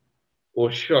 Oh,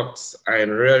 shucks, I'm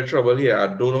in real trouble here. I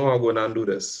don't know how I'm going to do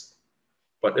this.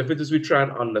 But if it is we try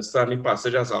and understand the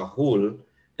passage as a whole,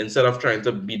 instead of trying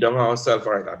to beat down ourselves,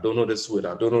 right, I don't know this word,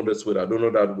 I don't know this word, I don't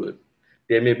know that word.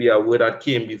 There may be a word that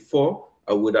came before,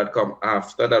 a word that come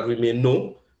after that we may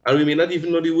know, and we may not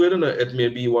even know the word in it. It may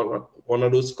be one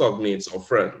of those cognates or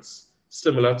friends,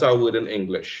 similar to a word in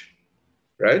English,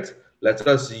 right? Let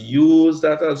us use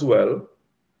that as well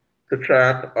to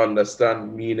try and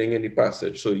understand meaning in the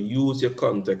passage. So use your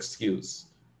context cues,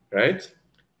 right?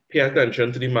 Pay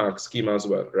attention to the mark scheme as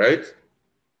well, right?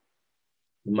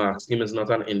 The mark scheme is not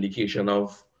an indication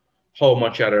of how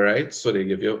much you had to write. So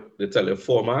they tell you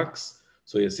 4 marks.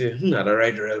 So you say, I had to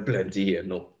write real plenty here.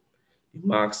 No. The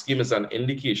mark scheme is an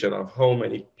indication of how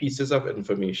many pieces of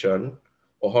information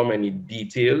or how many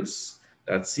details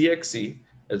that CXC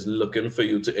is looking for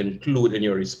you to include in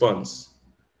your response.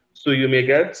 So you may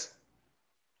get,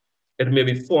 it may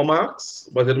be 4 marks,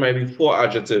 but it might be 4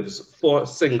 adjectives, 4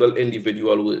 single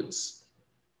individual words.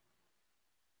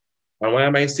 And why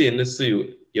am I saying this to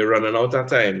you? You're running out of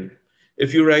time.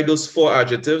 If you write those 4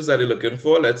 adjectives that you're looking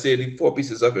for, let's say the 4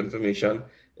 pieces of information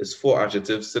is 4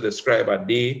 adjectives to describe a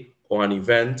day or an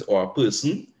event or a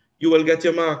person, you will get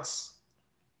your marks.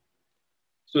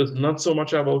 So it's not so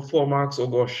much about 4 marks, oh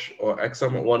gosh, or X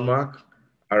amount, 1 mark.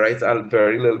 I write a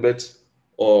very little bit,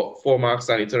 or 4 marks,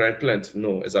 I need to write plenty.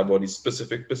 No, it's about the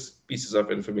specific pieces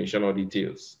of information or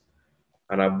details.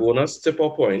 And a bonus tip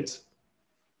or point,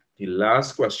 the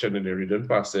last question in the reading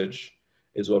passage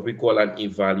is what we call an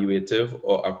evaluative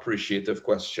or appreciative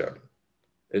question.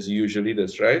 It's usually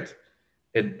this, right?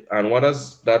 And what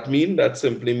does that mean? That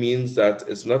simply means that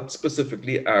it's not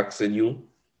specifically asking you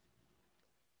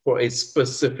for a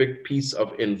specific piece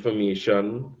of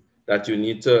information that you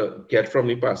need to get from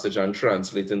the passage and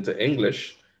translate into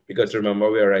English, because remember,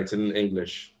 we are writing in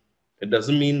English. It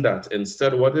doesn't mean that.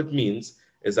 Instead, what it means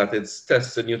is that it's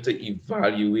testing you to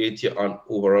evaluate your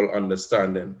overall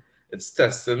understanding. It's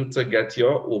testing to get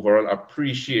your overall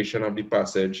appreciation of the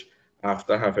passage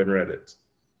after having read it,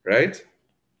 right?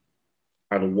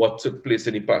 And what took place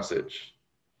in the passage.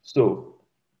 So,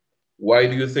 why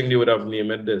do you think they would have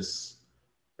named it this,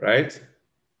 right?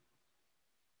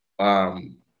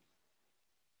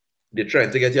 They're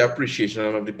trying to get your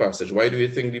appreciation of the passage. Why do you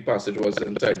think the passage was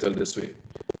entitled this way?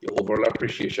 Your overall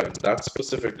appreciation. That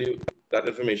specifically, that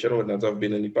information would not have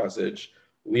been in the passage.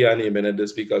 We are naming it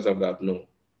this because of that, no,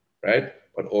 right?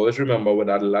 But always remember with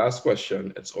that last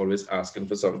question, it's always asking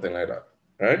for something like that,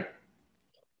 right?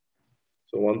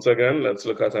 So once again, let's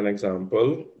look at an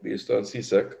example based on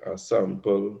CSEC, a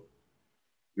sample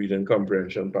reading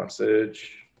comprehension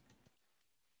passage.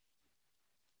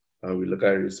 And we look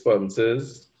at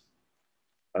responses.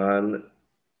 And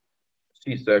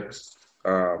CSEC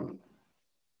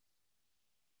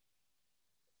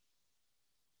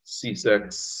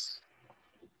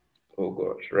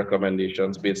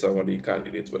recommendations based on what the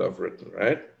candidates would have written,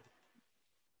 right?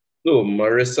 So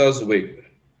Marissa's wig.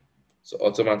 So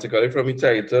automatically from the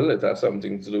title, it has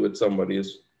something to do with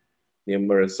somebody's name,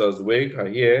 Marissa's wig, her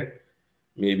hair,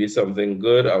 maybe something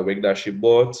good, a wig that she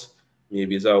bought,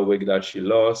 maybe it's a wig that she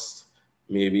lost,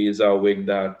 maybe it's a wig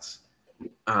that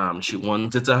she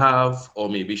wanted to have, or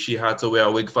maybe she had to wear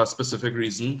a wig for a specific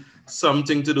reason,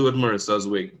 something to do with Marissa's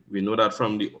wig. We know that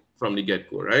from the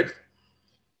get-go, right?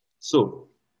 So,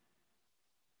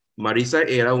 Marisa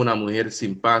era una mujer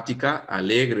simpática,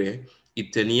 alegre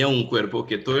y tenía un cuerpo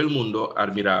que todo el mundo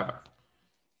admiraba.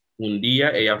 Un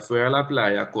día ella fue a la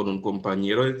playa con un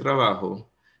compañero de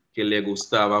trabajo, que le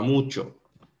gustaba mucho.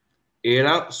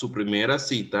 Era su primera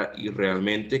cita y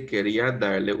realmente quería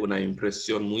darle una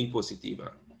impresión muy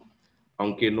positiva.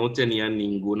 Aunque no tenía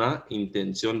ninguna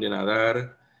intención de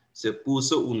nadar, se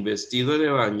puso un vestido de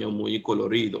baño muy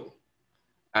colorido.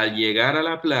 Al llegar a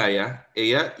la playa,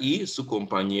 ella y su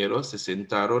compañero se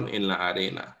sentaron en la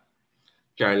arena.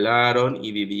 Charlaron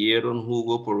y bebieron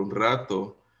jugo por un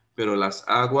rato, pero las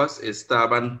aguas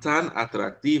estaban tan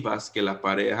atractivas que la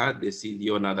pareja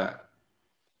decidió nadar.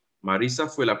 Marisa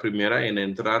fue la primera en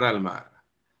entrar al mar.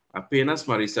 Apenas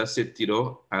Marisa se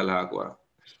tiró al agua,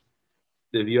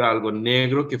 vio algo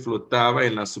negro que flotaba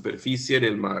en la superficie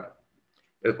del mar.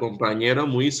 El compañero,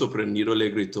 muy sorprendido, le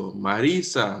gritó: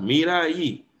 Marisa, mira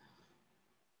ahí,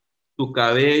 tu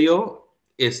cabello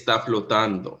está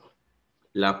flotando.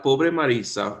 La pobre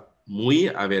Marisa, muy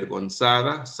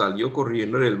avergonzada, salió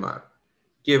corriendo del mar.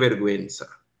 ¡Qué vergüenza!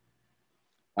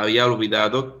 Había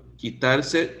olvidado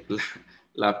quitarse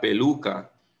la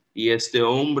peluca y este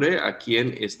hombre a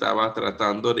quien estaba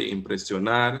tratando de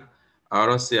impresionar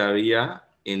ahora se había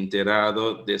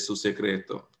enterado de su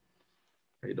secreto.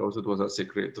 I thought it was a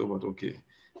secreto, but okay.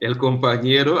 El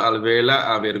compañero, al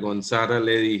verla avergonzada,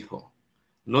 le dijo: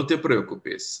 no te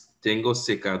preocupes, tengo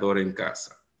secador en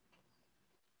casa.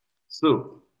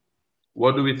 So,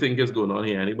 what do we think is going on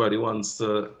here? Anybody wants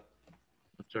to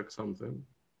check something?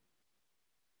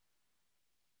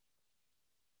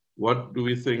 What do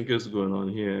we think is going on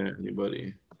here?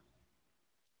 Anybody?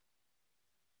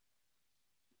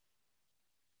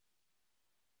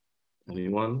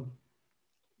 Anyone?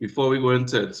 Before we go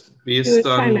into it, She was based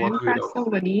trying on to what we impress know.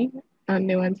 somebody and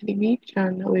they went to the beach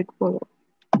and we follow.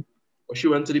 Oh, she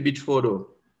went to the beach photo.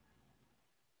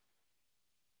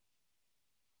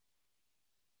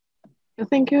 I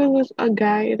think it was a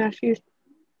guy that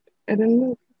I don't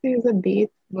know if it was a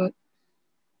date, but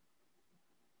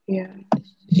yeah.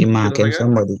 She Say that marking again?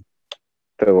 somebody.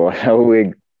 So, how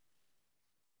we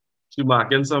She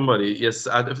marking somebody. Yes,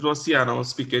 if it was Sienna was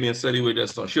speaking yesterday, we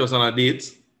just saw. She was on a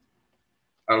date.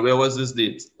 And where was this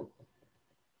date?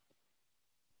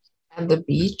 At the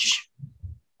beach.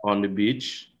 On the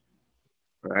beach,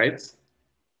 right?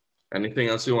 Anything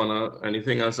else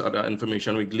anything else, other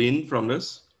information we glean from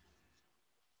this?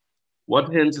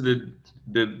 What hints did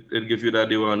it give you that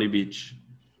they were on the beach?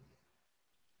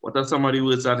 What are some of the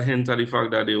words that hint at the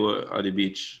fact that they were at the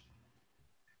beach?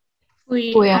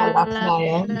 Fui a la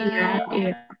Yeah, playa.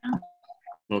 yeah.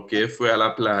 Okay, fue a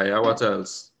la playa. What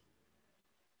else?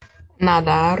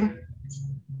 Nadar.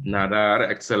 Nadar,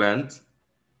 excellent.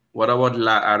 What about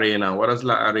la arena? What does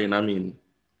la arena mean?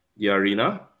 The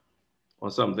arena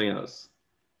or something else?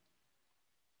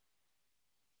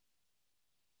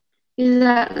 Is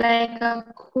that like a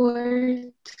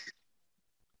court?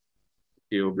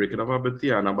 You're breaking up a bit,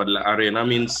 Tiana, but la arena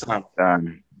means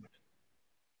sand.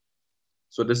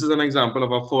 So this is an example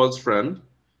of a false friend.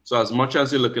 So as much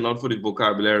as you're looking out for the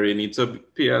vocabulary, you need to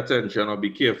pay attention or be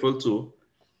careful too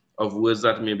of words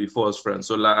that may be false friends.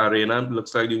 So la arena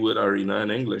looks like the word arena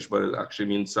in English, but it actually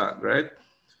means sand, right?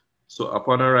 So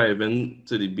upon arriving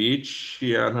to the beach,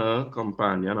 she and her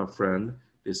companion or friend,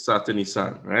 they sat in the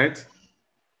sand, right?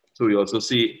 So we also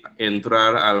see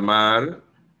entrar al mar,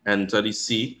 enter the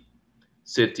sea.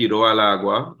 Se tiró al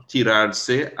agua.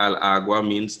 Tirarse al agua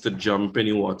means to jump in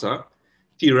the water.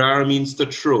 Tirar means to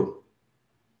throw.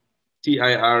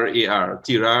 T-I-R-A-R.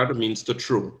 Tirar means to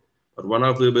throw. But when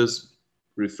a verb is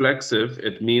reflexive,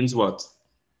 it means what?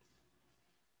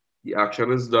 The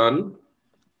action is done.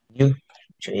 You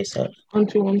show yourself.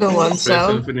 Onto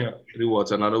oneself. In the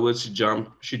water. In other words,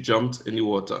 she jumped in the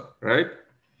water, right?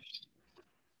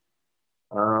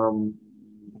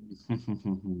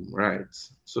 Right.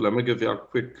 So let me give you a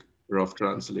quick rough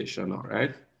translation, all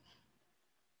right?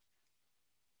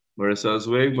 Marissa's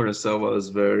way, Marissa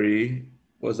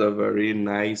was a very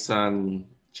nice and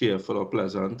cheerful or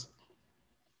pleasant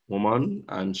woman,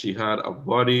 and she had a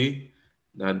body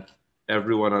that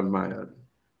everyone admired.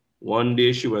 One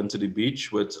day she went to the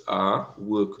beach with a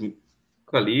work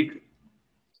colleague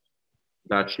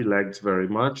that she liked very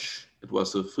much. It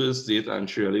was her first date and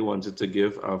she really wanted to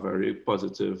give a very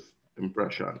positive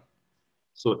impression.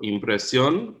 So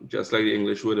impresión, just like the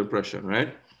English word impression,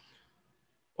 right?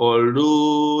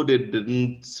 Although they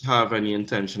didn't have any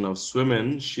intention of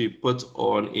swimming, she put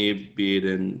on a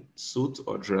bathing suit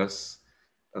or dress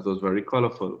that was very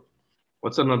colorful.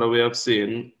 What's another way of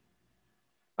saying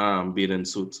bathing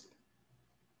suit?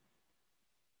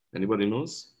 Anybody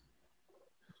knows?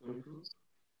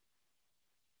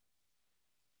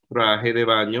 Traje de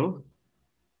baño,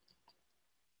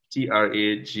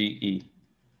 T-R-A-G-E.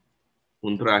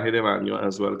 Un traje de baño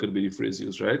as well could be the phrase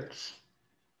used, right?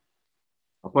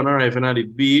 Upon arriving at the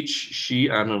beach, she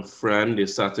and her friend, they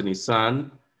sat in the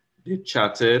sand, they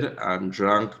chatted and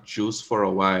drank juice for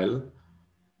a while,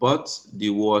 but the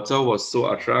water was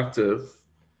so attractive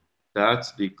that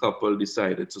the couple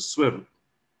decided to swim.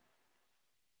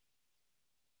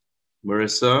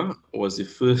 Marissa was the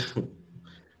first,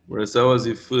 Marissa was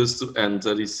the first to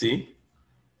enter the sea.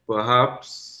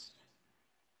 Perhaps,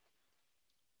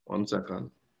 1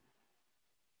 second.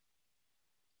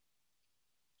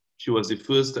 She was the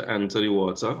first to enter the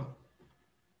water,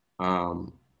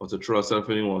 or to throw herself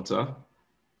in the water,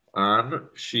 and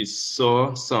she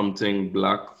saw something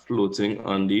black floating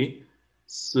on the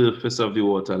surface of the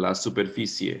water. La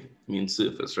superficie means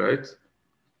surface, right?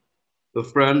 The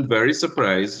friend, very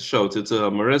surprised, shouted to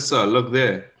her, Marissa, look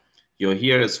there, your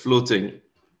hair is floating.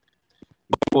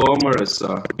 Poor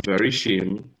Marissa, very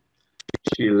shamed,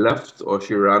 she left or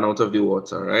she ran out of the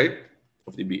water, right?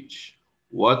 Of the beach.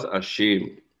 What a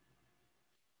shame.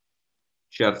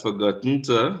 She had forgotten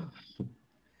to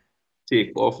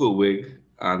take off her wig,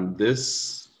 and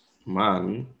this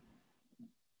man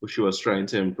who she was trying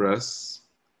to impress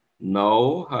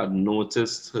now had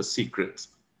noticed her secret.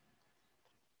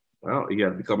 Well, he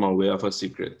had become aware of her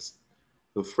secret.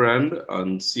 The friend,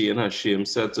 on seeing her shame,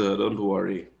 said to her, don't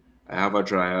worry, I have a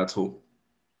dryer at home,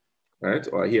 right?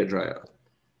 Or a hair dryer.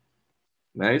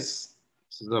 Nice.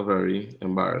 This is a very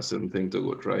embarrassing thing to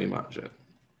go through, I imagine.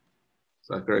 Is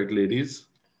that correct, ladies?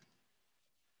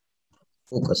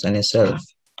 Focus on yourself.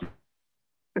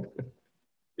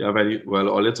 Yeah, very well.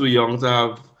 All you're too young to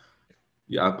have.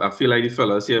 Yeah, I feel like the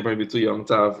fellas here might be too young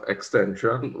to have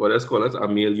extension. What let's call it, a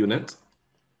male unit.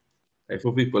 Like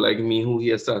for people like me who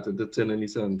here started the 10 in the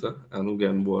center and who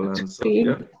get ball and stuff.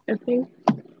 Yeah. I think.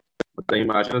 But I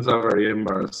imagine it's a very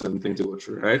embarrassing thing to go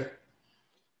through, right?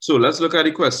 So let's look at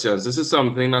the questions. This is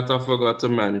something that I forgot to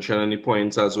mention in the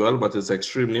points as well, but it's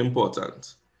extremely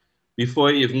important.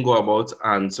 Before you even go about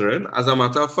answering, as a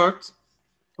matter of fact,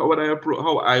 how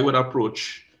I would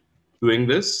approach doing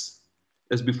this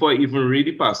is before I even read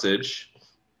the passage,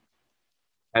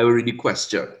 I will read the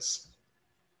questions.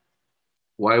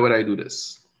 Why would I do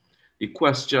this? The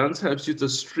questions helps you to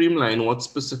streamline what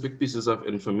specific pieces of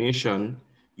information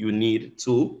you need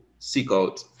to seek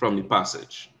out from the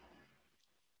passage.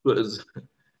 Because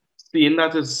seeing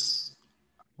that is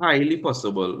highly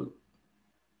possible.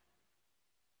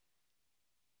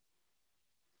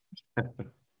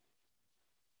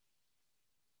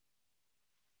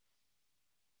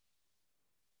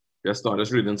 Just not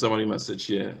just reading somebody's message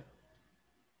here.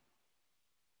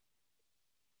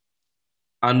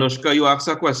 Anushka, you asked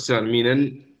a question,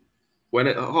 meaning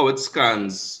how it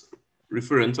scans,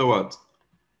 referring to what?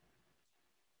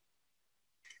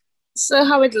 So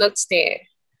how it looks there,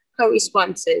 how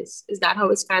responses, is that how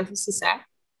it scans for CSEC?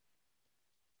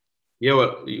 Yeah,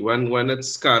 well, when it's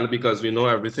scanned, because we know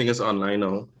everything is online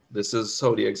now, this is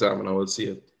how the examiner will see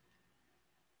it.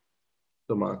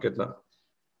 To mark it now.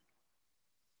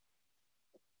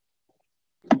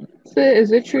 So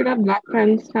is it true that black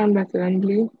pens sound better than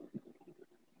blue?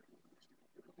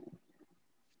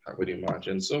 I would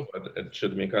imagine so, but it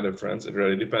should make a difference. It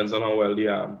really depends on how well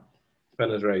the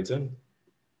pen is writing.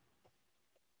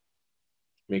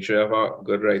 Make sure you have a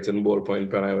good writing ballpoint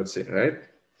pen, I would say, right?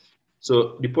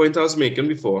 So the point I was making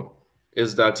before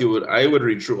is that I would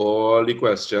read through all the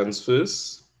questions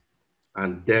first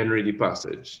and then read the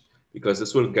passage, because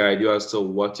this will guide you as to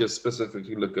what you're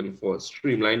specifically looking for,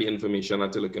 streamline the information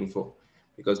that you're looking for.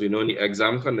 Because we know in the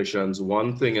exam conditions,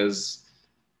 one thing is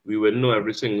we wouldn't know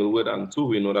every single word, and two,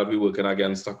 we know that we're working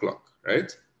against the clock,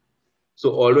 right?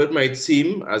 So although it might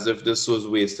seem as if this was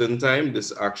wasting time,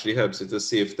 this actually helps you to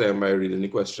save time by reading the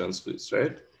questions first,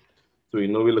 right? So we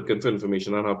know we're looking for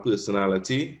information on her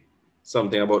personality,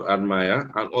 something about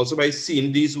admire, and also by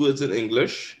seeing these words in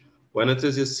English, when it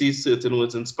is you see certain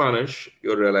words in Spanish,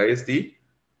 you realize the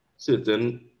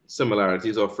certain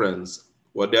similarities or friends.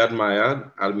 What they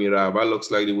admire, admiraba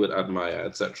looks like the word admire,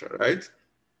 etc., right?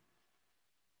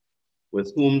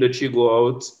 With whom did she go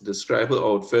out? Describe her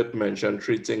outfit, mention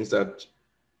 3 things that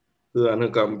her and her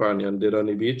companion did on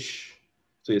the beach.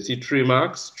 So you see 3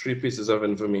 marks, 3 pieces of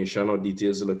information or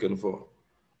details you're looking for.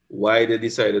 Why they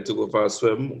decided to go for a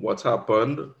swim, what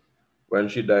happened when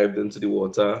she dived into the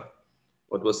water,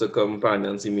 what was her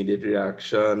companion's immediate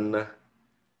reaction,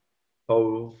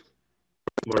 how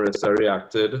Marissa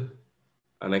reacted,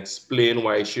 and explain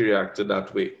why she reacted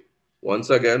that way. Once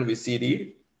again, we see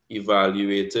the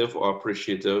evaluative or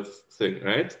appreciative thing,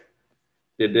 right?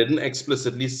 They didn't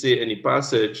explicitly say in the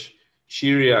passage,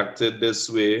 she reacted this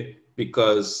way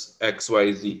because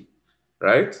XYZ,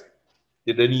 right?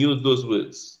 They didn't use those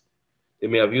words. They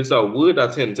may have used a word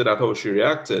that hinted at how she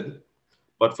reacted,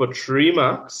 But for 3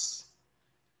 marks,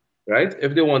 right?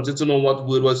 If they wanted to know what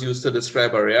word was used to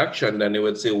describe a reaction, then they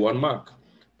would say 1 mark.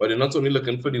 But they're not only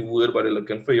looking for the word, but they're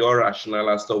looking for your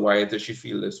rationale as to why does she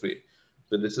feel this way.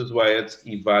 So this is why it's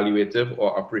evaluative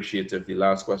or appreciative, the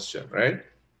last question, right?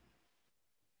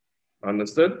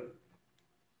 Understood?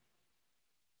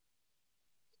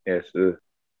 Yes, sir.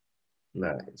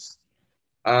 Nice.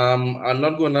 I'm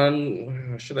not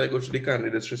gonna, should I go to the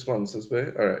candidates' responses,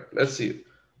 right? All right, let's see.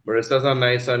 Marissa's a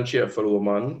nice and cheerful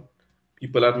woman.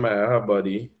 People admire her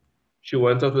body. She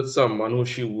went out with someone who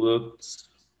she worked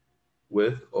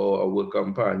with or a work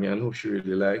companion who she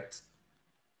really liked.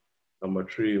 Number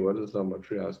 3, what is number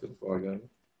 3 asking for again?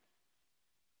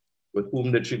 With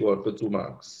whom did she go out for 2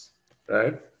 marks,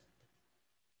 right?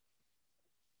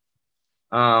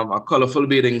 A colorful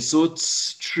bathing suit,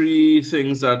 3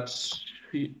 things that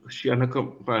she and her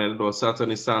companion was sat on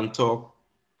the sand, talked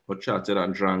or chatted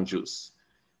and drank juice.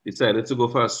 Decided to go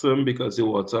for a swim because the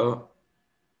water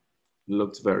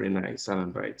looked very nice and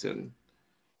inviting.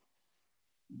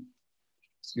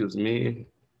 Excuse me.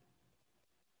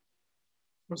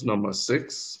 What's number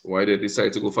 6? Why did they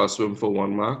decide to go for a swim for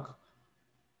 1 mark?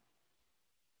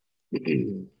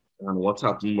 And what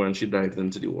happened when she dived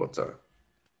into the water?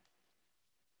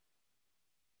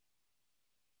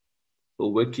 So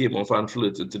what came off and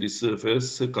floated to the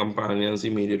surface? Her companion's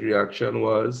immediate reaction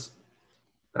was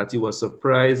that he was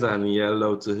surprised and yelled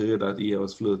out to her that he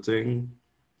was floating.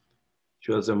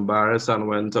 She was embarrassed and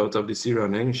went out of the sea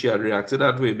running. She had reacted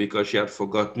that way because she had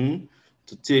forgotten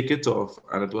to take it off,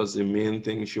 and it was the main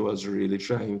thing she was really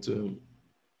trying to.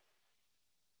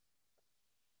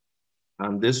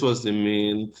 And this was the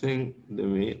main thing,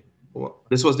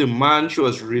 this was the man she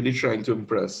was really trying to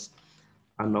impress.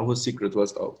 And now her secret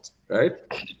was out, right?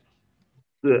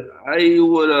 I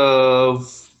would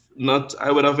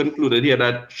have included here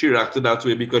that she reacted that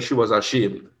way because she was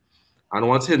ashamed. And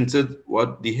what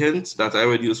the hint that I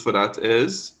would use for that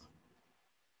is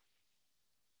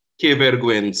que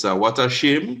vergüenza, what a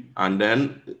shame. And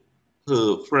then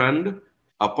her friend,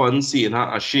 upon seeing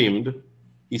her ashamed,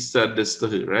 he said this to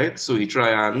her, right? So he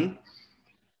tried and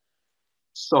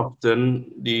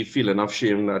soften the feeling of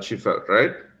shame that she felt,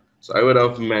 right? So I would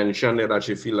have mentioned that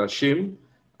she feel ashamed.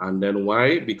 And then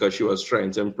why? Because she was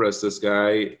trying to impress this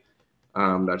guy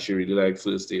that she really liked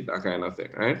first date, that kind of thing,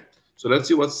 right? So let's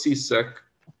see what CSEC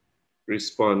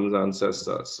responds and says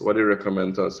to us. What do you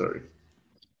recommend to us, sorry?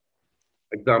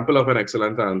 Example of an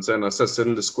excellent answer. In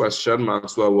assessing this question,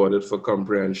 marks were awarded for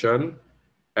comprehension.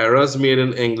 Errors made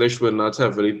in English were not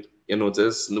heavily,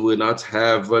 were not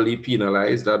heavily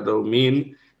penalized. That don't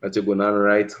mean that you're gonna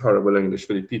write horrible English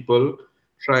for the people.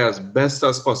 Try as best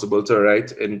as possible to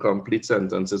write incomplete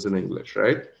sentences in English,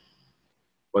 right?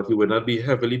 But you will not be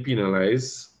heavily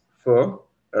penalized for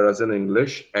errors in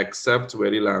English, except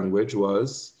where the language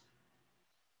was,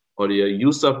 or the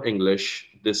use of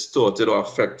English distorted or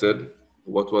affected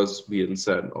what was being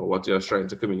said or what you're trying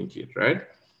to communicate, right?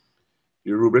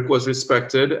 The rubric was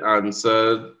respected,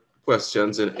 answered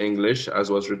questions in English as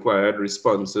was required,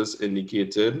 responses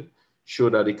indicated,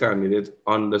 showed that the candidate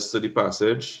understood the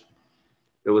passage.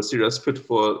 There was serious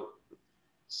pitfall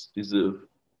deserved.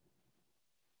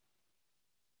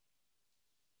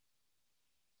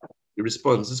 The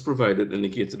responses provided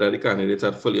indicated that the candidate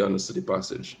had fully understood the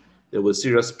passage. There were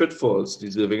serious pitfalls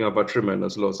deserving of a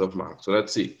tremendous loss of marks. So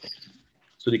let's see.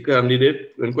 So the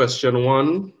candidate in question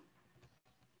 1,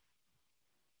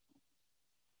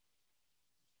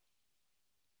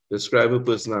 describe her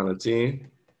personality.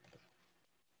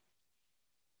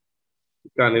 The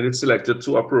candidate selected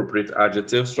 2 appropriate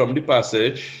adjectives from the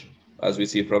passage, as we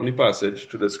see from the passage,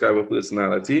 to describe her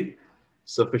personality.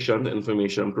 Sufficient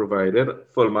information provided,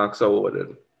 full marks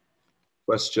awarded.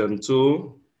 Question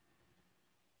 2,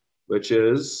 which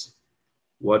is,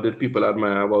 what did people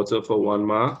admire about her for 1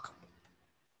 mark?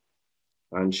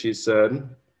 And she said,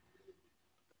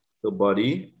 the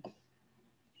body.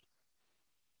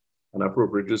 An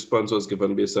appropriate response was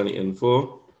given based on the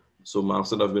info, so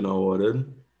marks would have been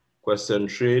awarded. Question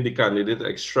 3, the candidate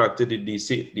extracted the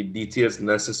details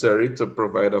necessary to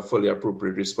provide a fully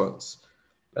appropriate response.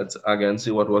 Let's again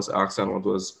see what was asked and what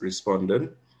was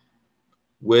responded.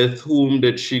 With whom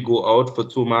did she go out for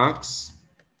 2 marks?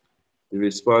 The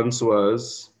response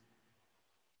was,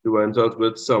 she went out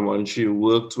with someone she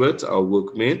worked with, a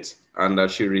workmate, and that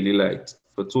she really liked.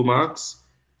 For 2 marks,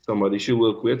 somebody she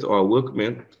worked with or a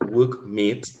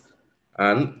workmate,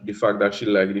 and the fact that she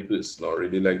liked the person or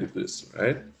really liked the person,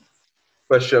 right?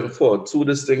 Question 4, 2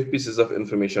 distinct pieces of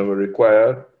information were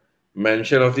required.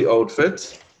 Mention of the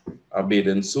outfit, a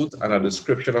bathing suit, and a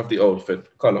description of the outfit,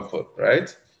 colorful,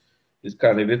 right? This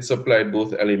candidate supplied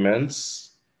both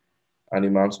elements and the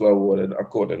marks were awarded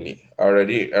accordingly.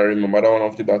 Already, I remember that one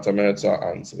of the bottom heads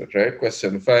are answered, right?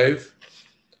 Question 5.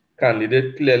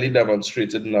 Candidate clearly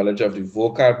demonstrated knowledge of the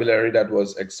vocabulary that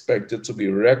was expected to be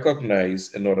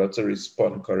recognized in order to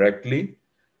respond correctly,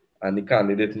 and the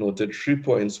candidate noted 3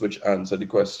 points which answer the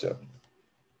question.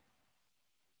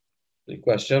 The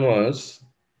question was,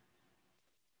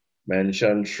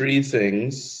 mention 3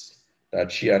 things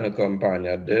that she and her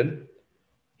companion did.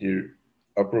 The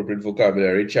appropriate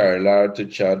vocabulary: charlar, to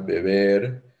chat,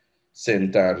 beber,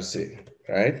 sentarse,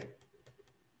 right?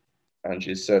 And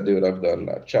she said they would have done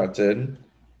that: chatted,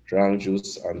 drank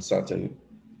juice, and sat in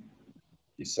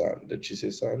the sand. Did she say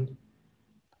sand?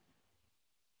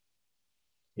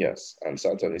 Yes, and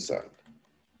sat on the sand.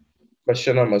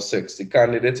 Question number 6. The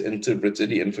candidate interpreted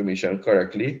the information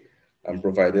correctly and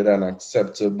provided an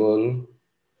acceptable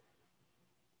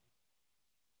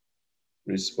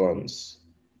response.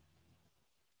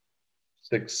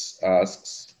 6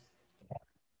 asks,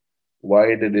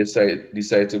 why did they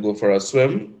decide to go for a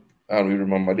swim? And we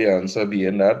remember the answer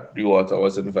being that the water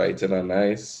was inviting and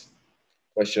nice.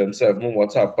 Question 7,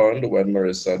 what happened when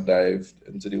Marissa dived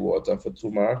into the water for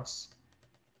 2 marks?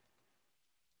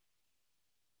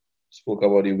 Spoke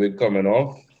about the wig coming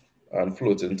off and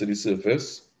floating to the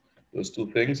surface. Those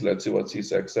 2 things. Let's see what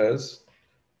CSEC says.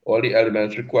 All the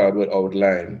elements required were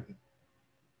outlined.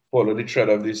 Follow the thread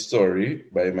of the story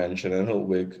by mentioning her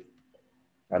wig,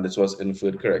 and this was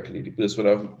inferred correctly. The person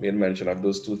would have made mention of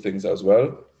those 2 things as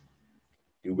well.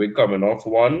 The wig coming off,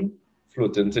 1,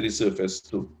 floating to the surface,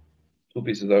 2. 2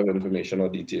 pieces of information or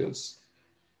details.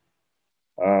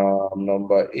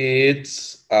 Number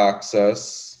 8 asks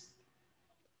us,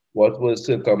 what was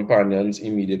her companion's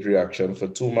immediate reaction for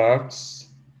 2 marks?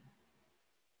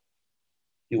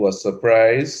 He was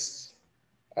surprised,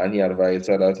 and he advised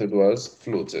her that it was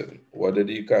floating. What did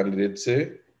the candidate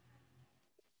say?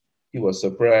 He was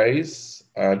surprised,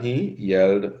 and he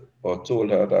yelled or told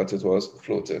her that it was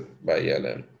floating by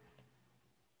yelling.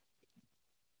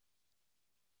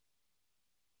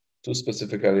 2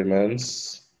 specific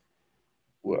elements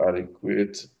were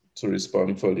adequate to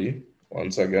respond fully.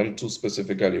 Once again, 2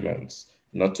 specific elements.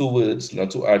 Not 2 words,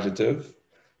 not 2 adjectives,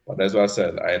 but as I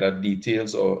said, either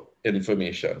details or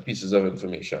information, pieces of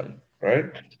information,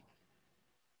 right?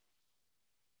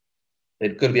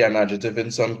 It could be an adjective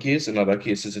in some cases. In other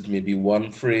cases, it may be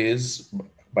 1 phrase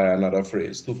by another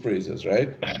phrase, 2 phrases,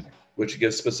 right? Which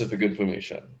gives specific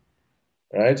information,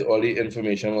 right? All the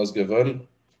information was given.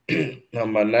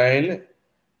 Number 9,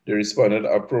 they responded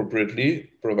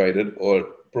appropriately, providing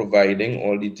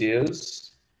all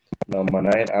details. Number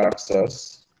 9 asks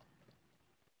us,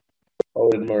 how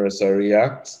did Marissa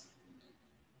react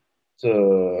to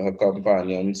her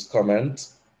companion's comment?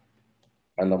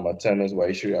 And number 10 is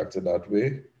why she reacted that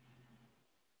way.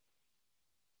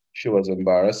 She was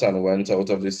embarrassed and went out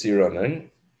of the sea running.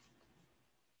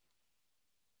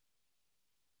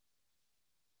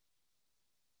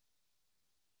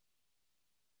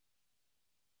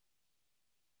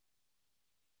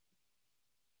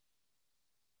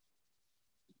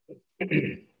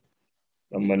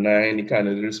 Number 9, the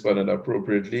candidate responded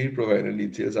appropriately, providing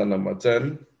details. And number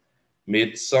 10,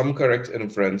 made some correct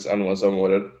inference and was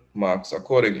awarded marks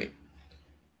accordingly.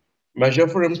 Measure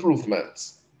for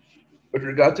improvement. With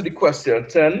regard to the question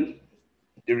 10,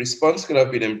 the response could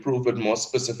have been improved with more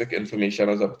specific information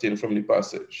as obtained from the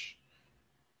passage.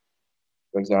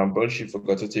 For example, she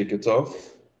forgot to take it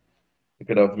off. You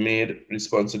could have made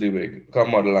response to the wig. Her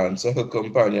model answer, her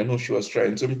companion who she was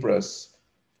trying to impress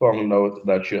found out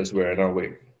that she was wearing a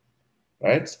wig.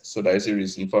 Right? So that is the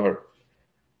reason for her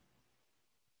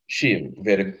shame,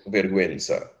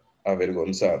 vergüenza,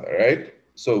 avergonzada, right?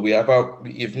 So we have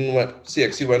even when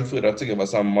CXC went further to give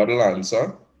us a model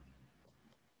answer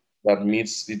that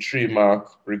meets the 3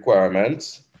 mark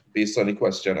requirements based on the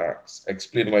question asked.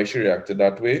 Explain why she reacted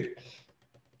that way.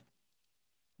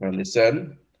 And they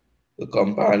said, the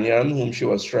companion whom she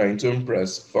was trying to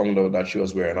impress found out that she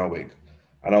was wearing a wig.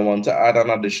 And I want to add an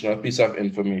additional piece of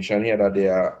information here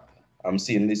that I'm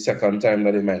seeing the second time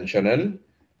that they're mentioning.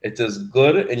 It is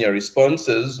good in your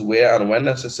responses where and when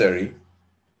necessary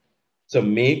to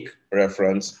make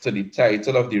reference to the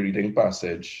title of the reading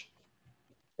passage,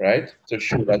 right? To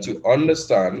show that you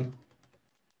understand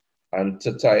and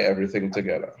to tie everything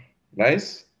together.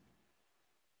 Nice?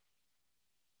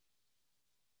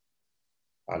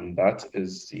 And that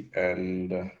is the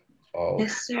end of...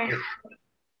 Yes, sir.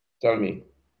 Tell me.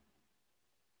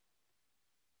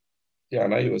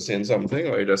 Tiana, you were saying something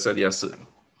or you just said yes, sir?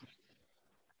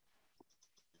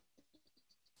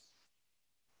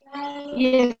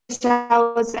 Yes, I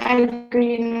was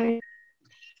agreeing with.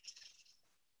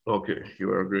 Okay, you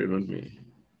are agreeing with me.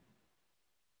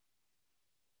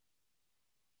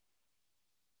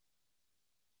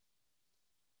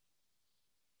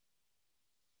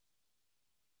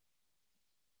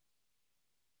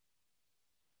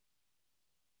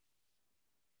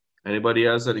 Anybody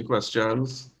else any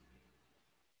questions?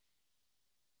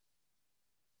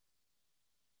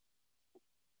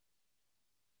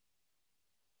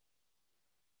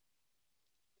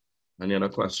 Any other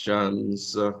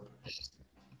questions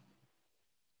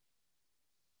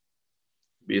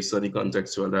based on the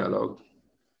contextual dialogue?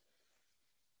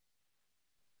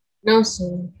 No,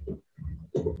 sir.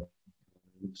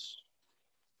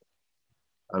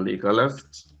 Alika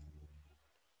left.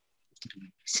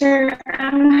 Sir,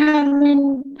 I'm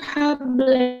having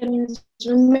problems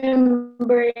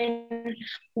remembering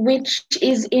which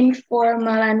is informal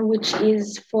and which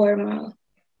is formal.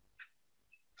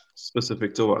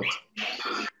 Specific to what?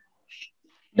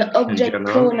 The object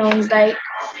pronouns, like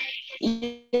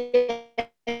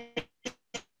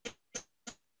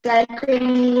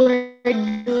when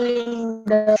we're doing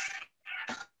the.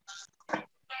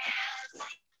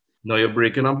 No, you're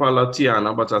breaking up a lot,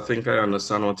 Tiana, but I think I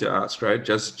understand what you asked, right?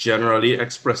 Just generally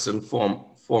expressing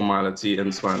formality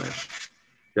in Spanish.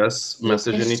 Just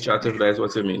message in the chat if that is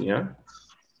what you mean, yeah?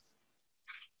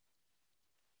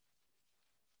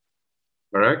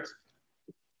 Correct?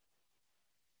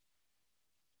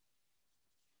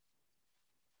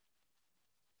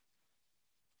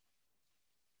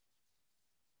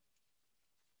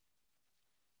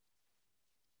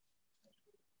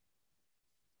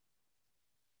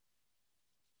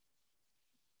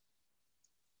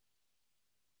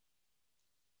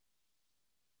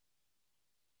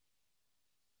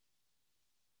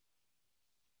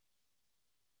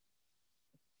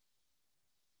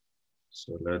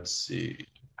 So let's see.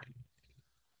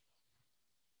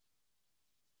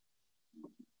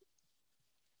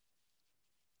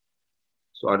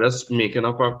 So I'm just making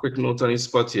up a quick note on the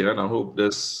spot here, and I hope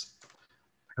this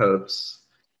helps.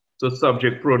 So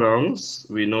subject pronouns,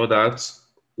 we know that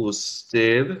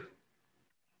usted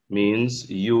means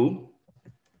you,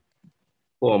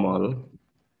 formal,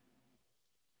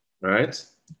 right?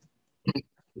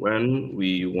 When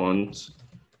we want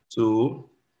to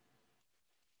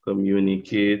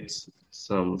communicate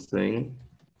something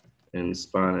in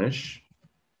Spanish,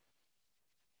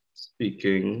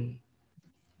 speaking,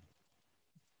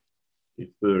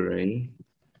 referring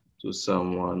to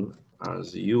someone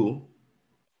as you,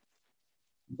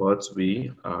 but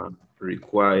we are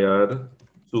required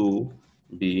to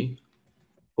be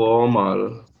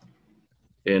formal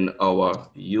in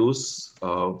our use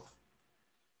of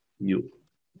you,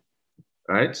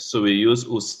 right? So we use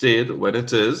usted when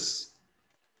it is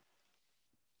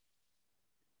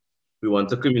we want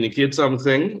to communicate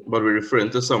something, but we're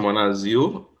referring to someone as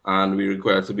you, and we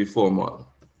require to be formal,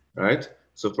 right?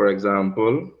 So for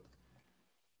example,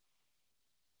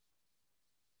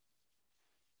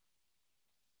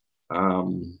 a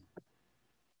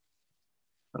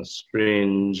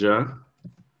stranger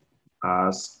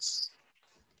asks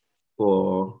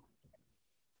for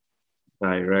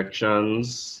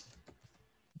directions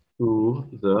to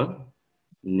the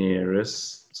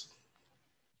nearest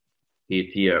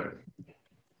ATM.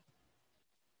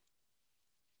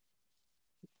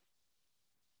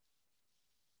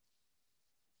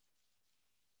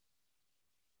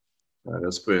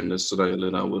 Let's put in this so that you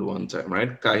learn that word one time,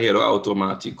 right? Cajero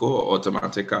automático or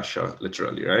automatic cashier,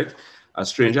 literally, right? A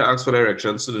stranger asks for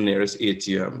directions to the nearest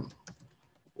ATM.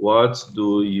 What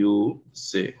do you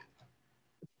say?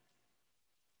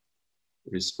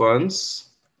 Response,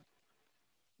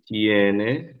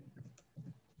 tiene,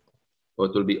 or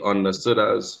it will be understood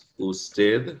as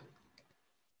usted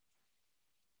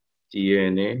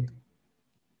tiene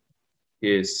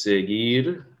que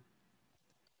seguir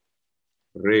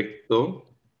recto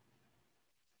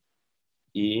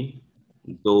y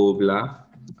dobla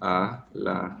a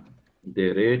la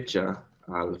derecha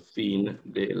al fin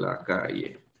de la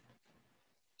calle.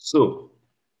 So,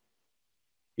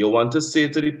 you want to say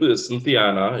to the person,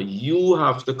 Tiana, you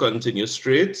have to continue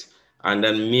straight and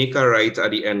then make a right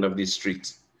at the end of the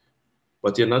street.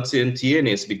 But you're not saying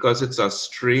tienes because it's a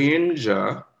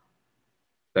stranger.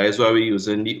 That is why we're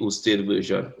using the usted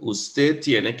version. Usted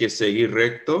tiene que seguir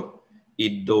recto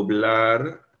y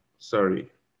doblar,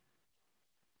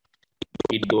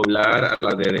 y doblar a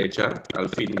la derecha al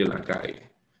fin de la calle.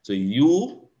 So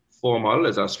you, formal,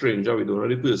 as a stranger, we don't know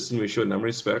the person, we show them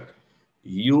respect.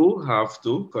 You have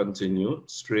to continue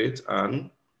straight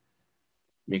and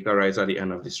make a right at the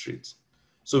end of the street.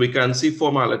 So we can see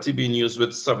formality being used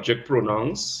with subject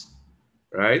pronouns,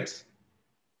 right?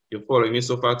 You following me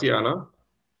so far, Tiana?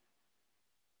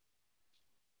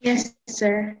 Yes,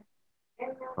 sir.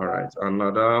 All right,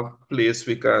 another place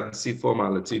we can see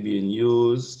formality being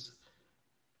used.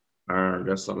 And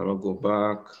just let me go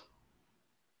back.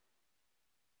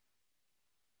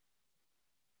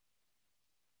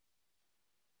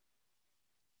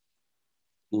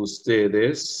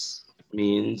 Ustedes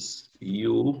means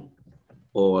you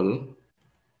all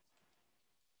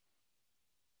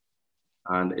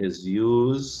and is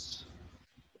used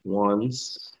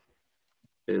once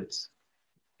it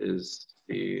is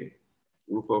a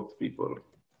group of people.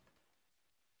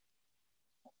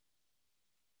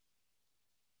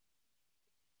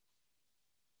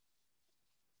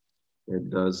 It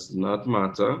does not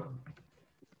matter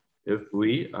if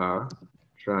we are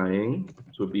trying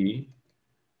to be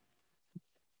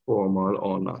formal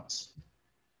or not.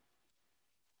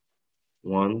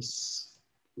 Once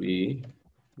we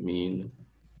mean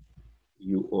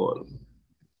you all.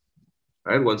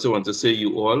 Right? Once you want to say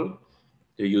you all,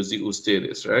 you use the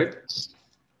ustedes, right?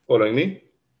 Following me?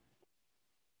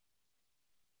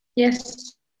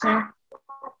 Yes, sir.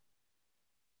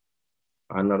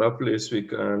 Another place we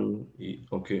can,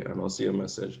 okay, I don't see a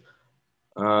message.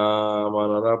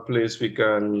 Another place we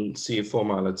can see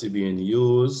formality being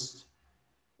used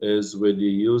is with the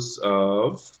use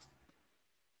of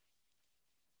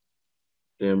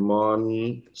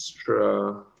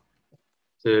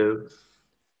demonstrative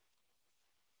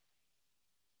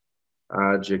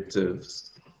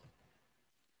adjectives.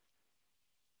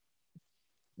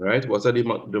 Right? What are the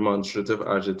demonstrative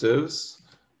adjectives?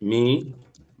 Me,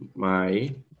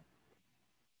 my,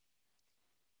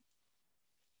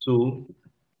 tú,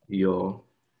 your,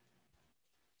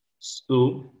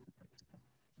 su,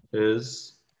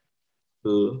 his,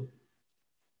 her,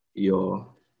 your,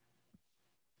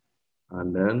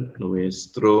 and then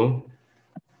nuestro,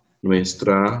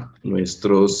 nuestra,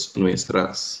 nuestros,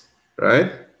 nuestras,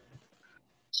 right?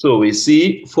 So we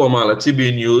see formality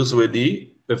being used with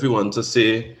the, if we want to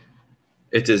say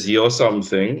it is your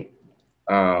something,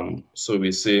 so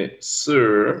we say,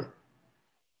 sir,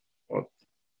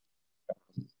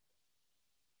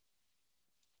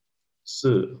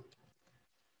 sir,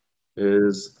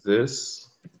 is this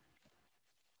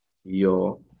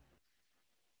your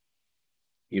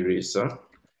eraser?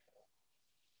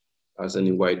 As in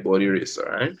the whiteboard eraser,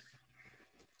 right?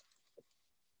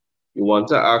 You want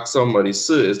to ask somebody,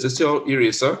 sir, is this your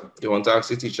eraser? You want to ask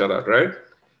the teacher that, right?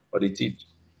 Or the teacher,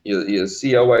 you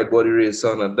see a whiteboard eraser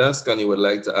on a desk and you would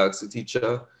like to ask the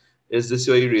teacher, is this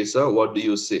your eraser? What do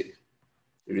you say?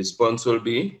 The response will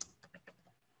be,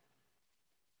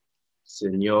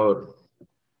 Señor,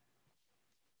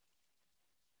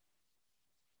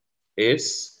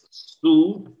 es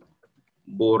su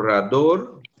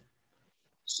borrador.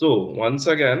 So once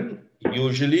again,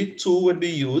 usually to would be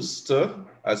used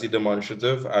as a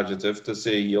demonstrative adjective to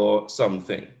say your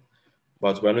something.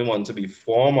 But when we want to be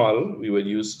formal, we would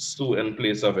use su in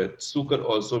place of it. Su could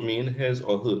also mean his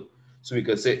or her. So we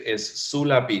could say es su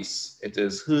lápiz. It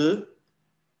is her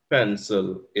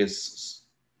pencil. It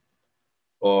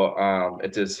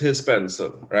is his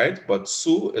pencil, right? But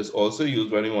su is also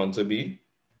used when we want to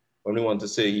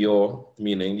say your,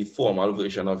 meaning the formal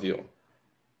version of your,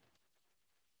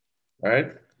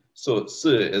 right? So,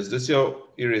 sir, is this your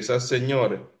eraser,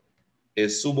 señor?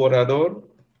 Es su borrador,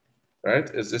 right?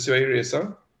 Is this your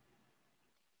eraser?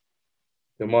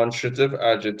 Demonstrative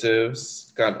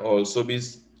adjectives can also be,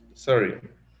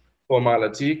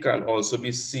 formality can also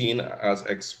be seen as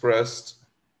expressed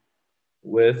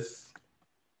with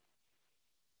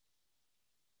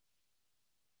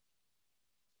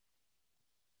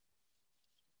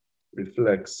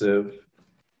reflexive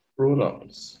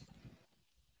pronouns,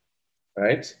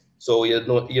 right? So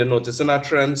you're noticing a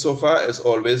trend so far is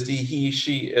always the he,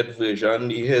 she, it version,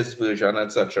 the his version,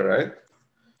 etc., right?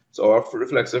 So our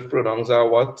reflexive pronouns are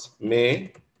what?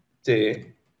 Me,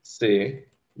 te, se,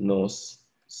 nos,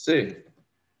 se.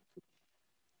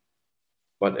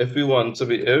 But if we want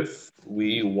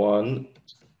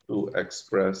to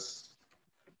express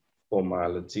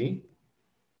formality,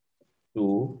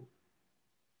 to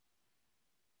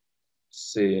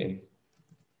say,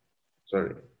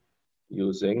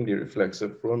 using the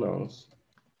reflexive pronouns,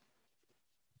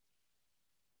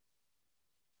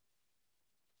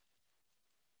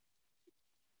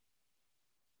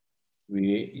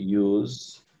 we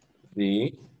use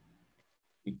the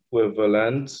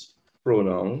equivalent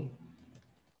pronoun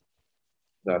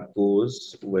that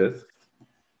goes with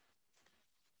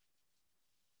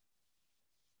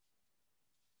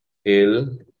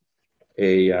él,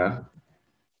 ella,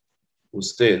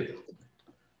 usted,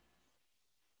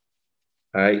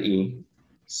 i.e.,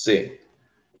 se.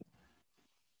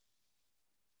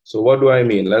 So what do I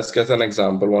mean? Let's get an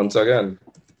example once again.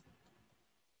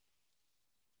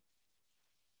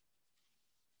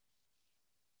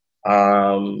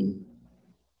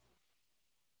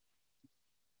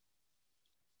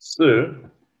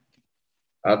 Sir,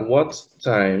 at what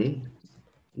time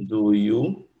do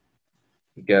you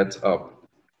get up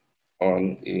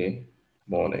on a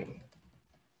morning?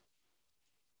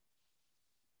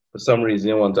 For some reason,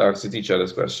 you want to ask the teacher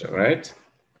this question, right?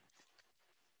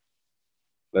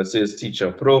 Let's say it's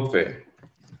teacher, profe,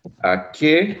 ¿a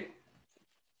qué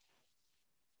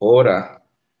hora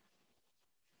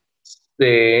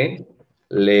se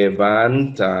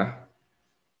levanta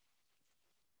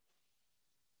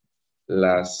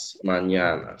las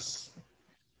mañanas?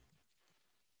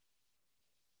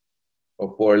 O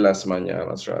por las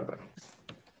mañanas, rather.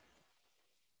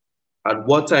 At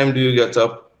what time do you get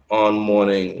up on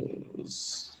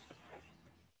mornings?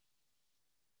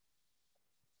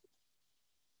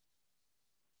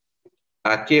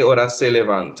 ¿A qué hora se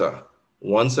levanta?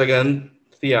 Once again,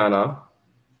 Thiana,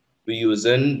 we're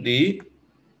using the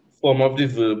form of the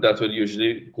verb that would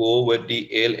usually go with the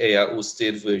él, ella,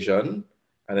 usted version.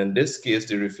 And in this case,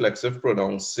 the reflexive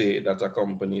pronoun se that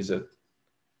accompanies it.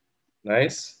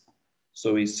 Nice?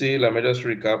 So we see, let me just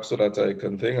recap so that I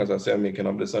can think, as I say, I'm making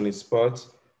up this on the spot.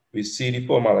 We see the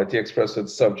formality expressed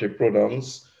with subject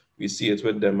pronouns. We see it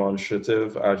with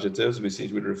demonstrative adjectives. We see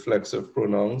it with reflexive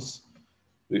pronouns.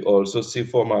 We also see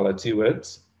formality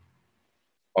with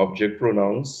object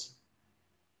pronouns.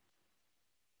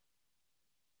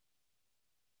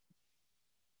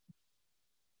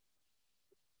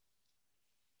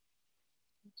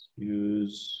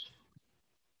 Use.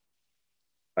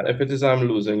 And if it is I'm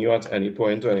losing you at any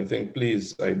point or anything,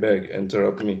 please, I beg,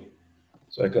 interrupt me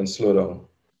so I can slow down,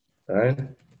 right?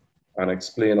 And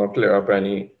explain or clear up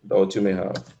any doubt you may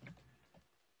have.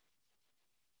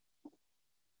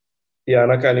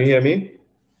 Tiana, can you hear me?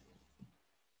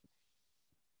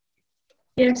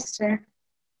 Yes, sir.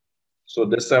 So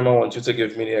this time I want you to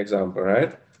give me the example,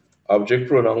 right? Object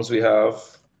pronouns, we have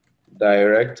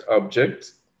direct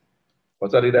object.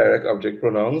 What are the direct object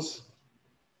pronouns?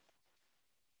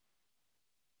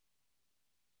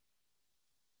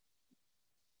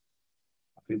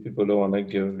 A few people don't want to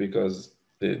give because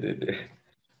they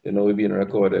know we're being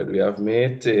recorded. We have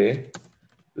me, te,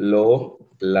 lo,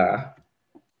 la,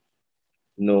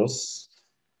 nos,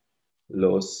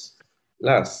 los,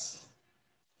 las.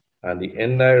 And the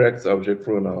indirect object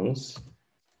pronouns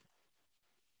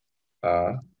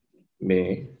are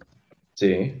me,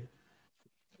 te,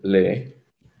 le,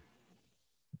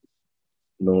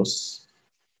 nos,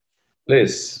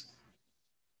 les.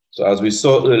 So as we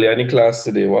saw earlier in the class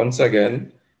today, once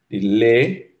again, the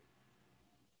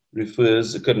le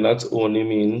could not only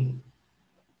mean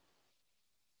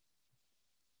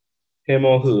him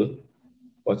or her,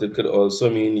 but it could also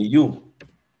mean you.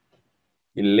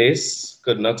 The les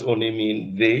could not only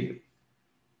mean they,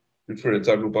 referring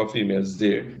to a group of females,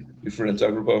 they, referring to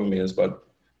a group of males, but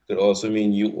it could also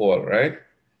mean you all, right?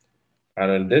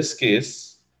 And in this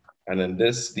case, and in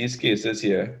these cases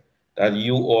here, that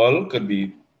you all could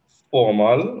be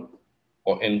formal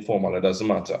or informal, it doesn't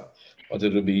matter. But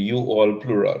it will be you all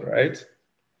plural, right?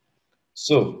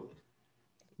 So,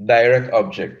 direct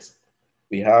object.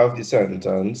 We have the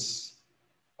sentence,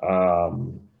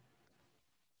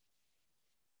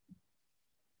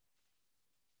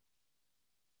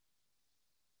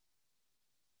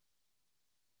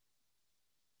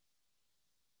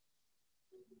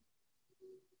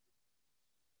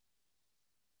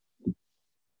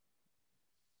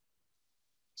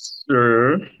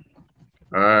 sir,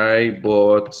 I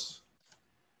bought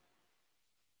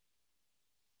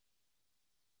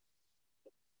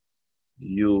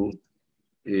you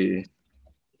a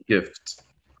gift.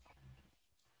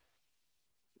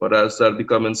 What does that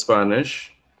become in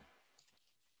Spanish?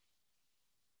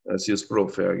 Let's use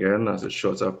profe again as a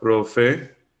shorter profe.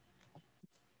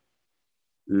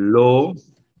 Lo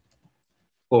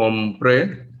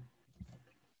compré,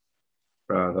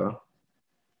 rather.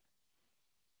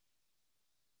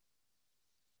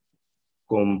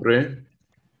 Compré.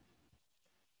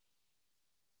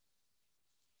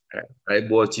 I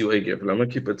bought you a gift. Let me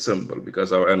keep it simple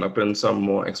because I'll end up in some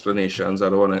more explanations. I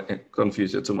don't want to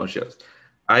confuse you too much yet.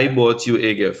 I bought you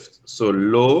a gift. So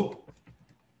lo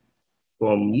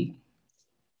compré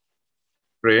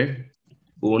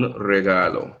un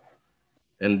regalo.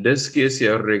 In this case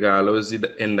here, regalo is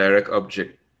the indirect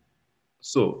object.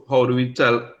 So how do we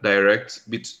tell direct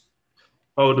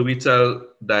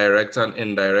and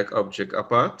indirect object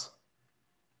apart?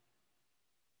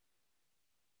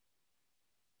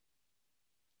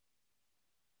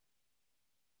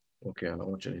 Okay, I'm not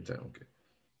watching anything. Okay.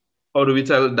 How do we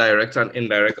tell direct and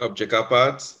indirect object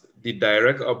apart? The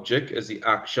direct object is the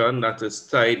action that is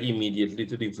tied immediately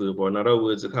to the verb, or in other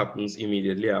words, it happens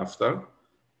immediately after.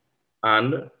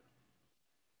 And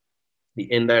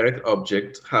the indirect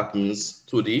object happens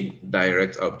to the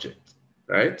direct object,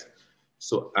 right?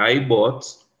 So I bought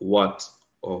what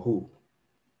or who?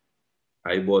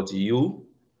 I bought you.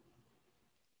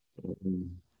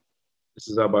 This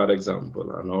is a bad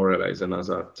example. I'm not realizing as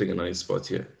I'm taking a spot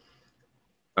here.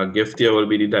 A gift here will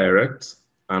be the direct,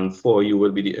 and for you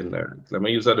will be the indirect. Let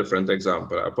me use a different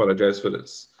example. I apologize for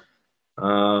this.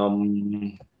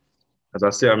 As I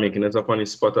say, I'm making it up on the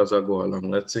spot as I go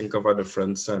along. Let's think of a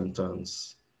different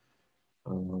sentence.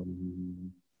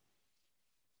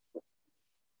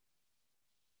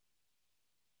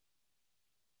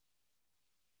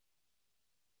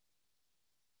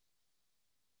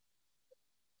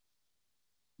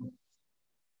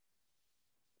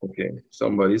 Okay,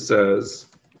 somebody says,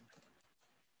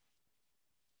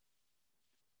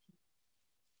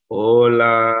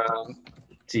 hola,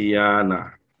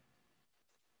 Tiana.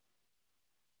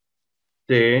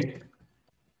 Te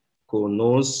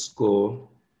conozco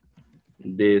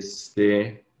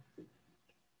desde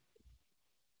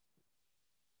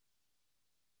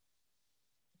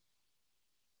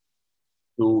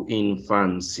tu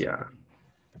infancia.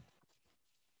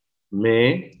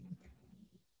 Me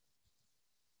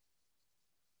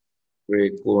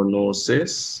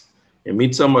reconoces. You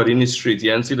meet somebody in the street,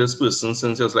 you and see this person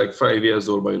since he was like 5 years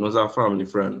old, but you know it's a family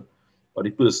friend. But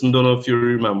the person don't know if you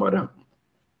remember them,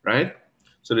 right?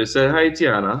 So they say, hi,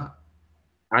 Tiana.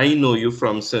 I know you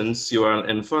from since you were an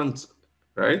infant,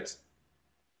 right?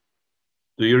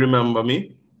 Do you remember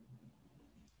me?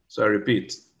 So I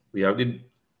repeat, we have the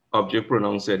object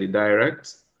pronouns here, the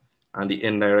direct and the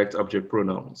indirect object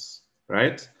pronouns,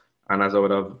 right? And as I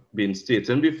would have been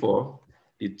stating before,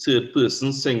 the third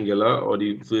person singular, or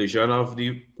the version of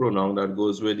the pronoun that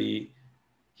goes with the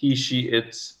he, she,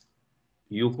 it,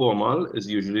 you formal is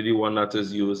usually the one that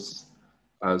is used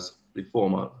as the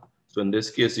formal. So in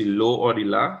this case, the lo or the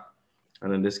la,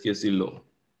 and in this case, the lo,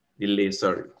 the lay,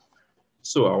 sorry.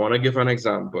 So I want to give an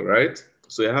example, right?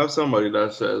 So you have somebody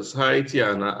that says, hi,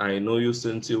 Tiana, I know you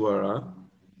since you were a,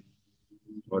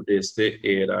 or desde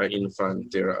era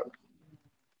infantil.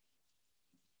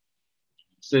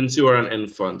 Since you are an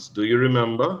infant, do you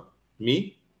remember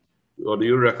me? Or do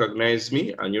you recognize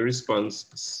me? And your response,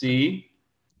 sí,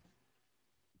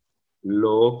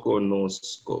 lo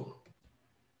conozco.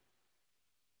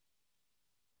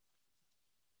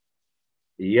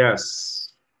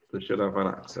 Yes, we should have an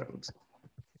accent.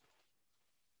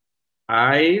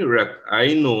 I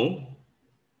know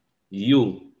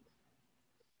you.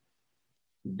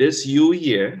 This you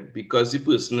here, because the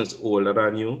person is older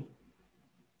than you,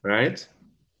 right?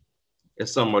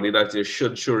 Is somebody that you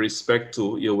should show respect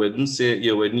to. You wouldn't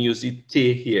use the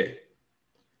te here.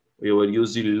 You would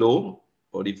use the lo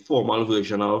or the formal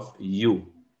version of you.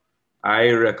 I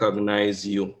recognize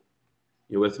you.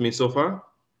 You with me so far?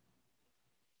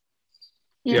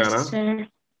 Yes, Tiana? sir.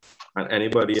 And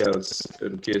anybody else,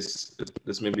 in case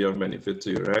this may be of benefit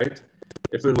to you, right?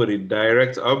 If it were the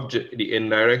direct object, the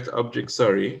indirect object,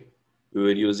 sorry, we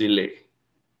would use le,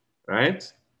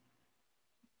 right?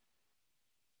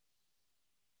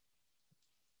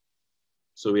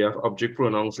 So we have object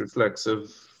pronouns,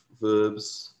 reflexive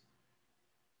verbs,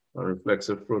 and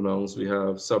reflexive pronouns. We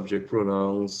have subject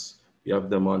pronouns. We have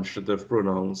demonstrative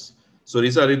pronouns. So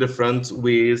these are the different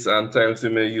ways and times we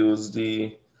may use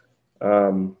the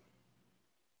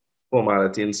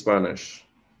formality in Spanish,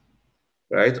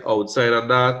 right? Outside of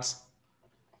that,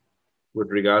 with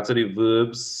regard to the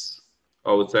verbs,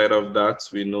 outside of that,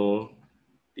 we know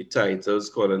the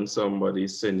titles, calling somebody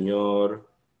senor,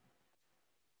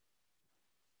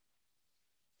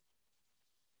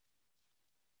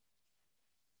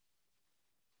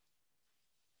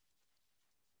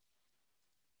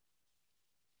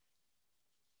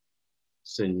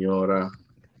 senora,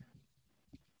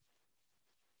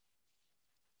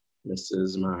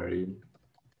 Mrs. Married,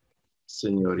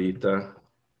 senorita,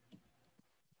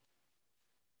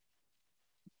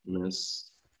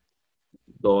 Miss,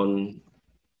 Don,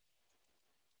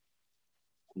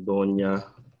 Doña.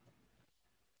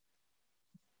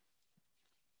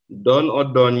 Don or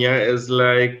Doña is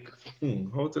like,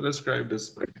 how to describe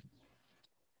this?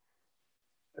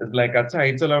 It's like a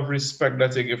title of respect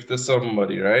that you give to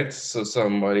somebody, right? So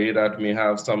somebody that may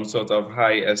have some sort of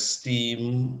high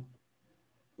esteem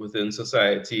within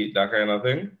society, that kind of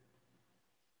thing.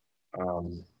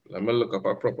 Let me look up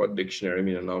a proper dictionary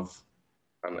meaning of,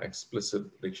 an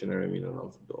explicit dictionary meaning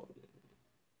of Don.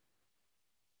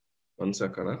 1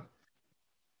 second.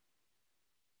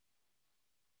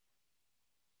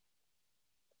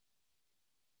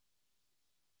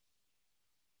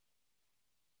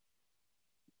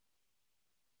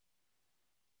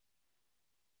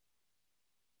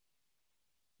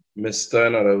 Mr.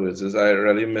 in other words, is I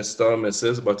really Mr. or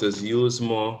Mrs., but is used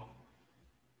more.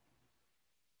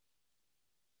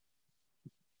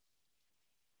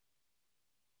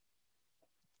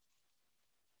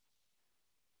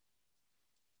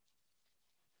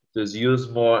 It is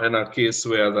used more in a case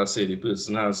where, as I say, the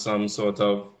person has some sort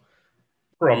of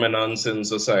prominence in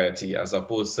society, as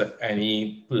opposed to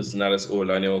any person that is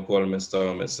older and you will call Mr.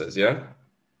 or Mrs., yeah?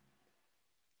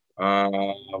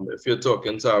 If you're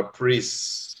talking to a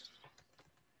priest,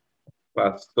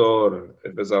 pastor,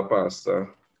 if it's a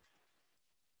pastor,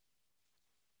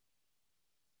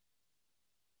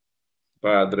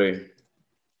 padre,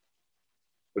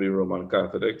 for the Roman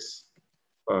Catholics,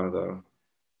 father,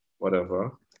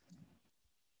 whatever.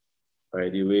 By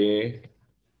the way,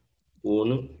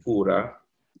 un cura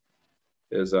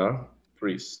is a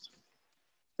priest.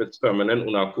 If it's feminine,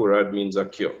 una cura, it means a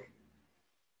cure,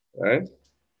 right?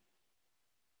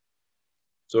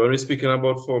 So when we're speaking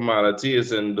about formality,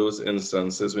 is in those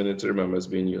instances we need to remember it's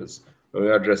being used. When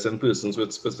we're addressing persons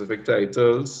with specific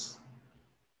titles,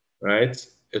 right?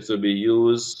 It will be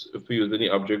used, if we use any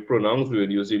object pronouns, we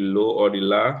would use the lo or the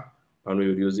la, and we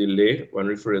would use the le when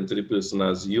referring to the person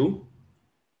as you,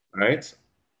 right?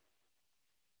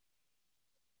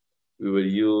 We will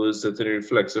use certain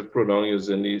reflexive pronoun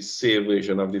using the say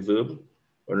version of the verb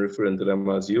when referring to them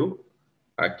as you.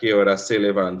 A qué hora se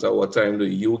levanta? What time do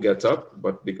you get up?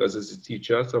 But because it's a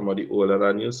teacher, somebody older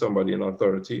than you, somebody in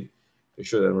authority, you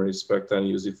show them respect and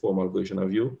use the formal version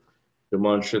of you.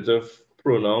 Demonstrative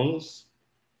pronouns,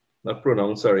 not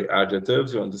pronouns, sorry,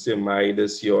 adjectives. You want to say my,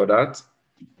 this, your, that,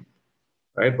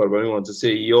 right? But when you want to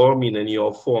say your, meaning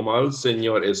your formal,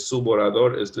 señor es su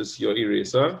borrador, is this your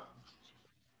eraser?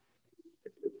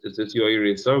 Is this your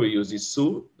eraser? We use the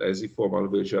su, that is the formal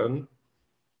version.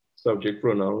 Subject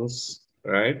pronouns,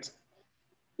 right?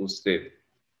 Usted.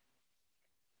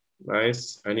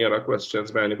 Nice. Any other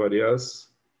questions by anybody else?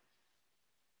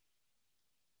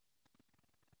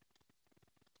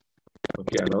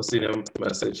 Okay, I now see the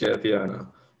message here, Tiana.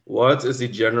 What is the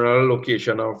general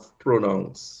location of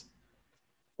pronouns?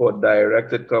 For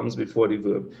direct, it comes before the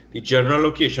verb. The general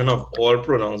location of all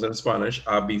pronouns in Spanish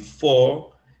are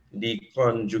before the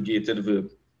conjugated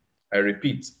verb. I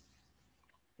repeat,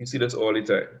 you see this all the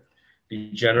time. The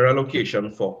general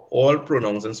location for all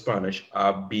pronouns in Spanish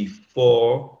are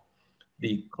before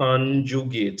the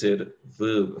conjugated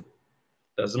verb.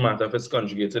 Doesn't matter if it's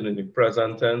conjugated in the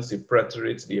present tense, the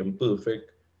preterite, the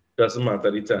imperfect, doesn't matter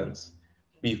the tense.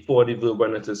 Before the verb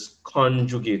when it is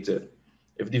conjugated.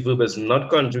 If the verb is not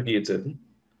conjugated,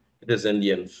 it is in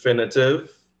the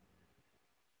infinitive,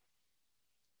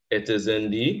 it is in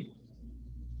the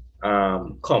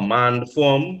command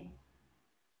form,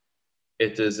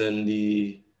 it is in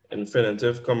the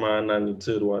infinitive command, and the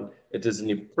third one, it is in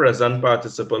the present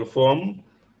participle form,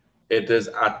 it is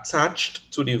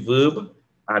attached to the verb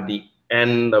at the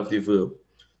end of the verb.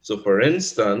 So for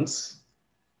instance,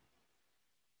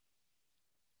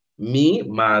 mi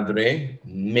madre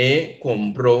me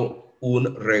compró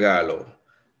un regalo.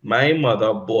 My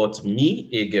mother bought me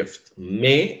a gift.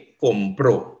 Me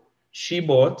compró. She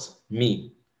bought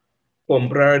me.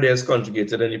 Comprar there is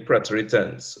conjugated in the preterite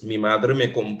tense. Mi madre me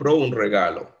compró un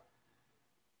regalo.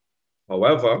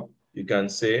 However, you can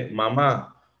say,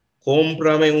 Mama,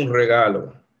 cómprame un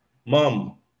regalo.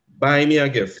 Mom, buy me a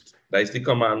gift. That is the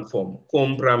command form.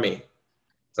 Cómprame.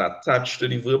 It's attached to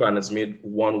the verb and it's made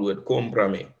one word.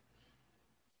 Cómprame.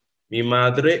 Mi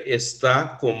madre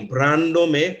está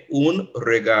comprándome un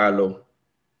regalo.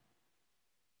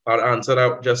 I'll answer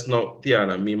that just now,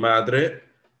 Tiana. Mi madre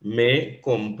me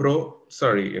compró,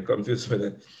 sorry, you're confused with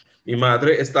it. Mi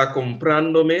madre está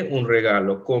comprándome un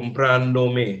regalo.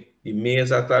 Comprándome. The me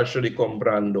is attached to the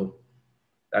comprando.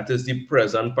 That is the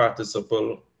present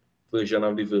participle version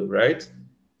of the verb, right?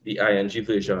 The ing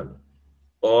version.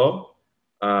 Or,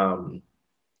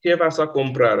 ¿qué vas a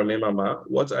comprarme, mamá?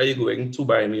 What are you going to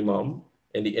buy me, mom?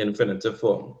 In the infinitive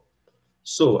form.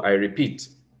 So I repeat,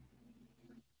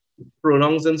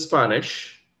 pronouns in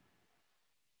Spanish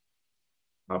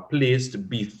are placed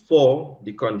before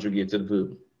the conjugated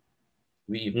verb.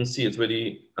 We even see it with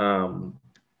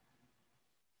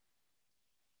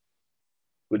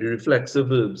the reflexive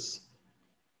verbs,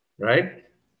 right?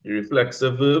 The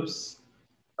reflexive verbs,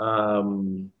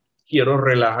 quiero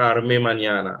relajarme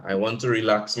mañana. I want to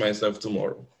relax myself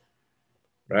tomorrow,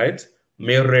 right?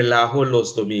 Me relajo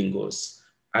los domingos.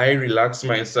 I relax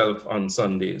myself on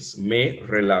Sundays. Me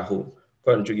relajo,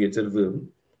 conjugated verb,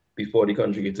 before the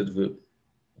conjugated verb,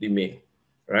 the me,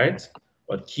 right?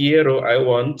 But quiero, I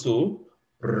want to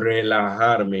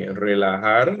relajarme.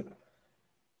 Relajar,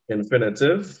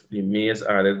 infinitive, the me is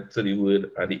added to the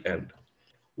word at the end.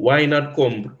 Why not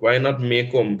me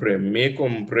compre? Me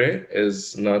compre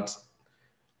is not,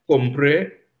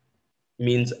 compre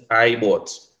means I bought,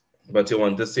 but you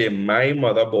want to say my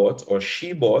mother bought or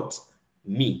she bought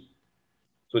me.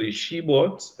 So the she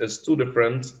bought is two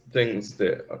different things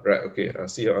there. Right, okay, I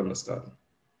see you understand.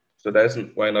 So that's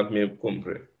why not me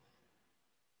compre.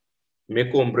 Me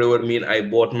compre would mean I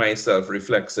bought myself,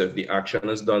 reflexive. The action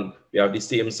is done. We have the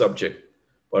same subject.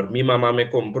 But mi mama me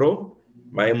compro,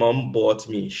 my mom bought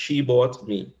me. She bought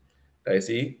me. I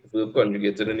see, if we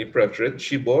conjugated in the preterite,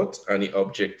 she bought, and the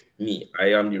object, me.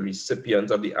 I am the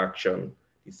recipient of the action,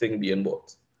 the thing being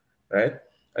bought. Right?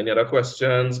 Any other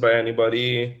questions by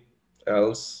anybody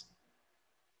else?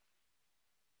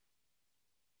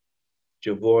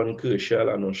 Javon, Kershal,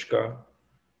 Anushka,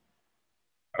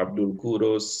 Abdul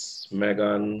Kudos,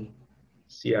 Megan,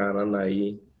 Siana,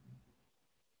 Nai.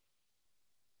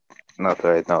 Not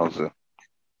right now, sir.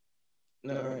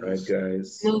 All right,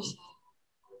 guys. No.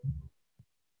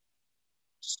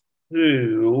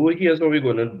 So here's what we're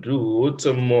gonna do.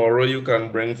 Tomorrow you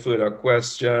can bring further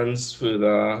questions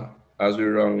further as we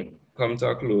come to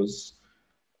a close.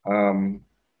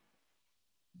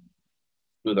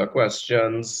 Further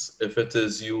questions. If it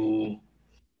is you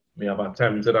may have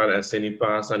attempted an essay in the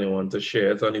past and you want to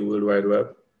share it on the World Wide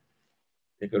Web,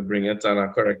 you could bring it and I'll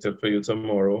correct it for you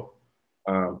tomorrow.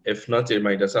 If not, you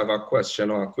might just have a question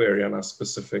or a query on a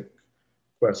specific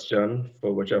question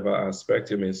for whichever aspect.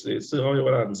 You may say, so how you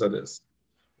will answer this?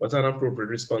 What's an appropriate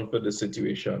response for this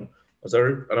situation? What's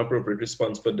an appropriate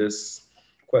response for this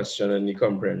question in the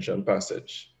comprehension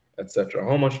passage, etc.?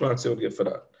 How much marks you would give for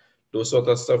that? Those sort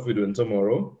of stuff we're doing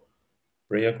tomorrow.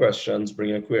 Bring your questions, bring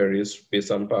your queries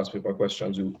based on past paper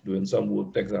questions. We're doing some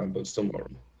worked examples tomorrow.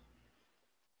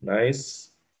 Nice.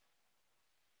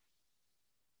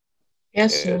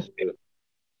 Yes, sir.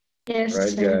 Yes, Right,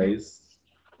 sir. guys.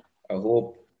 I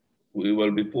hope we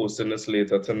will be posting this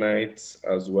later tonight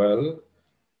as well.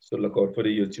 So look out for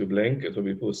the YouTube link. It will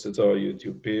be posted to our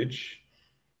YouTube page.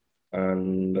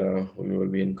 And we will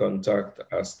be in contact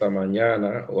hasta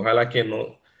mañana. Ojalá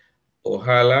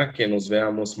que nos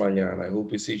veamos mañana. I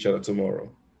hope we see each other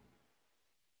tomorrow.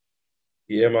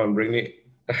 Yeah, man, bring it.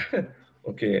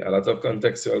 Okay, a lot of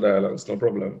contextual dialogues, no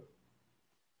problem.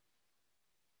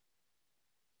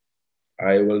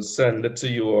 I will send it to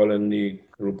you all in the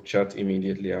group chat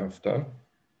immediately after.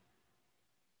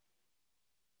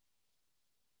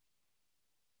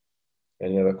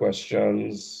 Any other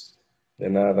questions?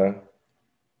 Nada.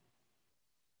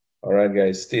 All right,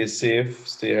 guys, stay safe,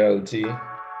 stay healthy.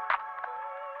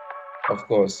 Of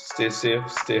course, stay safe,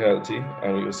 stay healthy,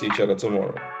 and we will see each other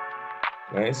tomorrow.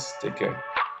 Nice, take care.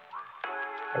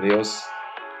 Adios.